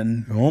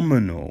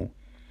phenomenal,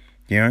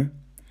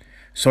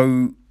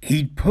 So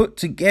he'd put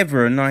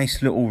together a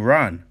nice little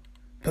run.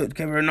 He'd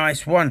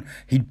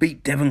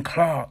beat Devin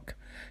Clark,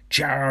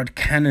 Jared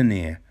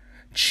Cannonier,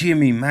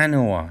 Jimmy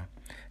Manuwa,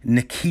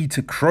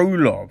 Nikita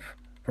Krylov,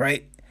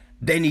 right?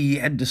 Then he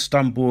had to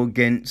stumble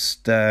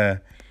against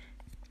Thiago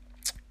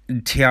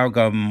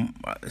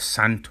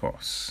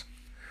Santos.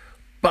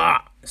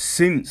 But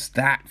since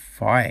that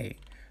fight,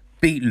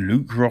 beat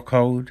Luke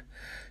Rockhold,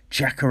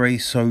 Jacare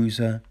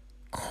Souza,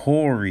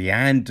 Corey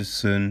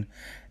Anderson,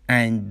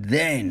 and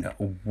then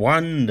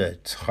won the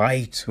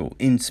title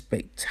in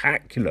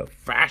spectacular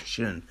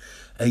fashion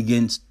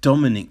against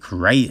Dominic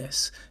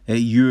Reyes at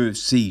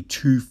UFC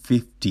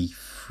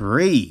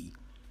 253.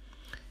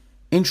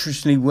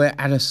 Interestingly, where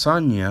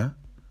Adesanya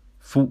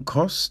fought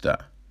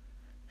Costa.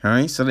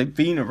 Right, so they've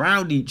been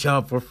around each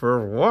other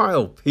for a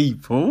while,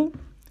 people.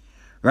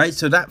 Right,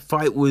 so that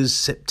fight was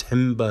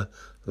September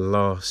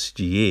last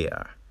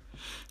year,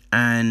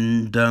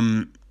 and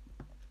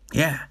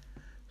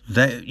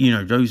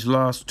those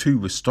last two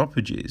were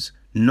stoppages,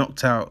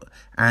 knocked out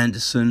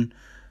Anderson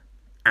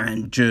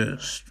and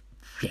just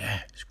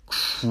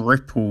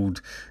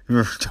crippled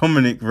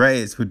Dominic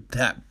Reyes with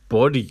that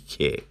body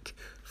kick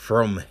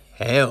from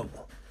hell.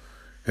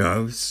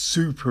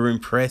 Super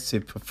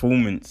impressive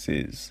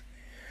performances.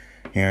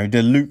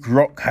 The Luke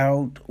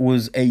Rockhold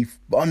was a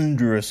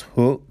thunderous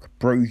hook,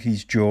 broke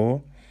his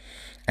jaw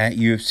at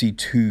UFC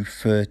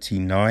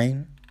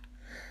 239.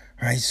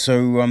 Right,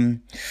 so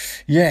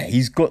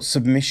he's got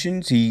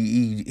submissions.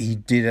 He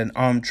did an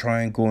arm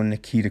triangle on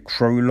Nikita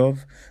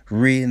Krylov,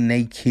 rear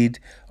naked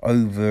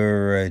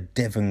over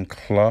Devin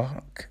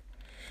Clark.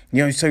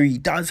 So he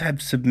does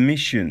have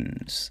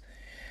submissions,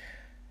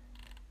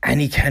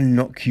 and he can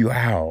knock you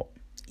out.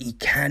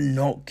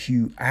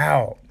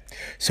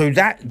 So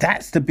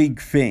that's the big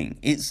thing.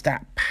 It's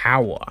that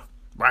power,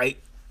 right?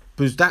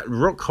 Because that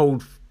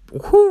Rockhold,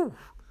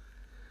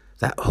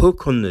 that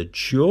hook on the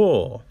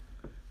jaw,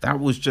 that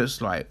was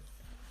just like,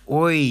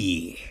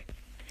 oi.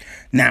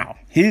 Now,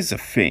 here's the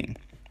thing.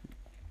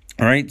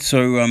 All right,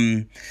 so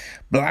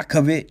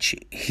Blachowicz,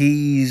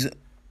 he's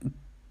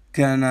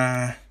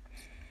gonna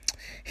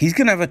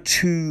have a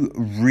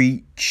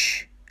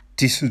 2-reach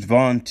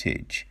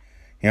disadvantage.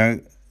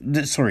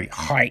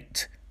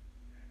 Height.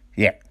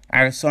 Yeah,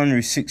 Adesanya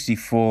is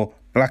 64,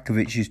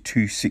 Blachowicz is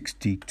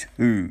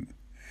 262.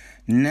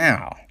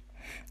 Now,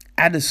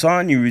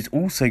 Adesanya is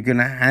also going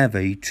to have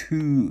a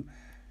 2-inch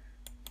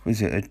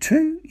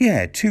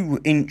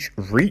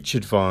reach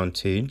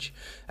advantage.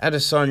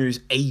 Adesanya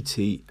is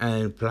 80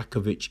 and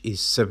Blachowicz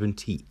is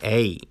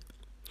 78.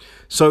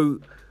 So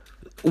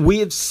we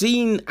have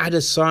seen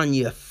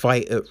Adesanya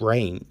fight at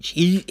range.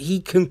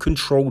 He can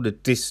control the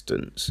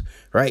distance,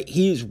 right?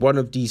 He is one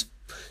of these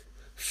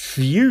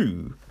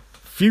few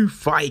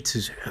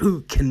fighters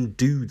who can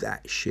do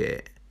that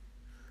shit.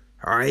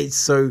 All right,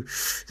 so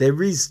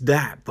there is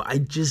that, but I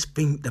just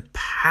think the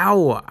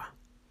power,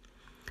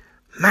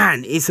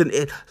 man, it's a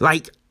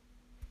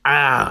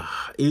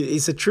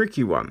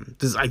tricky one,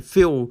 because I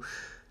feel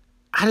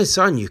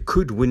Adesanya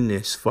could win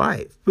this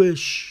fight for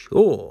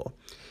sure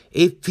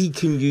if he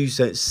can use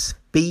that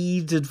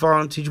speed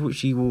advantage, which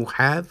he will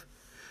have,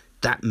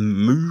 that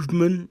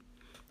movement,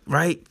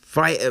 right?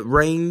 Fight at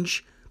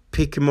range,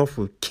 pick him off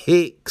with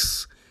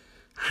kicks,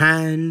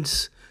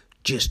 hands,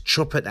 just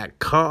chop at that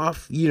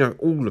calf,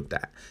 all of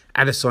that.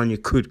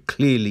 Adesanya could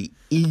clearly,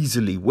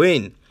 easily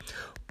win.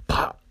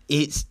 But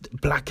it's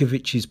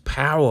Blachowicz's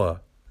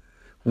power,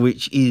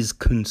 which is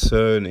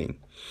concerning.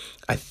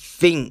 I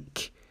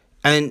think,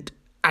 and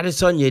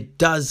Adesanya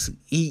does,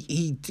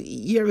 he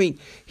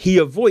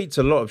avoids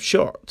a lot of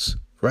shots,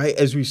 right,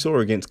 as we saw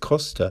against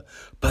Costa,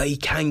 but he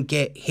can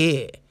get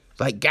hit.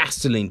 Like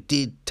Gastelum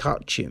did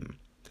touch him,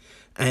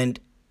 and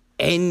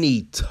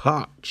any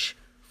touch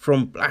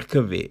from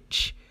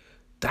Blachowicz,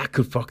 that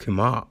could fuck him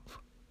up,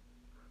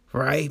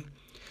 right?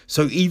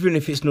 So even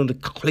if it's not a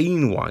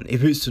clean one,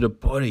 if it's to the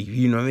body,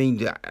 you know what I mean,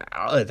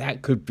 that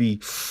could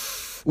be,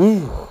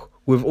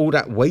 with all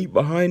that weight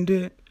behind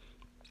it.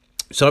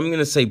 So I'm going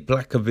to say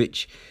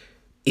Blachowicz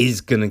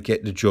is going to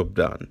get the job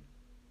done,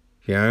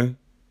 you know?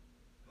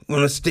 I'm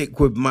going to stick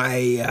with my,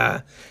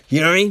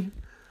 you know what I mean,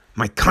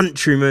 my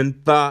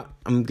countryman, but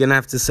I'm going to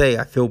have to say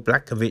I feel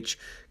Blachowicz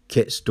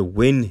gets the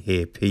win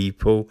here,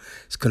 people.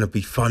 It's going to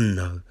be fun,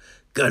 though.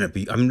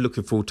 I'm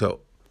looking forward to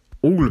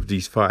all of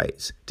these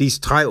fights, these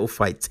title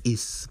fights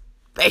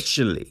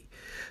especially.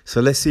 So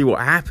let's see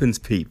what happens,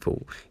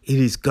 people. It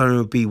is going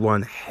to be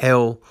one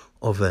hell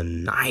of a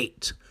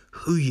night.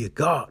 Who you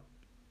got?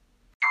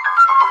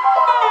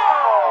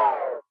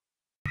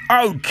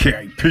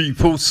 Okay,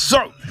 people,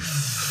 so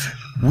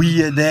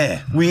we are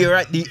there. We are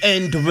at the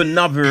end of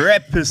another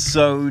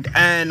episode,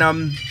 and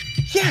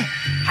yeah,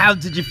 how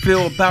did you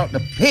feel about the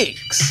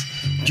picks?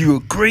 Do you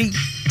agree?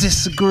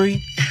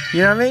 Disagree?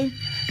 You know what I mean?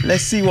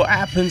 Let's see what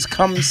happens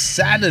come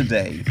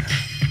Saturday.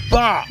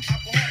 But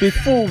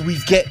before we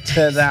get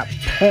to that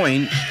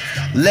point,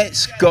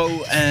 let's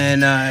go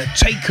and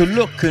take a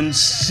look and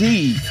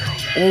see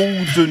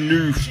all the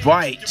new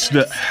fights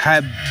that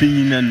have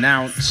been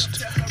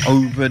announced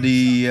over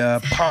the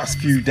past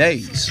few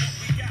days.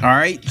 All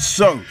right,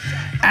 so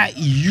at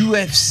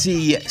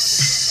UFC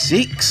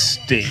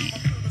 60,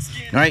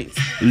 right,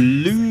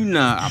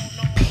 Luna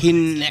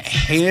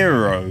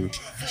Pinheiro,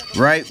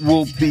 right,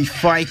 will be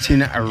fighting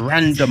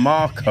Randa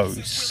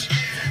Marcos.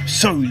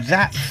 So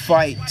that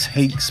fight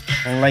takes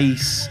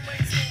place,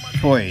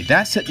 boy,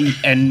 that's at the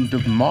end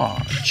of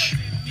March,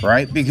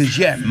 right? Because,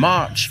 yeah,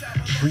 March,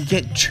 we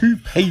get 2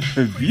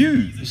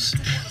 pay-per-views,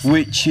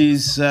 which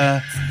is,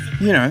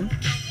 you know,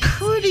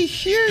 pretty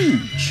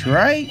huge,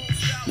 right?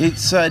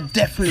 It's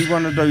definitely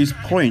one of those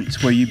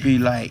points where you'd be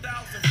like,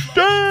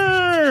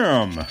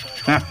 damn!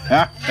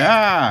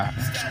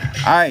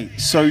 Alright,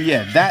 so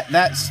yeah,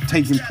 that's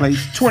taking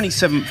place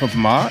 27th of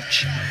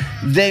March.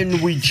 Then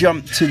we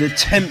jump to the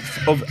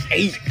 10th of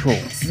April,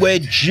 where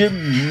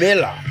Jim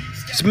Miller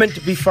is meant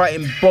to be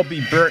fighting Bobby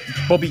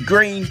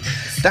Green.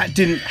 That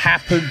didn't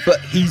happen,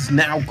 but he's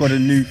now got a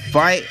new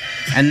fight,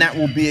 and that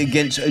will be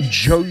against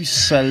Joe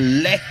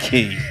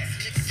Solecki.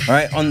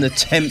 Right, on the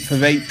 10th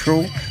of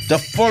April. The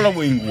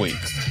following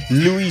week,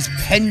 Luis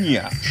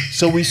Pena.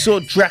 So we saw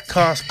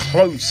Drakkar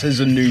Klose as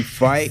a new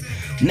fight.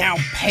 Now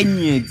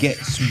Pena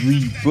gets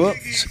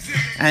rebooked,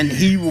 and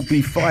he will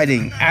be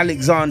fighting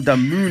Alexander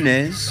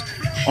Muniz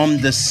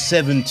on the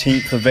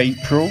 17th of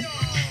April.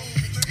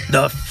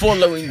 The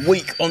following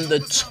week, on the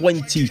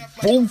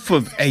 24th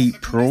of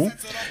April,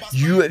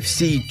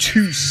 UFC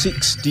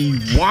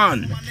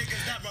 261.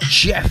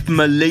 Jeff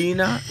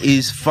Molina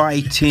is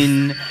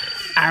fighting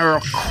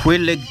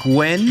Araquila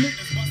Gwen,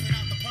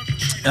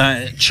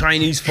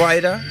 Chinese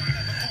fighter.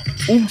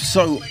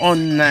 Also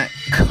on that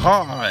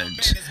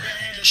card,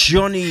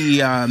 Johnny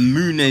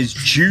Muniz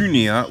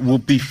Jr. will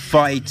be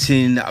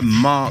fighting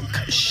Mark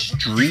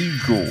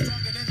Striegel.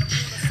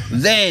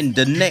 Then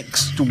the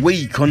next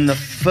week, on the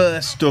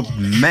 1st of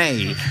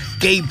May,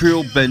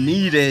 Gabriel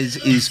Benitez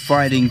is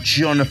fighting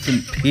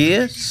Jonathan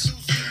Pierce.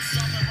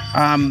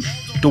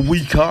 The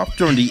week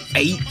after, on the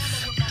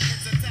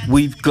 8th,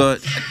 we've got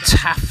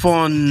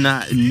Tafon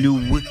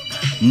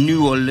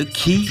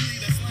Nuoluki,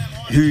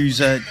 who's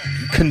a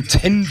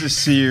Contender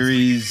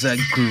Series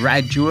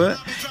graduate.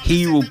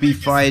 He will be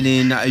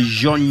fighting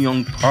Jeon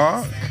Young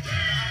Park.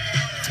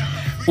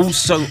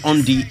 Also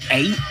on the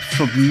 8th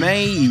of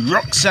May,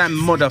 Roxanne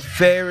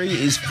Modafferi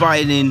is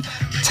fighting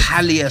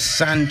Talia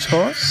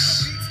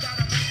Santos.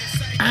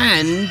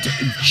 And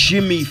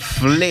Jimmy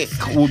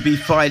Flick will be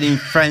fighting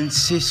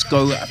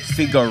Francisco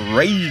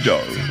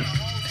Figueiredo.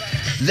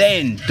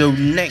 Then the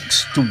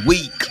next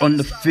week, on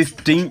the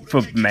 15th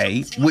of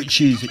May,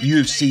 which is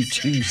UFC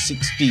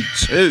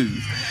 262,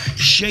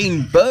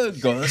 Shane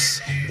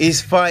Burgos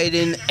is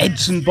fighting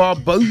Edson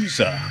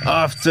Barboza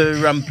after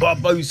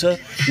Barboza,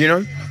 you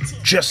know,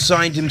 just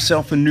signed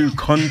himself a new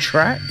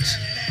contract,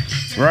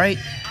 right?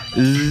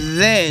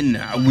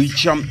 Then we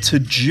jump to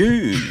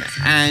June,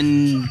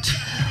 and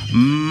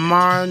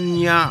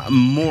Manya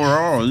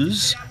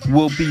Moroz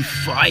will be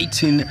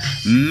fighting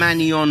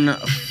Manion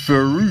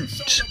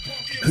Farouk,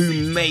 who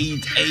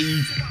made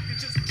a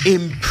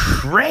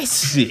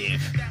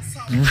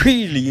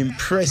really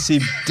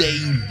impressive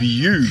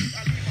debut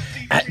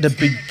at the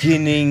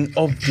beginning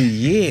of the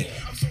year,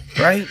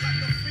 right?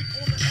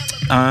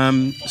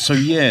 So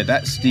yeah,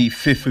 that's the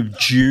 5th of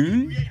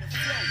June.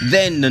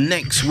 Then the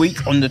next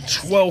week, on the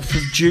 12th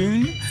of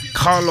June,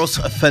 Carlos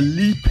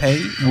Felipe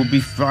will be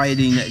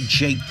fighting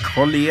Jake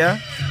Collier.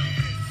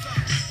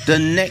 The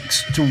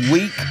next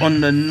week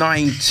on the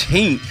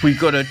 19th, we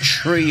got a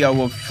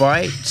trio of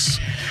fights.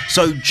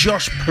 So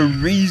Josh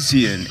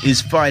Parisian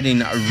is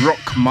fighting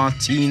Rock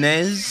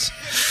Martinez.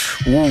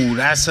 Ooh,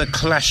 that's a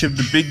clash of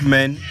the big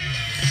men.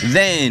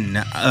 Then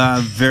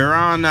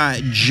Verana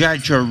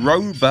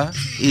Jajaroba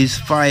is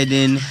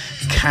fighting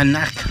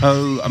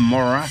Kanako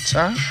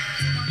Morata.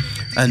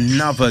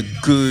 Another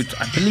good,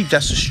 I believe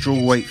that's a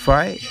strawweight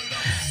fight.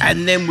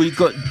 And then we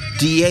got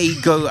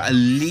Diego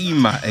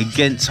Lima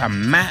against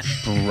Matt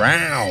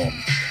Brown.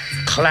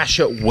 Clash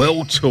at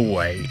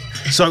welterweight.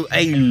 So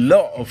a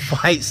lot of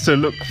fights to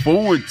look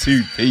forward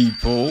to,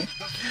 people.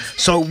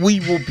 So we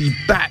will be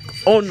back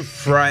on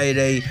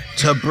Friday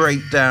to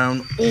break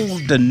down all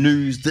the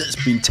news that's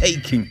been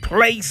taking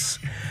place.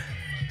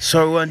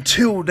 So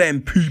until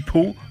then,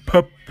 people,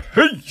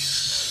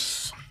 peace.